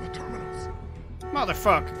attached to the terminals.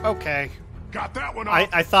 Motherfuck. Okay. Got that one off.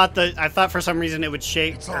 I thought for some reason it would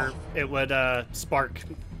shake It's or off. it would spark.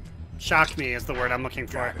 Shock me is the word I'm looking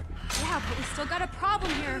for. Got it. Yeah, but we still got a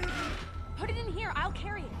problem here. Put it in here. I'll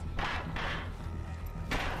carry it.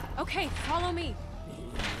 Okay, follow me.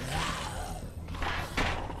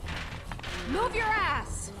 Move your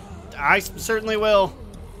ass. I certainly will.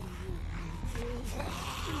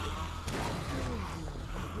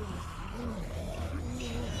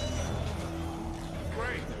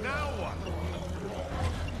 Great, now what?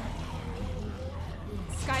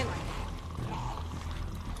 Skylight.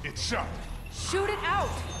 It's shut. Shoot it out.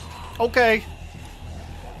 Okay.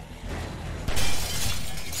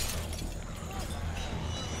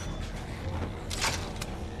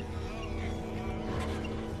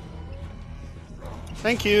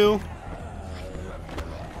 Thank you.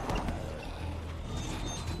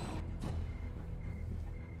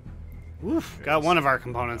 Oof, got one of our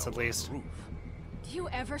components at least. Roof. Do you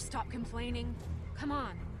ever stop complaining? Come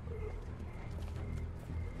on.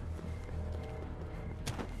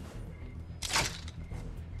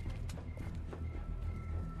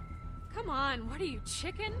 Come on, what are you,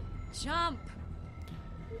 chicken? Jump.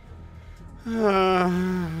 I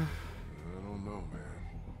don't know, man.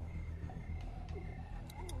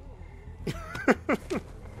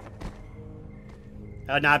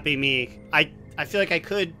 That would not be me. I feel like I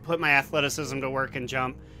could put my athleticism to work and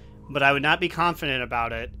jump, but I would not be confident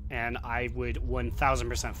about it, and I would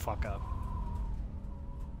 1000% fuck up.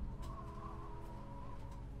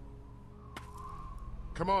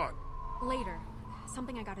 Come on. Later.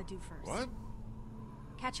 Something I gotta do first. What?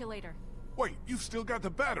 Catch you later. Wait, you still got the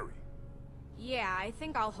battery. Yeah, I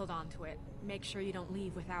think I'll hold on to it. Make sure you don't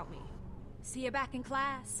leave without me. See you back in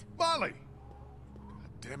class. Molly! God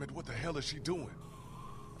damn it, what the hell is she doing?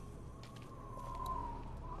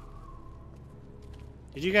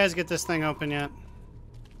 Did you guys get this thing open yet?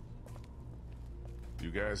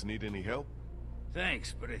 You guys need any help?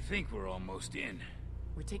 Thanks, but I think we're almost in.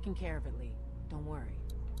 We're taking care of it, Lee. Don't worry.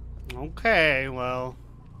 Okay, well.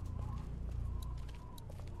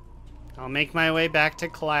 I'll make my way back to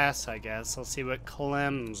class, I guess. I'll see what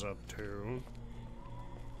Clem's up to.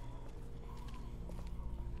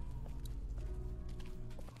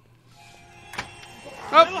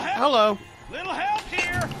 Oh, hello. Little help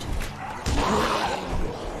here!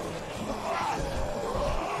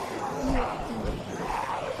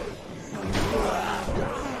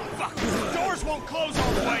 Fuck! The doors won't close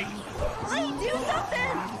all the way! Lee, do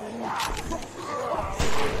something!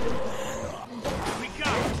 We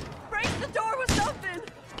got it! Break the door with something!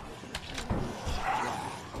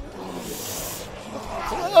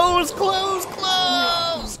 Close, close,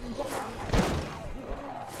 close!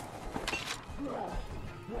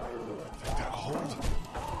 Think that'll hold?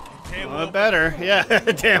 Damn Well, better. Yeah,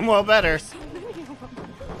 damn well better.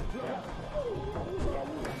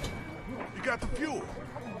 You got the fuel.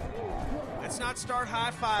 Let's not start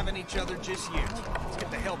high-fiving each other just yet. Let's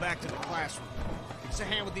get the hell back to the classroom. us a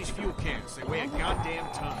hand with these fuel cans. They weigh a goddamn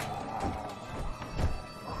ton.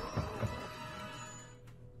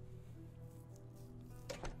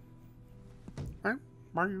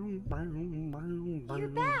 You're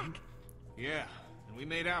back. Yeah, and we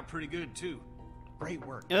made out pretty good, too. Great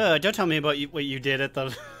work. Don't tell me about what you did at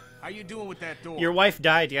the... How you doing with that door? Your wife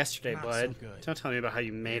died yesterday, Not bud. so good. Don't tell me about how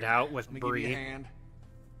you made out with Let me give Bree. you a hand.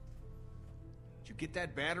 Did you get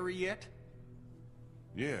that battery yet?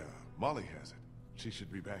 Yeah, Molly has it. She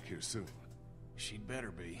should be back here soon. She'd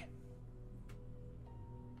better be.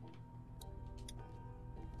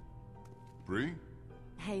 Bree?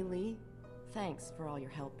 Hey, Lee. Thanks for all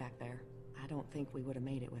your help back there. I don't think we would have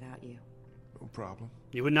made it without you. No problem.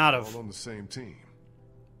 You would not have. All on the same team.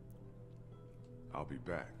 I'll be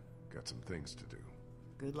back. Got some things to do.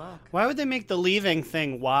 Good luck. Why would they make the leaving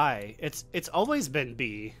thing Y? It's always been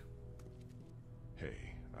B. Hey,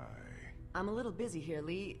 I'm a little busy here,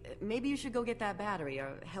 Lee. Maybe you should go get that battery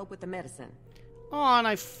or help with the medicine. Oh, and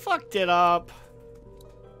I fucked it up.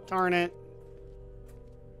 Darn it.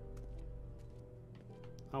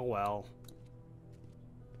 Oh well.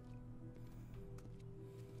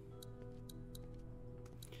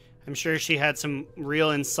 I'm sure she had some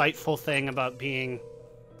real insightful thing about being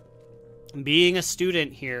a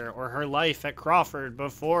student here, or her life at Crawford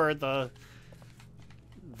before the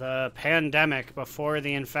pandemic, before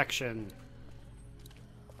the infection.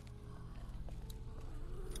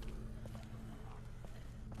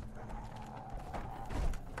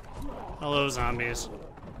 Hello, zombies.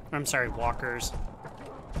 I'm sorry, walkers.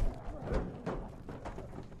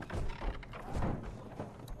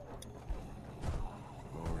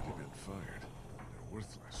 already been fired. They're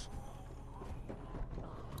worthless.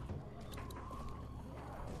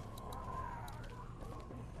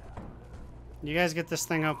 You guys get this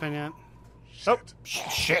thing open yet? Shit. Oh,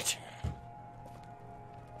 shit.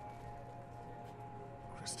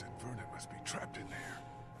 Krista and Vernon must be trapped in there.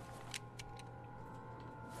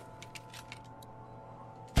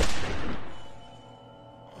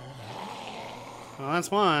 Well,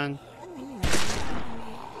 that's one.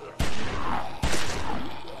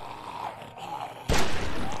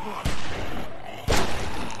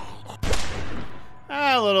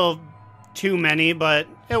 A little too many, but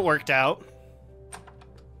it worked out.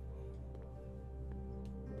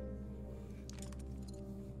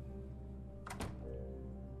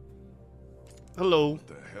 Hello. What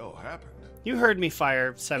the hell happened? You heard me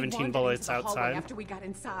fire They 17 wandered bullets into the hallway outside. after we got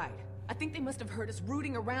inside. I think they must have heard us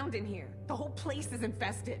rooting around in here. The whole place is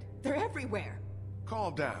infested. They're everywhere.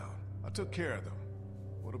 Calm down. I took care of them.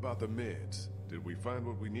 What about the meds? Did we find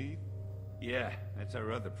what we need? Yeah, that's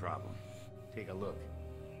our other problem. Take a look.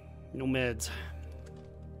 No meds.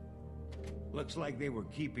 Looks like they were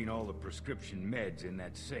keeping all the prescription meds in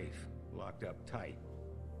that safe, locked up tight.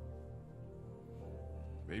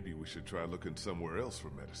 Maybe we should try looking somewhere else for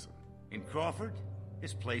medicine. In Crawford?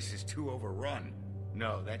 This place is too overrun.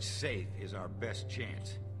 No, that safe is our best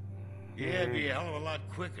chance. Yeah, it'd be a hell of a lot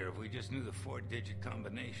quicker if we just knew the 4-digit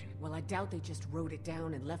combination. Well, I doubt they just wrote it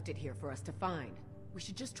down and left it here for us to find. We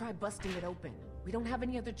should just try busting it open. We don't have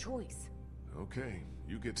any other choice. Okay,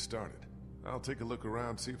 you get started. I'll take a look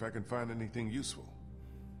around, see if I can find anything useful.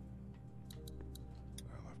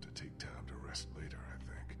 I'll have to take time to rest later, I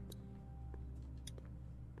think.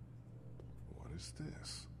 What is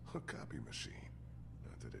this? A copy machine.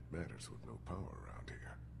 Not that it matters with no power around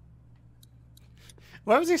here.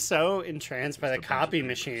 Why was he so entranced by the Just a bunch of copy papers.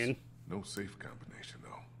 machine? No safe combination,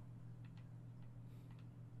 though.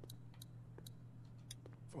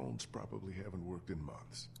 Phones probably haven't worked in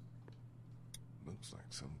months. Looks like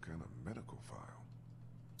some kind of medical file.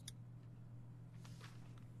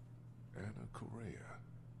 Anna Correa.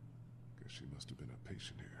 Guess she must have been a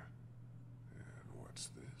patient here. And what's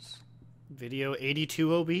this? Video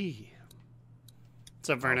 82OB. What's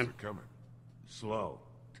up, Vernon? How's it coming? Slow.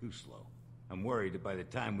 Too slow. I'm worried that by the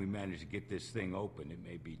time we manage to get this thing open, it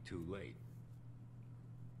may be too late.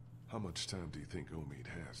 How much time do you think Omid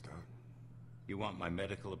has, Doc? You want my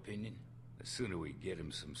medical opinion? The sooner we get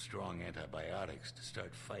him some strong antibiotics to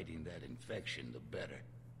start fighting that infection, the better.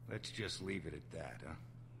 Let's just leave it at that,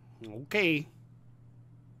 huh? Okay.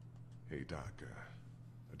 Hey, Doc,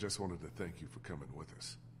 I just wanted to thank you for coming with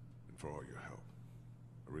us, and for all your help.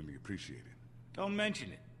 I really appreciate it. Don't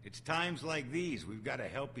mention it. It's times like these we've got to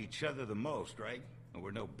help each other the most, right? And we're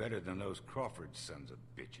no better than those Crawford sons of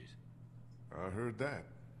bitches. I heard that.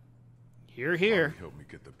 Here, here. Molly helped me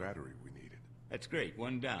get the battery we needed. That's great.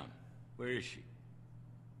 One down. Where is she?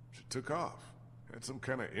 She took off. Had some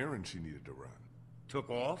kind of errand she needed to run. Took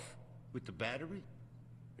off? With the battery?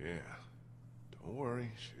 Yeah. Don't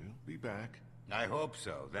worry, she'll be back. I hope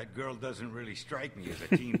so. That girl doesn't really strike me as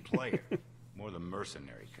a team player. More the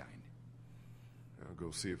mercenary kind. I'll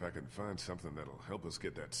go see if I can find something that'll help us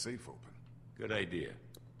get that safe open. Good idea.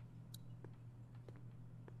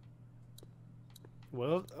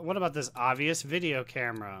 Well, what about this obvious video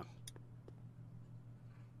camera?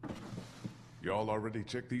 Y'all already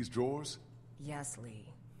checked these drawers? Yes, Lee.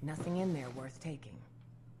 Nothing in there worth taking.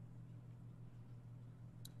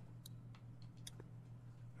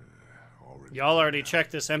 Y'all already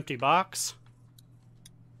checked this empty box?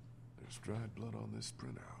 There's dried blood on this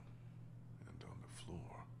printout. And on the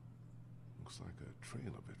floor. Looks like a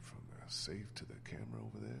trail of it from the safe to the camera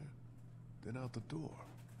over there. Then out the door.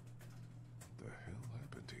 What the hell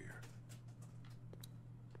happened here?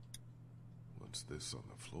 What's this on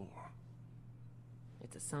the floor?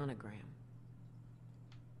 It's a sonogram.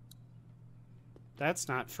 That's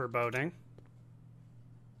not foreboding.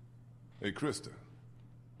 Hey, Krista.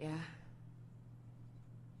 Yeah?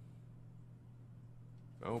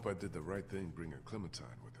 I hope I did the right thing bringing Clementine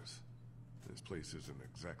with us. This place isn't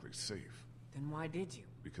exactly safe. Then why did you?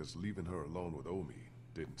 Because leaving her alone with Omi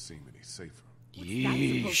didn't seem any safer. What's that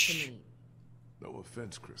supposed to mean? No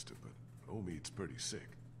offense, Krista, but Omid's pretty sick.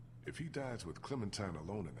 If he dies with Clementine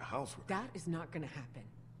alone in the house with That is not gonna happen.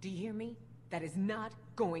 Do you hear me? That is not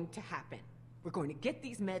going to happen. We're going to get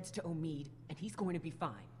these meds to Omid, and he's going to be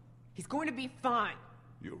fine. He's going to be fine!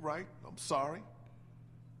 You're right. I'm sorry.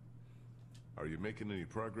 Are you making any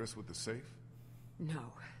progress with the safe?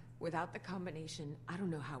 No. Without the combination, I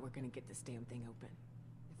don't know how we're gonna get this damn thing open.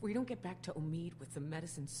 If we don't get back to Omid with some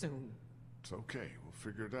medicine soon... It's okay. We'll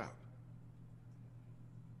figure it out.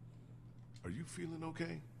 Are you feeling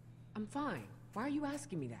okay? I'm fine. Why are you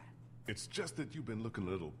asking me that? It's just that you've been looking a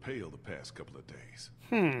little pale the past couple of days.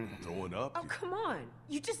 Throwing up? Oh, come on!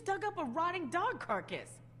 You just dug up a rotting dog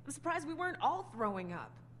carcass! I'm surprised we weren't all throwing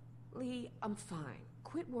up. Lee, I'm fine.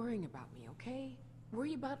 Quit worrying about me, okay?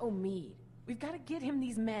 Worry about Omid. We've got to get him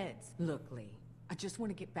these meds. Look, Lee, I just want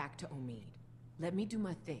to get back to Omid. Let me do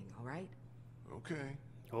my thing, all right? Okay.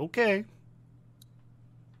 Okay.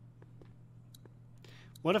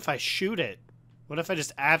 What if I shoot it? What if I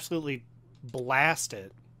just absolutely blast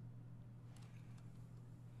it?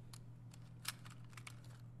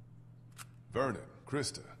 Vernon,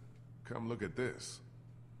 Krista, come look at this.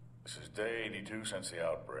 This is day 82 since the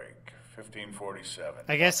outbreak. 1547.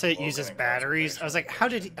 I guess it uses batteries. I was like, how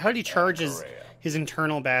did he charge his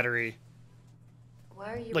internal battery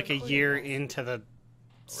Why are you like a recording year this? into the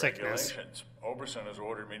sickness? Regulations. Oberson has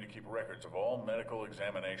ordered me to keep records of all medical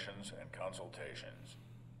examinations and consultations.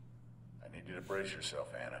 I need you to brace yourself,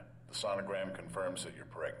 Anna. The sonogram confirms that you're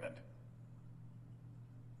pregnant.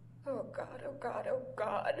 Oh god, oh god, oh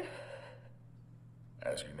god.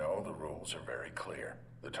 As you know, the rules are very clear.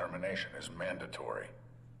 The termination is mandatory.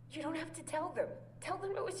 You don't have to tell them. Tell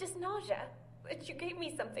them it was just nausea. But you gave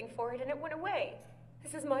me something for it and it went away.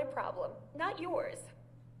 This is my problem, not yours.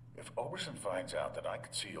 If Oberson finds out that I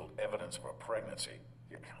concealed evidence of a pregnancy,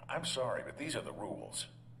 I'm sorry, but these are the rules.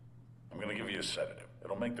 I'm gonna give you a sedative.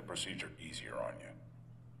 It'll make the procedure easier on you.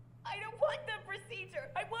 I don't want the procedure.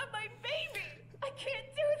 I want my baby. I can't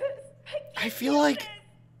do this. I feel like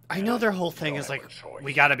I know their whole thing is like,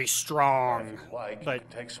 we gotta be strong, but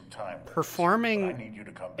performing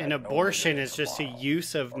an abortion is just a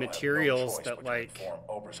use of materials that, like,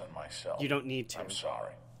 you don't need to. I'm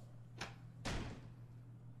sorry.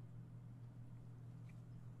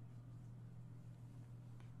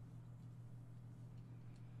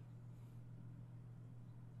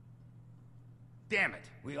 Damn it,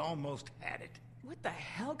 we almost had it. What the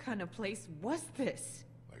hell kind of place was this?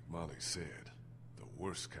 Like Molly said, the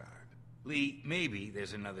worst kind. Lee, maybe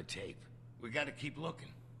there's another tape. We gotta keep looking.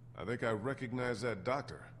 I think I recognize that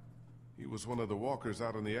doctor. He was one of the walkers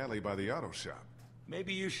out in the alley by the auto shop.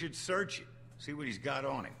 Maybe you should search it. See what he's got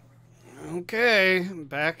on him. Okay,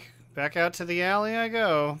 back out to the alley I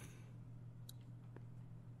go.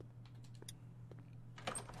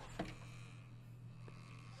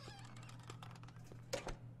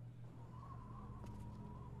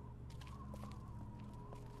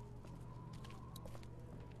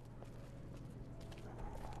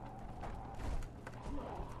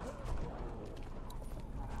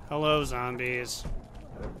 Hello, zombies.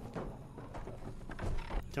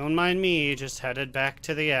 Don't mind me, just headed back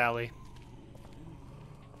to the alley.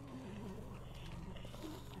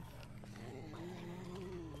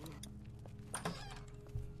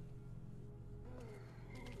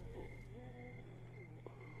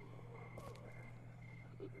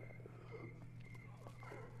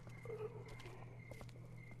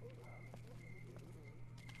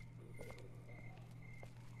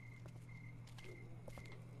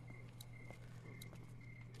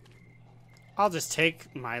 I'll just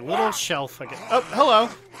take my little shelf again. Oh, hello.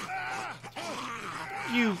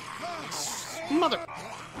 You mother...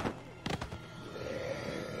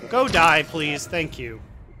 Go die, please. Thank you.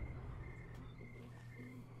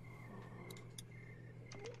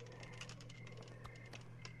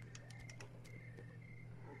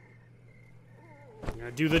 I'm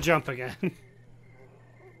gonna do the jump again.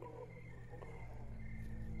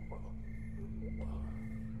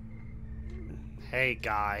 Hey,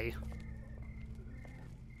 guy.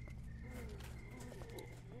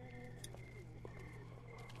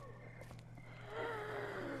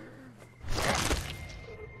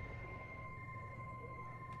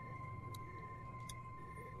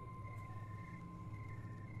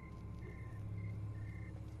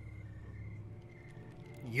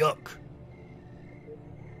 Yuck.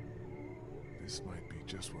 This might be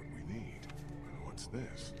just what we need. What's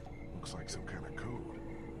this? Looks like some kind of code.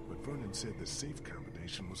 But Vernon said the safe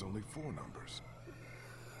combination was only 4 numbers.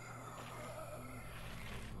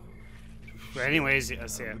 But anyways,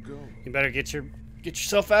 yes, yeah. You better get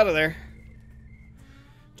yourself out of there.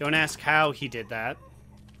 Don't ask how he did that.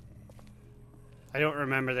 I don't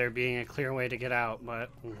remember there being a clear way to get out, but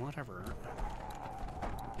whatever.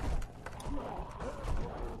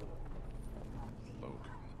 Logan.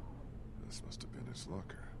 This must have been his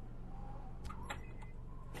locker.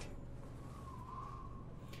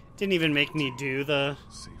 Didn't even make me do the...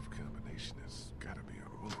 Safe combination has gotta be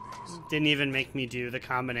on one of these. Didn't even make me do the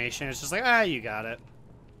combination. It's just like, ah, you got it.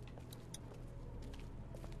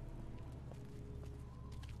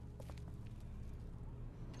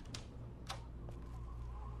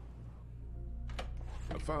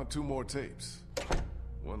 I found 2 more tapes.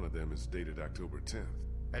 One of them is dated October 10th.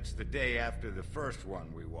 That's the day after the first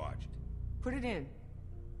one we watched. Put it in.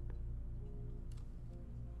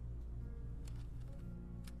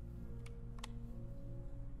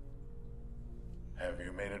 Have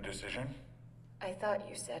you made a decision? I thought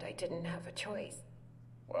you said I didn't have a choice.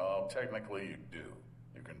 Well, technically you do.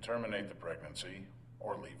 You can terminate the pregnancy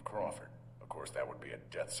or leave Crawford. Of course, that would be a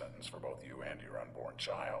death sentence for both you and your unborn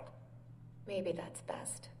child. Maybe that's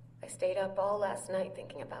best. I stayed up all last night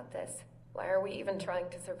thinking about this. Why are we even trying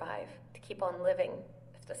to survive? To keep on living,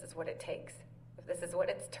 if this is what it takes. If this is what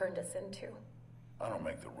it's turned us into. I don't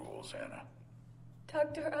make the rules, Anna.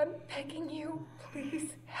 Doctor, I'm begging you.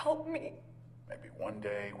 Please, help me. Maybe one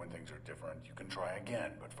day, when things are different, you can try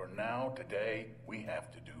again. But for now, today, we have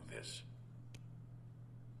to do this.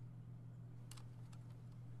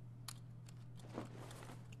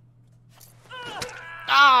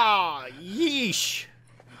 Ah, yeesh.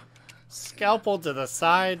 Scalpel to the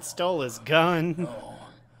side, stole his gun. No.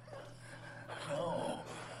 No.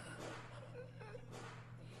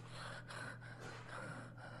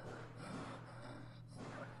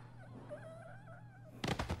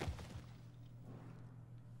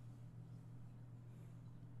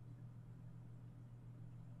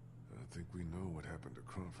 I think we know what happened to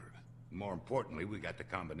Crawford. More importantly, we got the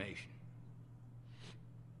combination.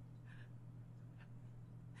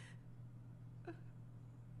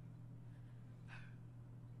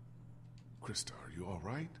 Krista, are you all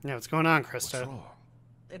right? Yeah, what's going on, Krista? What's wrong?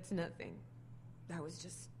 It's nothing. That was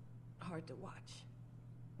just hard to watch.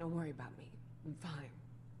 Don't worry about me. I'm fine.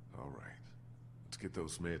 All right. Let's get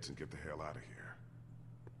those meds and get the hell out of here.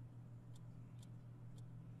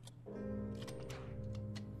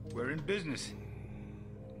 We're in business.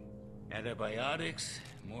 Antibiotics,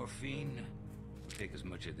 morphine. We'll take as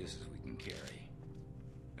much of this as we can carry.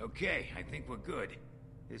 Okay, I think we're good.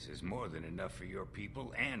 This is more than enough for your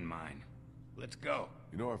people and mine. Let's go.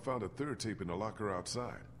 You know, I found a 3rd tape in the locker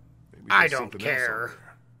outside. Maybe I there's don't something else care. over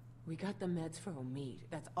there. We got the meds for Omid.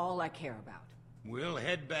 That's all I care about. We'll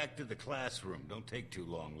head back to the classroom. Don't take too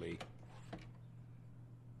long, Lee.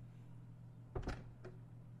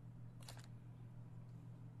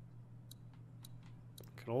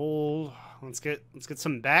 Good old. Let's get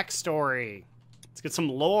some backstory. Let's get some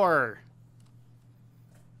lore.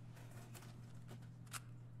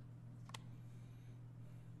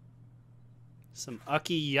 Some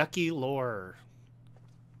ucky yucky lore.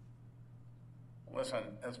 Listen,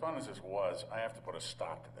 as fun as this was, I have to put a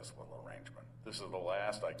stop to this little arrangement. This is the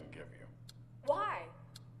last I can give you. Why?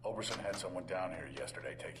 Oberson had someone down here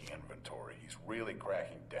yesterday taking inventory. He's really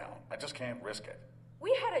cracking down. I just can't risk it.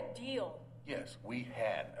 We had a deal. Yes, we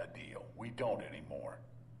had a deal. We don't anymore.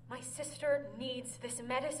 My sister needs this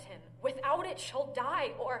medicine. Without it, she'll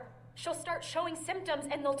die, or she'll start showing symptoms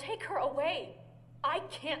and they'll take her away. I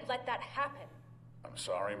can't let that happen. I'm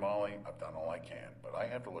sorry, Molly. I've done all I can, but I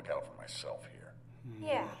have to look out for myself here.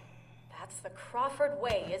 Yeah, that's the Crawford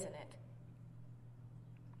way, isn't it?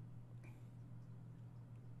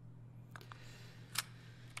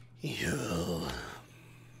 You.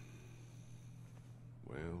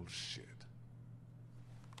 Well, shit.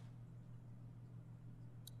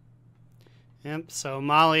 Yep, so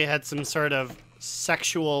Molly had some sort of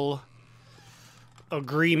sexual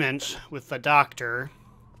agreement with the doctor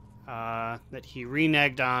that he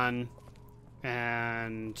reneged on,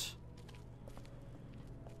 and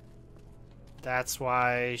that's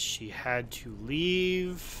why she had to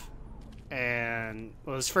leave. And it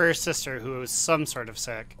was for her sister, who was some sort of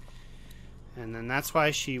sick. And then that's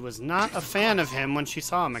why she was not a fan of him when she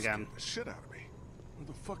saw him again. Scared the shit out of me. Where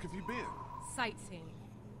the fuck have you been? Sightseeing.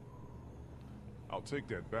 I'll take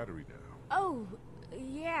that battery now. Oh,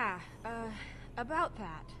 yeah, about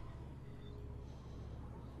that.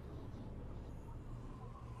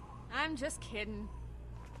 I'm just kidding.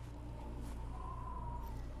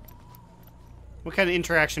 What kind of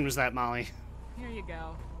interaction was that, Molly? Here you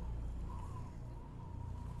go.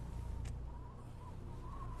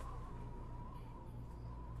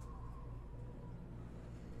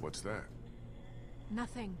 What's that?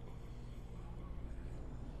 Nothing.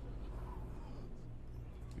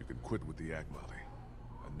 You can quit with the act, Molly.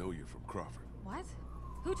 I know you from Crawford. What?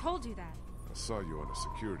 Who told you that? I saw you on a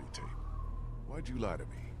security tape. Why'd you lie to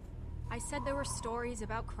me? I said there were stories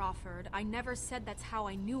about Crawford. I never said that's how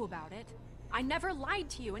I knew about it. I never lied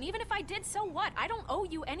to you, and even if I did, so what? I don't owe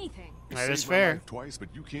you anything. You That is saved my fair. life twice, but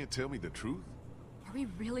you can't tell me the truth? Are we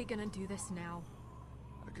really gonna do this now?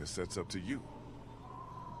 I guess that's up to you.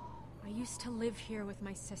 I used to live here with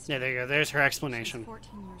my sister. Yeah, there you go. There's her explanation. She's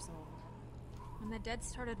 14 years old. When the dead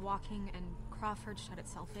started walking and Crawford shut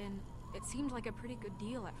itself in, it seemed like a pretty good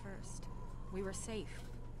deal at first. We were safe.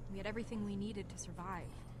 We had everything we needed to survive.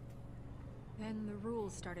 Then the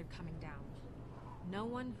rules started coming down. No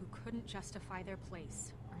one who couldn't justify their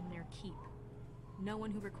place earned their keep. No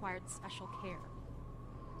one who required special care.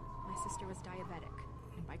 My sister was diabetic,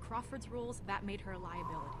 and by Crawford's rules, that made her a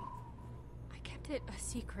liability. I kept it a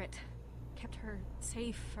secret, kept her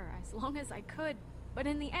safe for as long as I could, but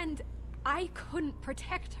in the end, I couldn't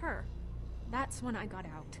protect her. That's when I got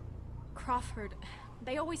out. Crawford,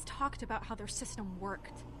 they always talked about how their system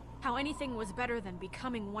worked, how anything was better than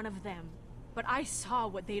becoming one of them, but I saw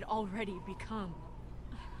what they'd already become.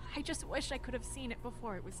 I just wish I could have seen it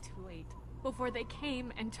before it was too late, before they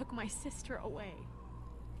came and took my sister away.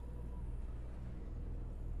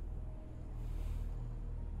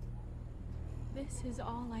 This is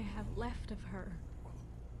all I have left of her.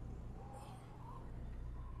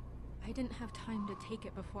 I didn't have time to take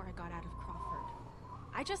it before I got out of Crawford.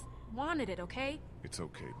 I just wanted it, okay? It's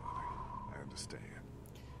okay, Molly. I understand.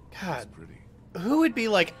 God, It's pretty. who would be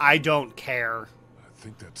like, I don't care? I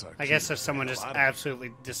think that's our I guess cue. if someone just A lot of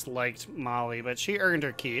absolutely disliked Molly, but she earned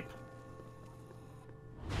her keep.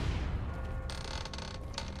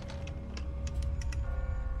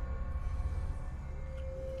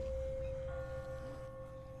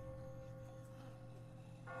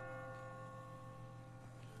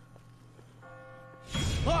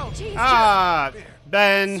 Whoa! Jesus! Ah,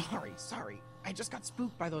 Ben. Sorry. I just got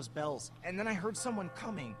spooked by those bells, and then I heard someone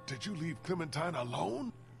coming. Did you leave Clementine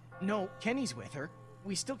alone? No, Kenny's with her.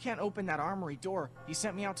 We still can't open that armory door. He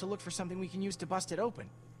sent me out to look for something we can use to bust it open.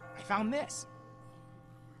 I found this.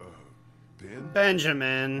 Ben?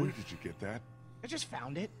 Benjamin. Where did you get that? I just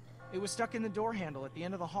found it. It was stuck in the door handle at the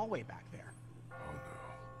end of the hallway back there.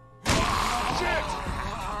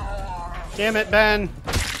 Damn it, Ben.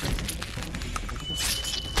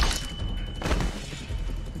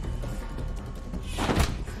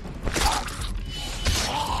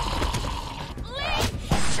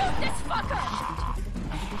 Shoot this fucker!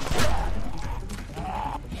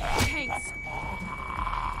 Thanks.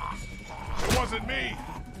 It wasn't me!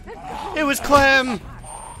 It was Clem.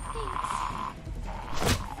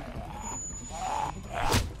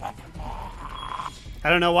 I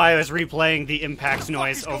don't know why I was replaying the impact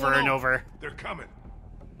noise over and over. They're coming.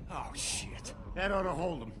 Oh, shit. That ought to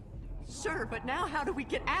hold them. Sure, but now how do we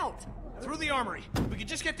get out? Through the armory. We can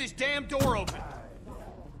just get this damn door open.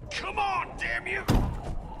 Come on, damn you!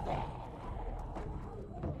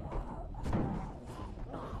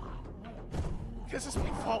 This is my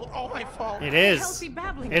fault, all my fault. It is. Healthy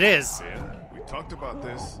babbling. It is. Ben, we talked about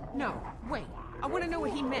this. No, wait. I want to know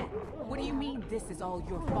what he meant. What do you mean this is all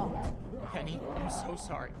your fault? Penny, I'm so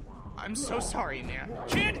sorry. I'm so sorry, man.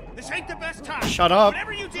 Kid, this ain't the best time. Shut up.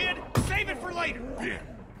 Whatever you did, save it for later. Ben,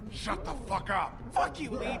 shut the fuck up. Fuck you,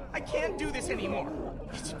 Lee. I can't do this anymore.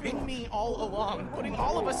 It's been me all along, putting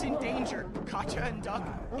all of us in danger. Katja and Duck,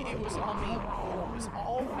 it was all me. It was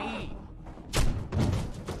all me.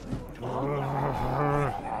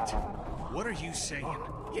 What are you saying?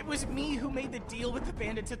 It was me who made the deal with the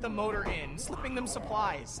bandits at the motor inn, slipping them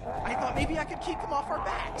supplies. I thought maybe I could keep them off our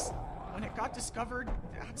backs. When it got discovered,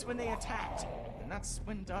 that's when they attacked. And that's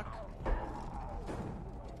when Duck...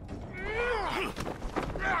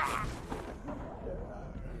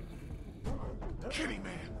 Kitty,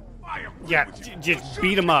 man. I agree Yeah, with you. just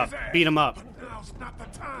beat him up. Beat him up. But now's not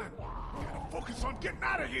the time. We gotta focus on getting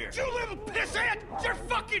out of here. You little pissant! You're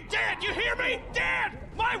fucking dead! You hear me? Dead!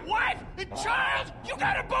 My wife and child! You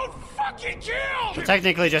got them both fucking killed!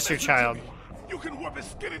 Technically just your Listen to child. me. You can whip his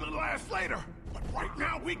skinny little ass later. But right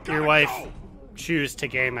now, we gotta Your wife go. choose to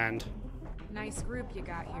game end. Nice group you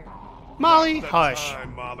got here. Molly, The hush.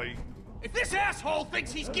 time, Molly. If this asshole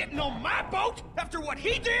thinks he's getting on my boat after what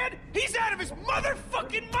he did, he's out of his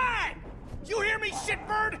motherfucking mind! You hear me,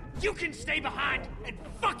 shitbird? You can stay behind and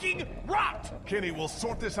fucking rot! Kenny, we'll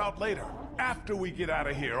sort this out later. After we get out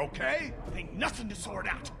of here, okay? Ain't nothing to sort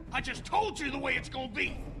out. I just told you the way it's gonna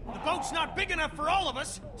be. The boat's not big enough for all of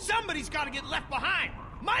us. Somebody's gotta get left behind.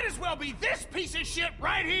 Might as well be this piece of shit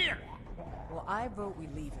right here. Well, I vote we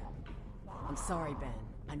leave him. I'm sorry, Ben.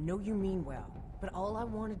 I know you mean well, but all I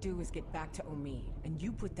want to do is get back to Omid, and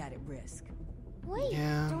you put that at risk. Wait,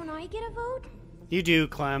 Yeah. don't I get a vote? You do,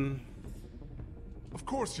 Clem. Of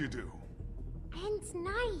course you do. Ben's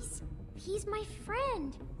nice. He's my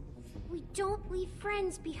friend. We don't leave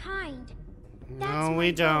friends behind. That's No, my we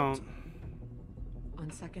vote. don't.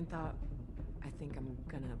 On second thought, I think I'm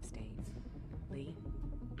gonna abstain. Lee?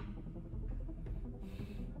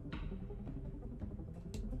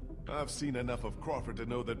 I've seen enough of Crawford to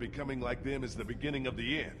know that becoming like them is the beginning of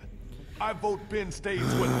the end. I vote Ben stays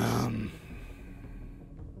with us.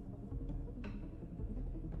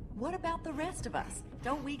 What about the rest of us?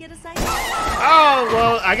 Don't we get a say? Oh,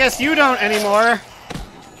 well, I guess you don't anymore.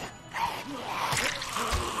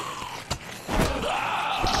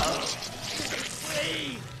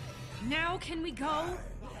 Now can we go?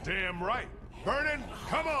 Damn right. Vernon,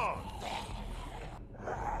 come on.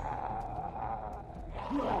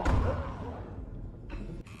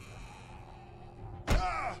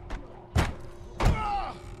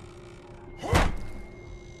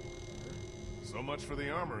 So much for the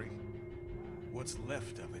armory. What's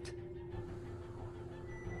left of it?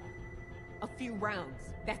 A few rounds.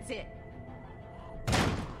 That's it.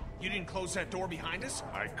 You didn't close that door behind us?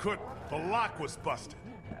 I couldn't. The lock was busted.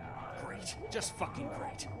 Great. Just fucking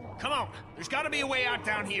great. Come on. There's gotta be a way out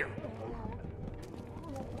down here.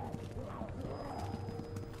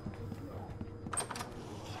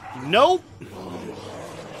 Nope.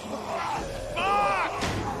 Fuck!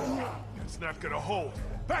 It's not gonna hold.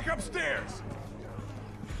 Back upstairs.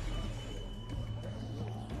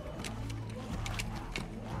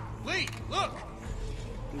 Lee, look!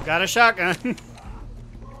 Got a shotgun.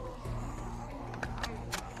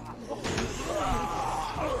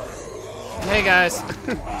 Hey, guys.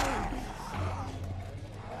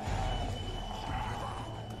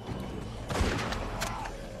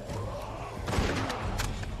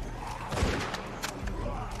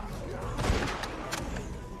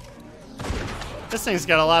 This thing's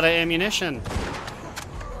got a lot of ammunition.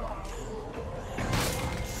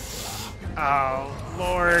 Oh,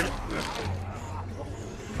 Lord.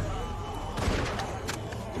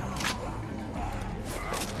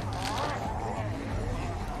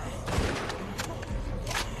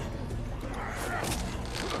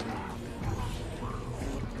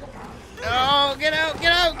 Oh, get out,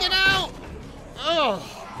 get out, get out! Oh.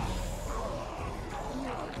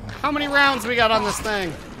 How many rounds we got on this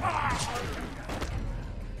thing?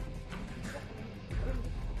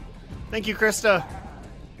 Thank you, Krista.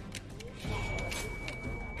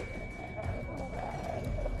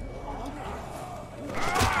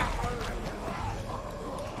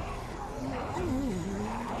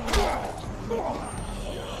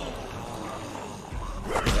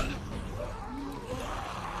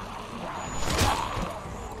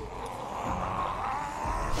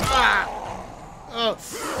 Oh.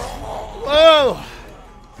 Whoa!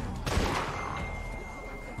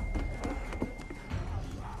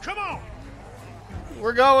 Come on!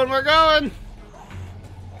 We're going, we're going!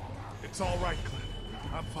 It's all right, Clint.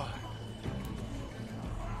 I'm fine.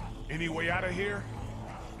 Any way out of here?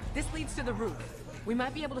 This leads to the roof. We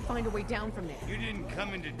might be able to find a way down from there. You didn't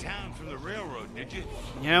come into town from the railroad, did you?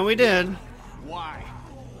 Yeah, we did. Why?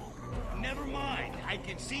 Never mind. I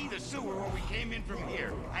can see the sewer where we came in from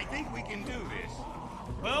here. I think we can do this.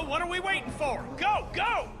 Well, what are we waiting for? Go,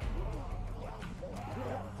 go!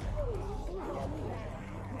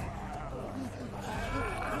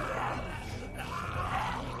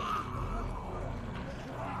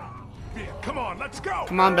 Ben, come on, let's go!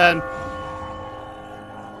 Come on, Ben.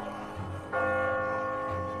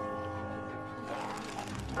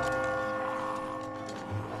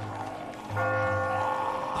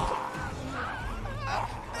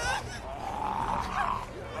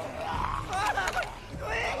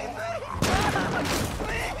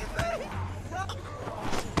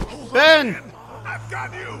 Ben! I've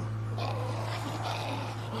got you!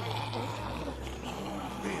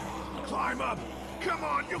 Ben, climb up! Come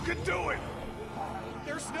on, you can do it!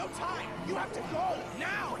 There's no time. You have to go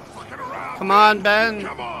now. Fucking around! Come on, Ben!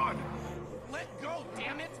 Come on! Let go,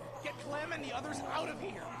 damn it! Get Clem and the others out of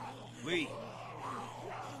here. Lee.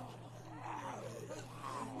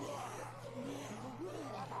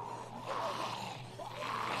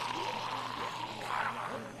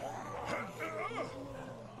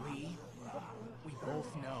 Lee, we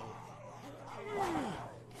both know.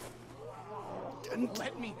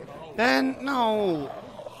 Let me go. Ben, no!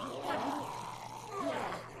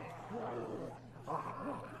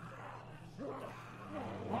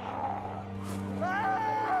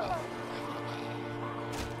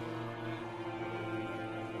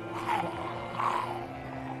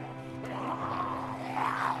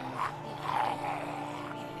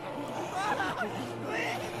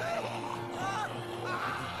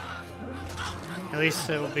 At least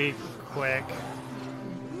it'll be quick.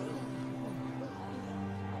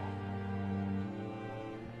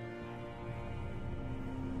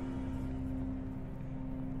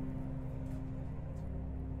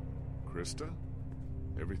 Krista?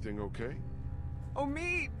 Everything okay?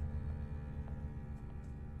 Omid!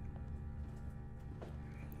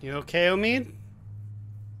 You okay, Omid?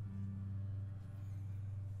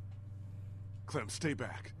 Clem, stay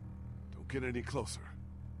back. Don't get any closer.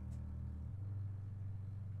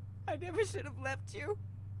 I never should have left you.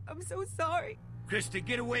 I'm so sorry. Krista,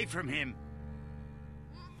 get away from him.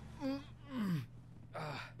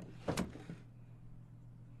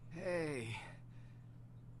 Hey.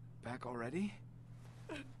 Back already?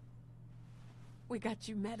 We got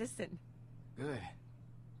you medicine. Good.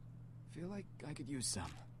 Feel like I could use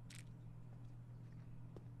some.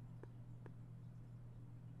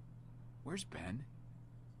 Where's Ben?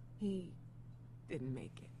 He didn't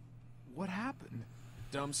make it. What happened?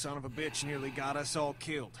 Dumb son of a bitch nearly got us all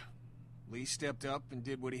killed. Lee stepped up and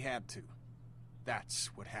did what he had to. That's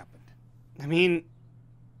what happened. I mean,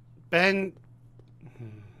 Ben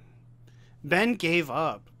gave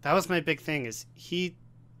up. That was my big thing, is he...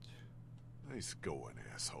 Nice going,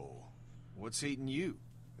 asshole. What's eating you?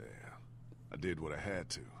 Yeah, I did what I had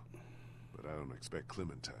to. But I don't expect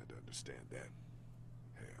Clementine to understand that.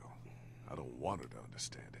 Hell, I don't want her to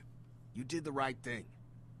understand it. You did the right thing.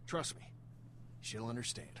 Trust me. She'll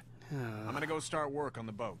understand. I'm gonna go start work on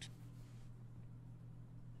the boat.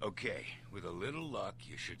 Okay, with a little luck,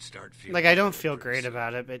 you should start feeling... Like, I don't feel better great soon.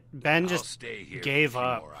 about it, but Ben I'll just stay here gave for a few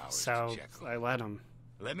up, more hours so to check on I let him.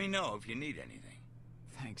 Let me know if you need anything.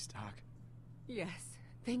 Thanks, Doc. Yes,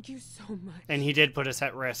 thank you so much. And he did put us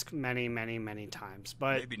at risk many, many, many times,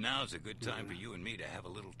 but... Maybe now's a good time for you and me to have a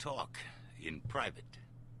little talk, in private.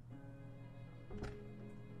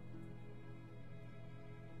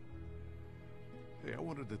 Hey, I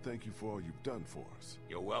wanted to thank you for all you've done for us.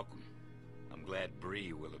 You're welcome. I'm glad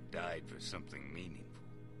Bree will have died for something meaningful.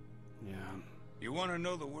 Yeah. You want to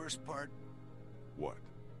know the worst part? What?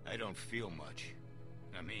 I don't feel much.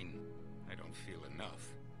 I mean, I don't feel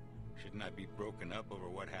enough. Shouldn't I be broken up over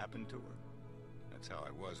what happened to her? That's how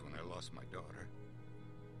I was when I lost my daughter.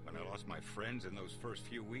 When I lost my friends in those first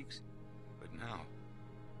few weeks. But now,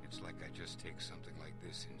 it's like I just take something like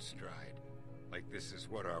this in stride. Like this is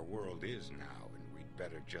what our world is now, and we'd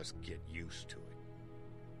better just get used to it.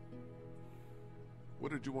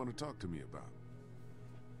 What did you want to talk to me about?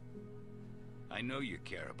 I know you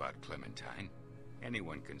care about Clementine.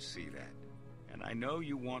 Anyone can see that. And I know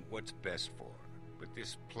you want what's best for her. But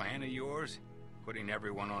this plan of yours, putting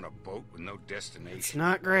everyone on a boat with no destination... It's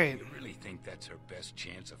not great. You really think that's her best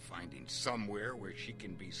chance of finding somewhere where she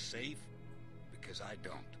can be safe? Because I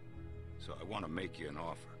don't. So I want to make you an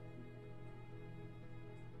offer.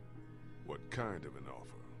 What kind of an offer?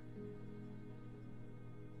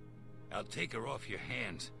 I'll take her off your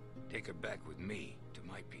hands. Take her back with me, to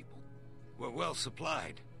my people. We're well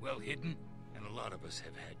supplied, well hidden, and a lot of us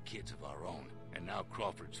have had kids of our own. And now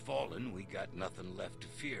Crawford's fallen, we got nothing left to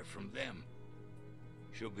fear from them.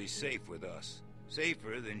 She'll be safe with us.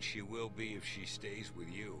 Safer than she will be if she stays with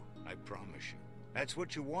you, I promise you. That's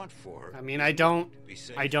what you want for her. I mean, I don't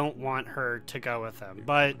want her to go with him,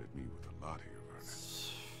 but... You're coming at me with a lot here, Vernon.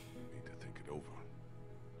 You need to think it over.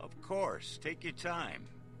 Of course, take your time.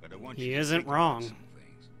 But I want you He to isn't think about wrong. some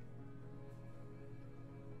things.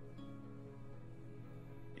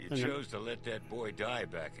 You chose to let that boy die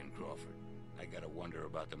back in Crawford. I gotta wonder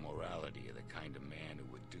about the morality of the kind of man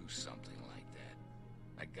who would do something like that.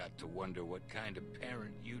 I got to wonder what kind of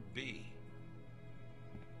parent you'd be.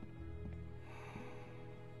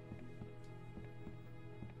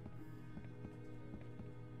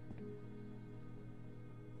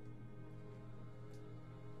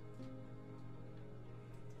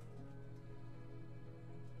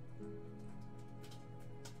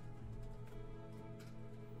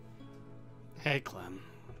 Okay, Clem.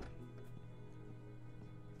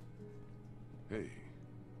 Hey,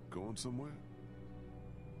 going somewhere?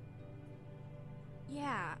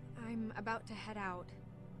 Yeah, I'm about to head out.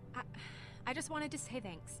 I just wanted to say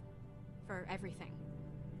thanks for everything.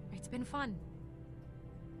 It's been fun.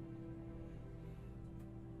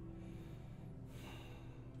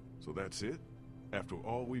 So that's it? After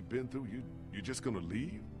all we've been through, you just gonna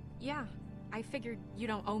leave? Yeah, I figured you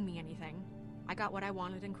don't owe me anything. I got what I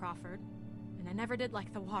wanted in Crawford, and I never did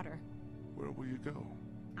like the water. Where will you go?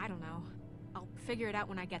 I don't know. I'll figure it out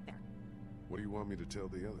when I get there. What do you want me to tell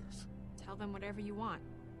the others? Tell them whatever you want.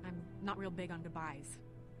 I'm not real big on goodbyes.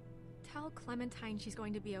 Tell Clementine she's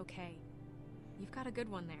going to be okay. You've got a good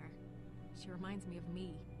one there. She reminds me of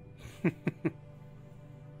me.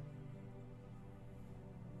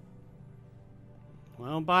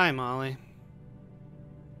 Well, bye, Molly.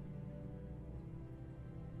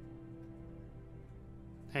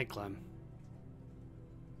 Hey, Clem.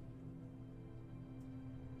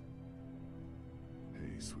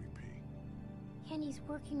 Hey, Sweet Pea. Kenny's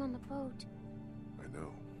working on the boat. I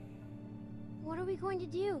know. What are we going to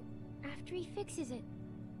do after he fixes it?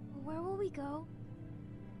 Where will we go?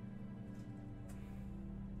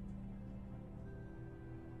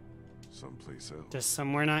 Someplace else. Just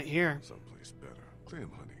somewhere not here. Someplace better. Clem,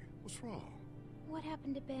 honey, what's wrong? What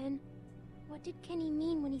happened to Ben? What did Kenny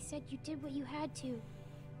mean when he said you did what you had to?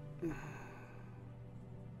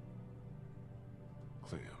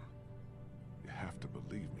 Clem, you have to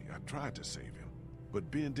believe me. I tried to save him, but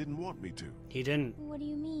Ben didn't want me to. He didn't. What do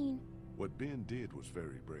you mean? What Ben did was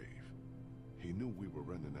very brave. He knew we were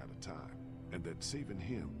running out of time, and that saving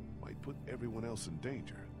him might put everyone else in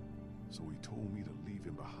danger. So he told me to leave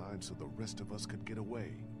him behind so the rest of us could get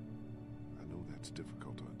away. I know that's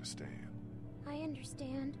difficult to understand. I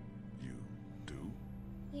understand. You do?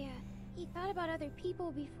 Yeah, he thought about other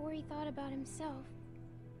people before he thought about himself.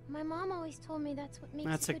 My mom always told me that's what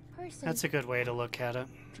makes a good person. That's a good way to look at it.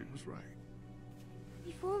 She was right.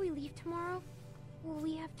 Before we leave tomorrow, will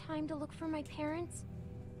we have time to look for my parents?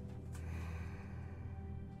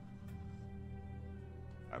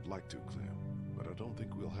 I'd like to, Clem, but I don't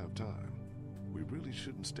think we'll have time. We really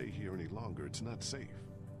shouldn't stay here any longer. It's not safe.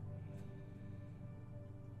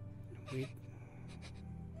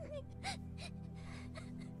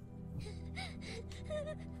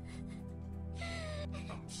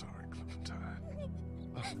 I'm sorry, Clementine.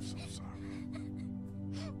 I'm so sorry.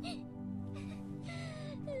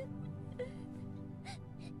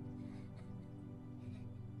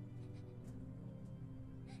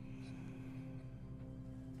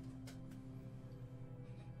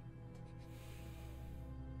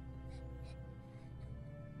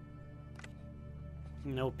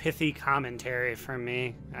 No pithy commentary from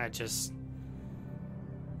me. It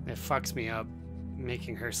fucks me up,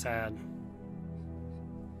 making her sad.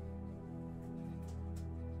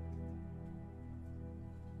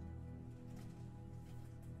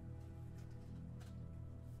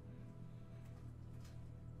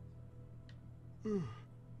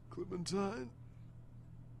 Clementine?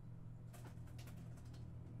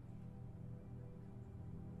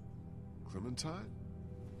 Clementine?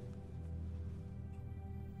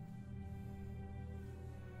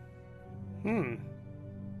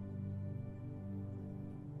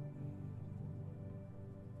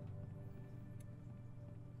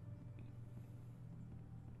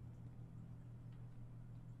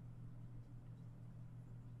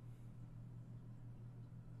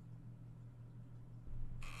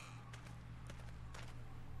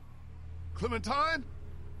 Clementine?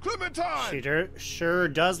 Clementine! She sure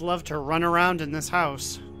does love to run around in this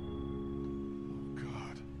house. Oh,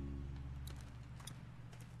 God.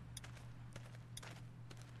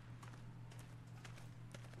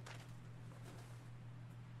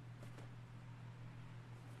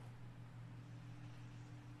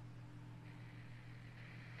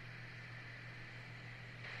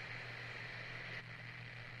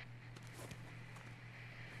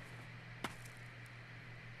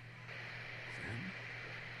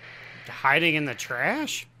 Hiding in the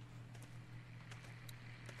trash?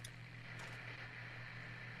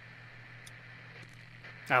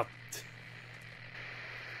 Oh.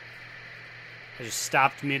 I just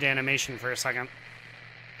stopped mid-animation for a second.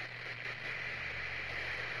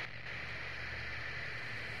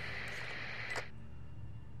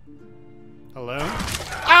 Hello?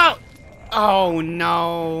 Oh! Oh,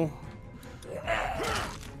 no.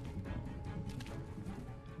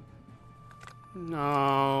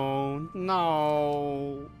 No,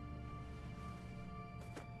 no.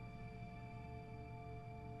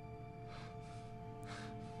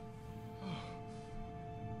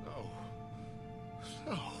 No.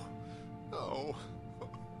 No. No.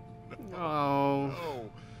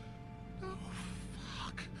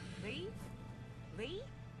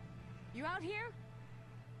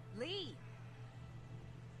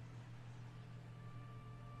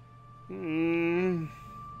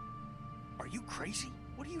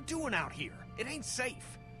 doing out here? It ain't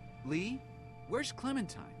safe. Lee, where's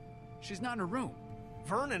Clementine? She's not in her room.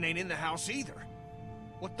 Vernon ain't in the house either.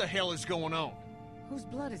 What the hell is going on? Whose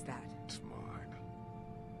blood is that? It's mine.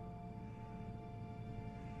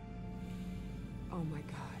 Oh my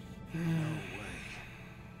god. No way.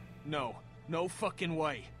 No. No fucking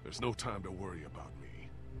way. There's no time to worry about me.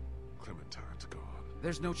 Clementine's gone.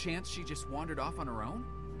 There's no chance she just wandered off on her own?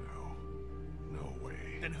 No. No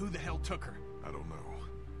way. Then who the hell took her? I don't know.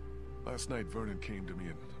 Last night, Vernon came to me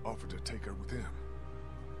and offered to take her with him.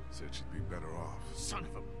 Said she'd be better off. Son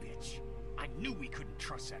of a bitch. I knew we couldn't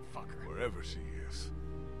trust that fucker. Wherever she is,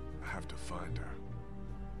 I have to find her.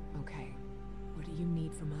 Okay. What do you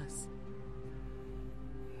need from us?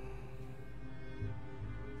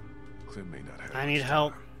 Clem may not have I much need time.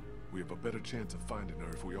 help. We have a better chance of finding her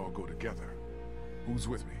if we all go together. Who's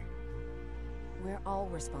with me? We're all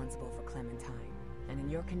responsible for Clementine, and in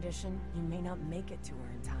your condition, you may not make it to her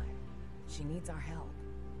in time. She needs our help.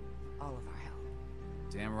 All of our help.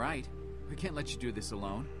 Damn right. We can't let you do this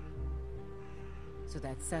alone. So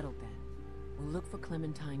that's settled then. We'll look for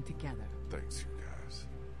Clementine together. Thanks, you guys.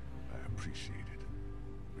 I appreciate it.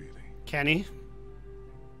 Really. Kenny?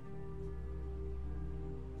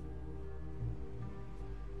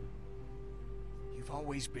 You've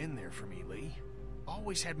always been there for me, Lee.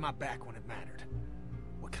 Always had my back when it mattered.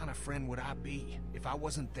 What kind of friend would I be if I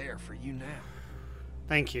wasn't there for you now?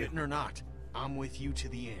 Thank you. Fitting or not, I'm with you to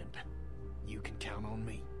the end. You can count on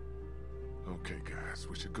me. Okay, guys,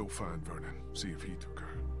 we should go find Vernon, see if he took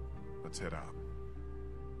her. Let's head out.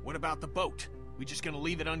 What about the boat? We just gonna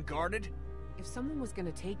leave it unguarded? If someone was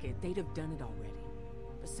gonna take it, they'd have done it already.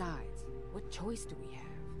 Besides, what choice do we have?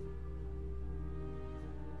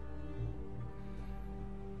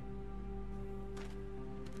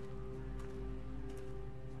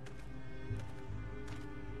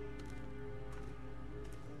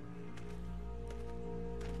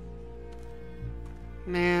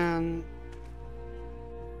 Man.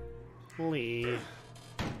 Lee.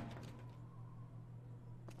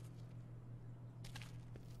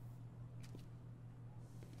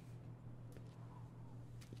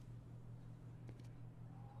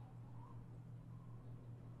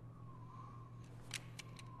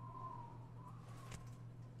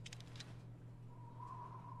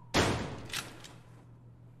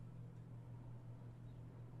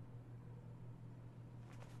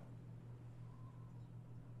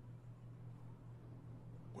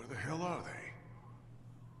 Where the hell are they?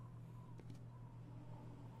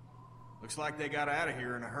 Looks like they got out of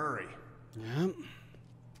here in a hurry. Yep.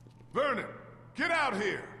 Vernon, get out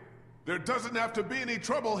here! There doesn't have to be any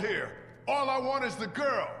trouble here. All I want is the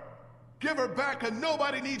girl. Give her back and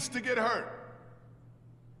nobody needs to get hurt.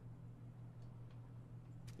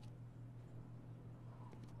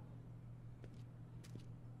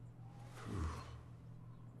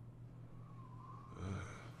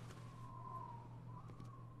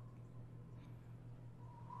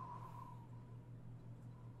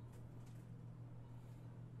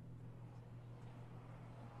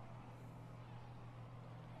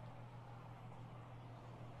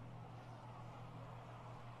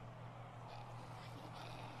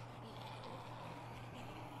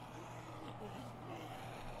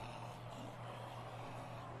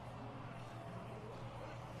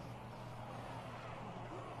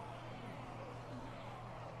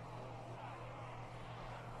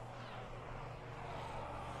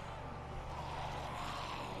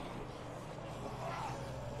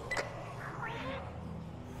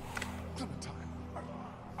 Clementine,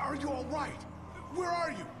 are you all right? Where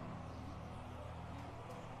are you?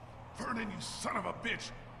 Vernon, you son of a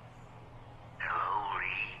bitch! Hello,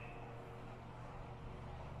 Lee.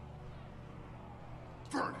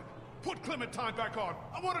 Vernon, put Clementine back on.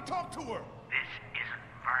 I want to talk to her. This isn't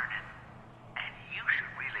Vernon, and you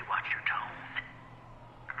should really watch your tone.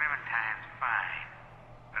 Clementine's fine,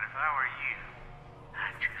 but if I were you,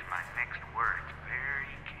 I'd choose my next words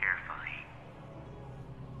very carefully.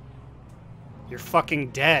 You're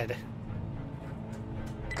fucking dead.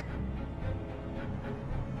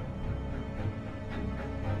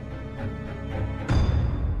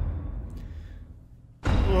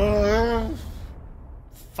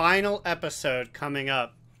 Final episode coming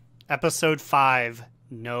up. Episode 5.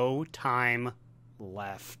 No time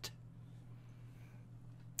left.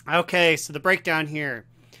 Okay, so the breakdown here.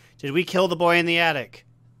 Did we kill the boy in the attic?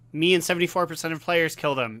 Me and 74% of players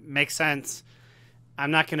killed him. Makes sense.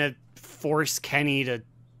 I'm not going to force Kenny to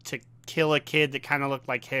kill a kid that kind of looked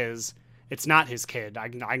like his. It's not his kid. I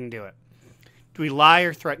can do it. Do we lie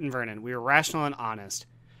or threaten Vernon? We were rational and honest.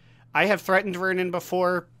 I have threatened Vernon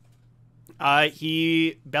before.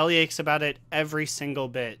 He bellyaches about it every single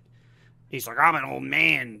bit. He's like, I'm an old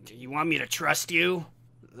man. Do you want me to trust you?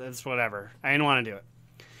 That's whatever. I didn't want to do it.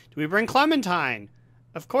 Do we bring Clementine?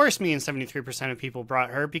 Of course, me and 73% of people brought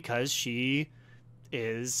her because she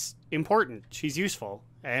is important. She's useful,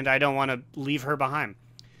 and I don't want to leave her behind.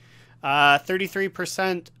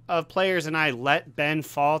 33% of players and I let Ben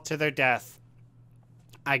fall to their death.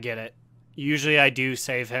 I get it. Usually I do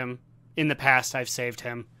save him. In the past, I've saved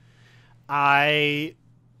him.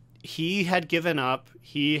 He had given up.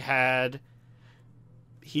 He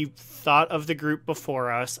thought of the group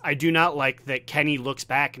before us. I do not like that Kenny looks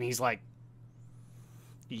back and he's like,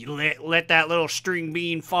 you let that little string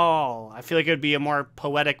bean fall. I feel like it would be a more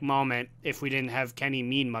poetic moment if we didn't have Kenny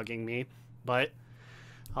mean mugging me, but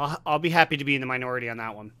I'll be happy to be in the minority on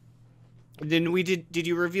that one. Then did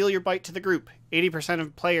you reveal your bite to the group? 80%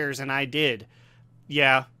 of players, and I did.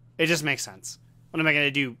 Yeah, it just makes sense. What am I going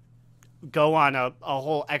to do? Go on a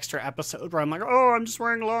whole extra episode where I'm like, oh, I'm just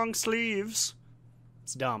wearing long sleeves.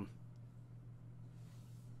 It's dumb.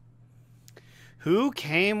 Who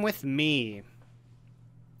came with me?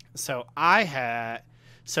 So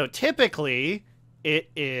typically it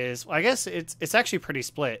is, well, I guess it's actually pretty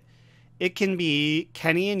split. It can be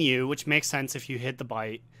Kenny and you, which makes sense if you hid the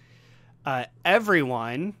bite.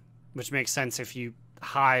 Everyone, which makes sense if you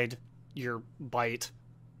hide your bite.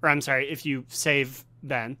 Or I'm sorry, if you save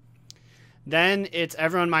Ben. Then it's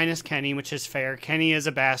everyone minus Kenny, which is fair. Kenny is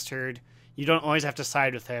a bastard. You don't always have to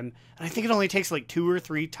side with him. And I think it only takes like 2 or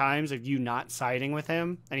 3 times of you not siding with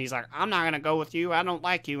him. And he's like, I'm not going to go with you. I don't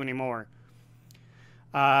like you anymore.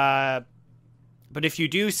 But if you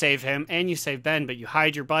do save him and you save Ben, but you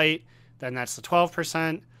hide your bite, then that's the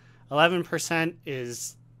 12%. 11%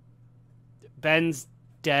 is Ben's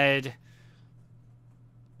dead,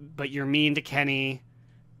 but you're mean to Kenny,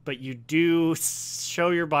 but you do show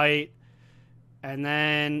your bite. And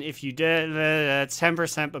then if you did, that's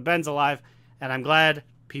 10%, but Ben's alive. And I'm glad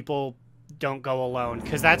people don't go alone,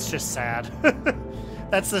 because that's just sad.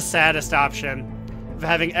 That's the saddest option, of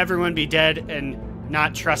having everyone be dead and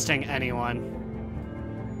not trusting anyone.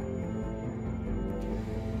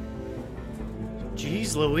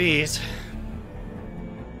 Jeez Louise.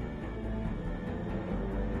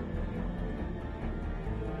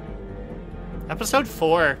 Episode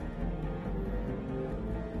 4.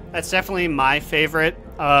 That's definitely my favorite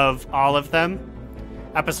of all of them.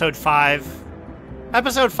 Episode 5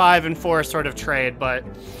 and 4 sort of trade, but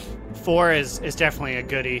 4 is definitely a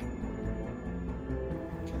goodie.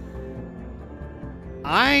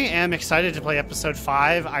 I am excited to play episode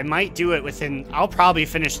 5. I might do it I'll probably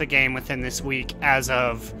finish the game within this week as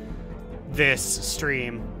of this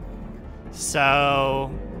stream.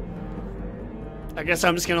 So I guess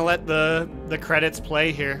I'm just going to let the credits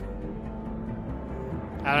play here.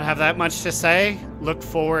 I don't have that much to say. Look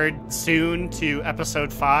forward soon to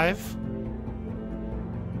episode 5.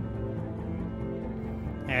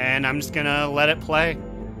 And I'm just gonna let it play.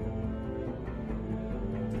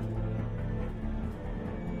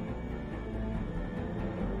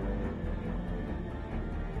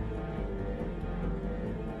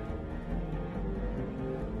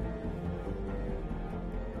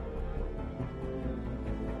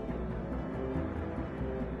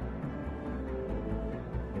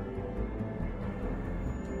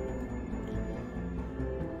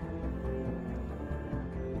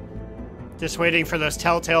 Just waiting for those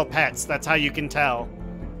Telltale pets. That's how you can tell.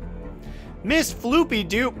 Miss Floopy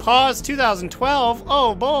Doop Paws 2012.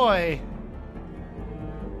 Oh boy.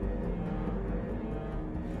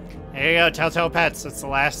 There you go, Telltale Pets. That's the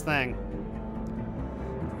last thing.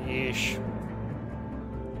 Yeesh.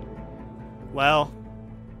 Well,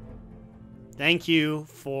 thank you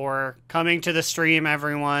for coming to the stream,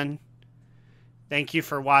 everyone. Thank you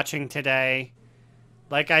for watching today.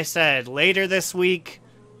 Like I said, later this week,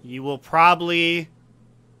 you will probably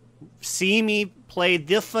see me play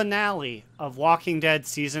the finale of Walking Dead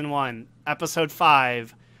Season 1, Episode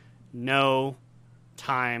 5, No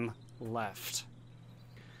Time Left.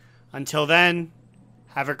 Until then,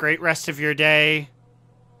 have a great rest of your day.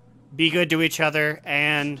 Be good to each other,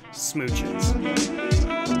 and smooches.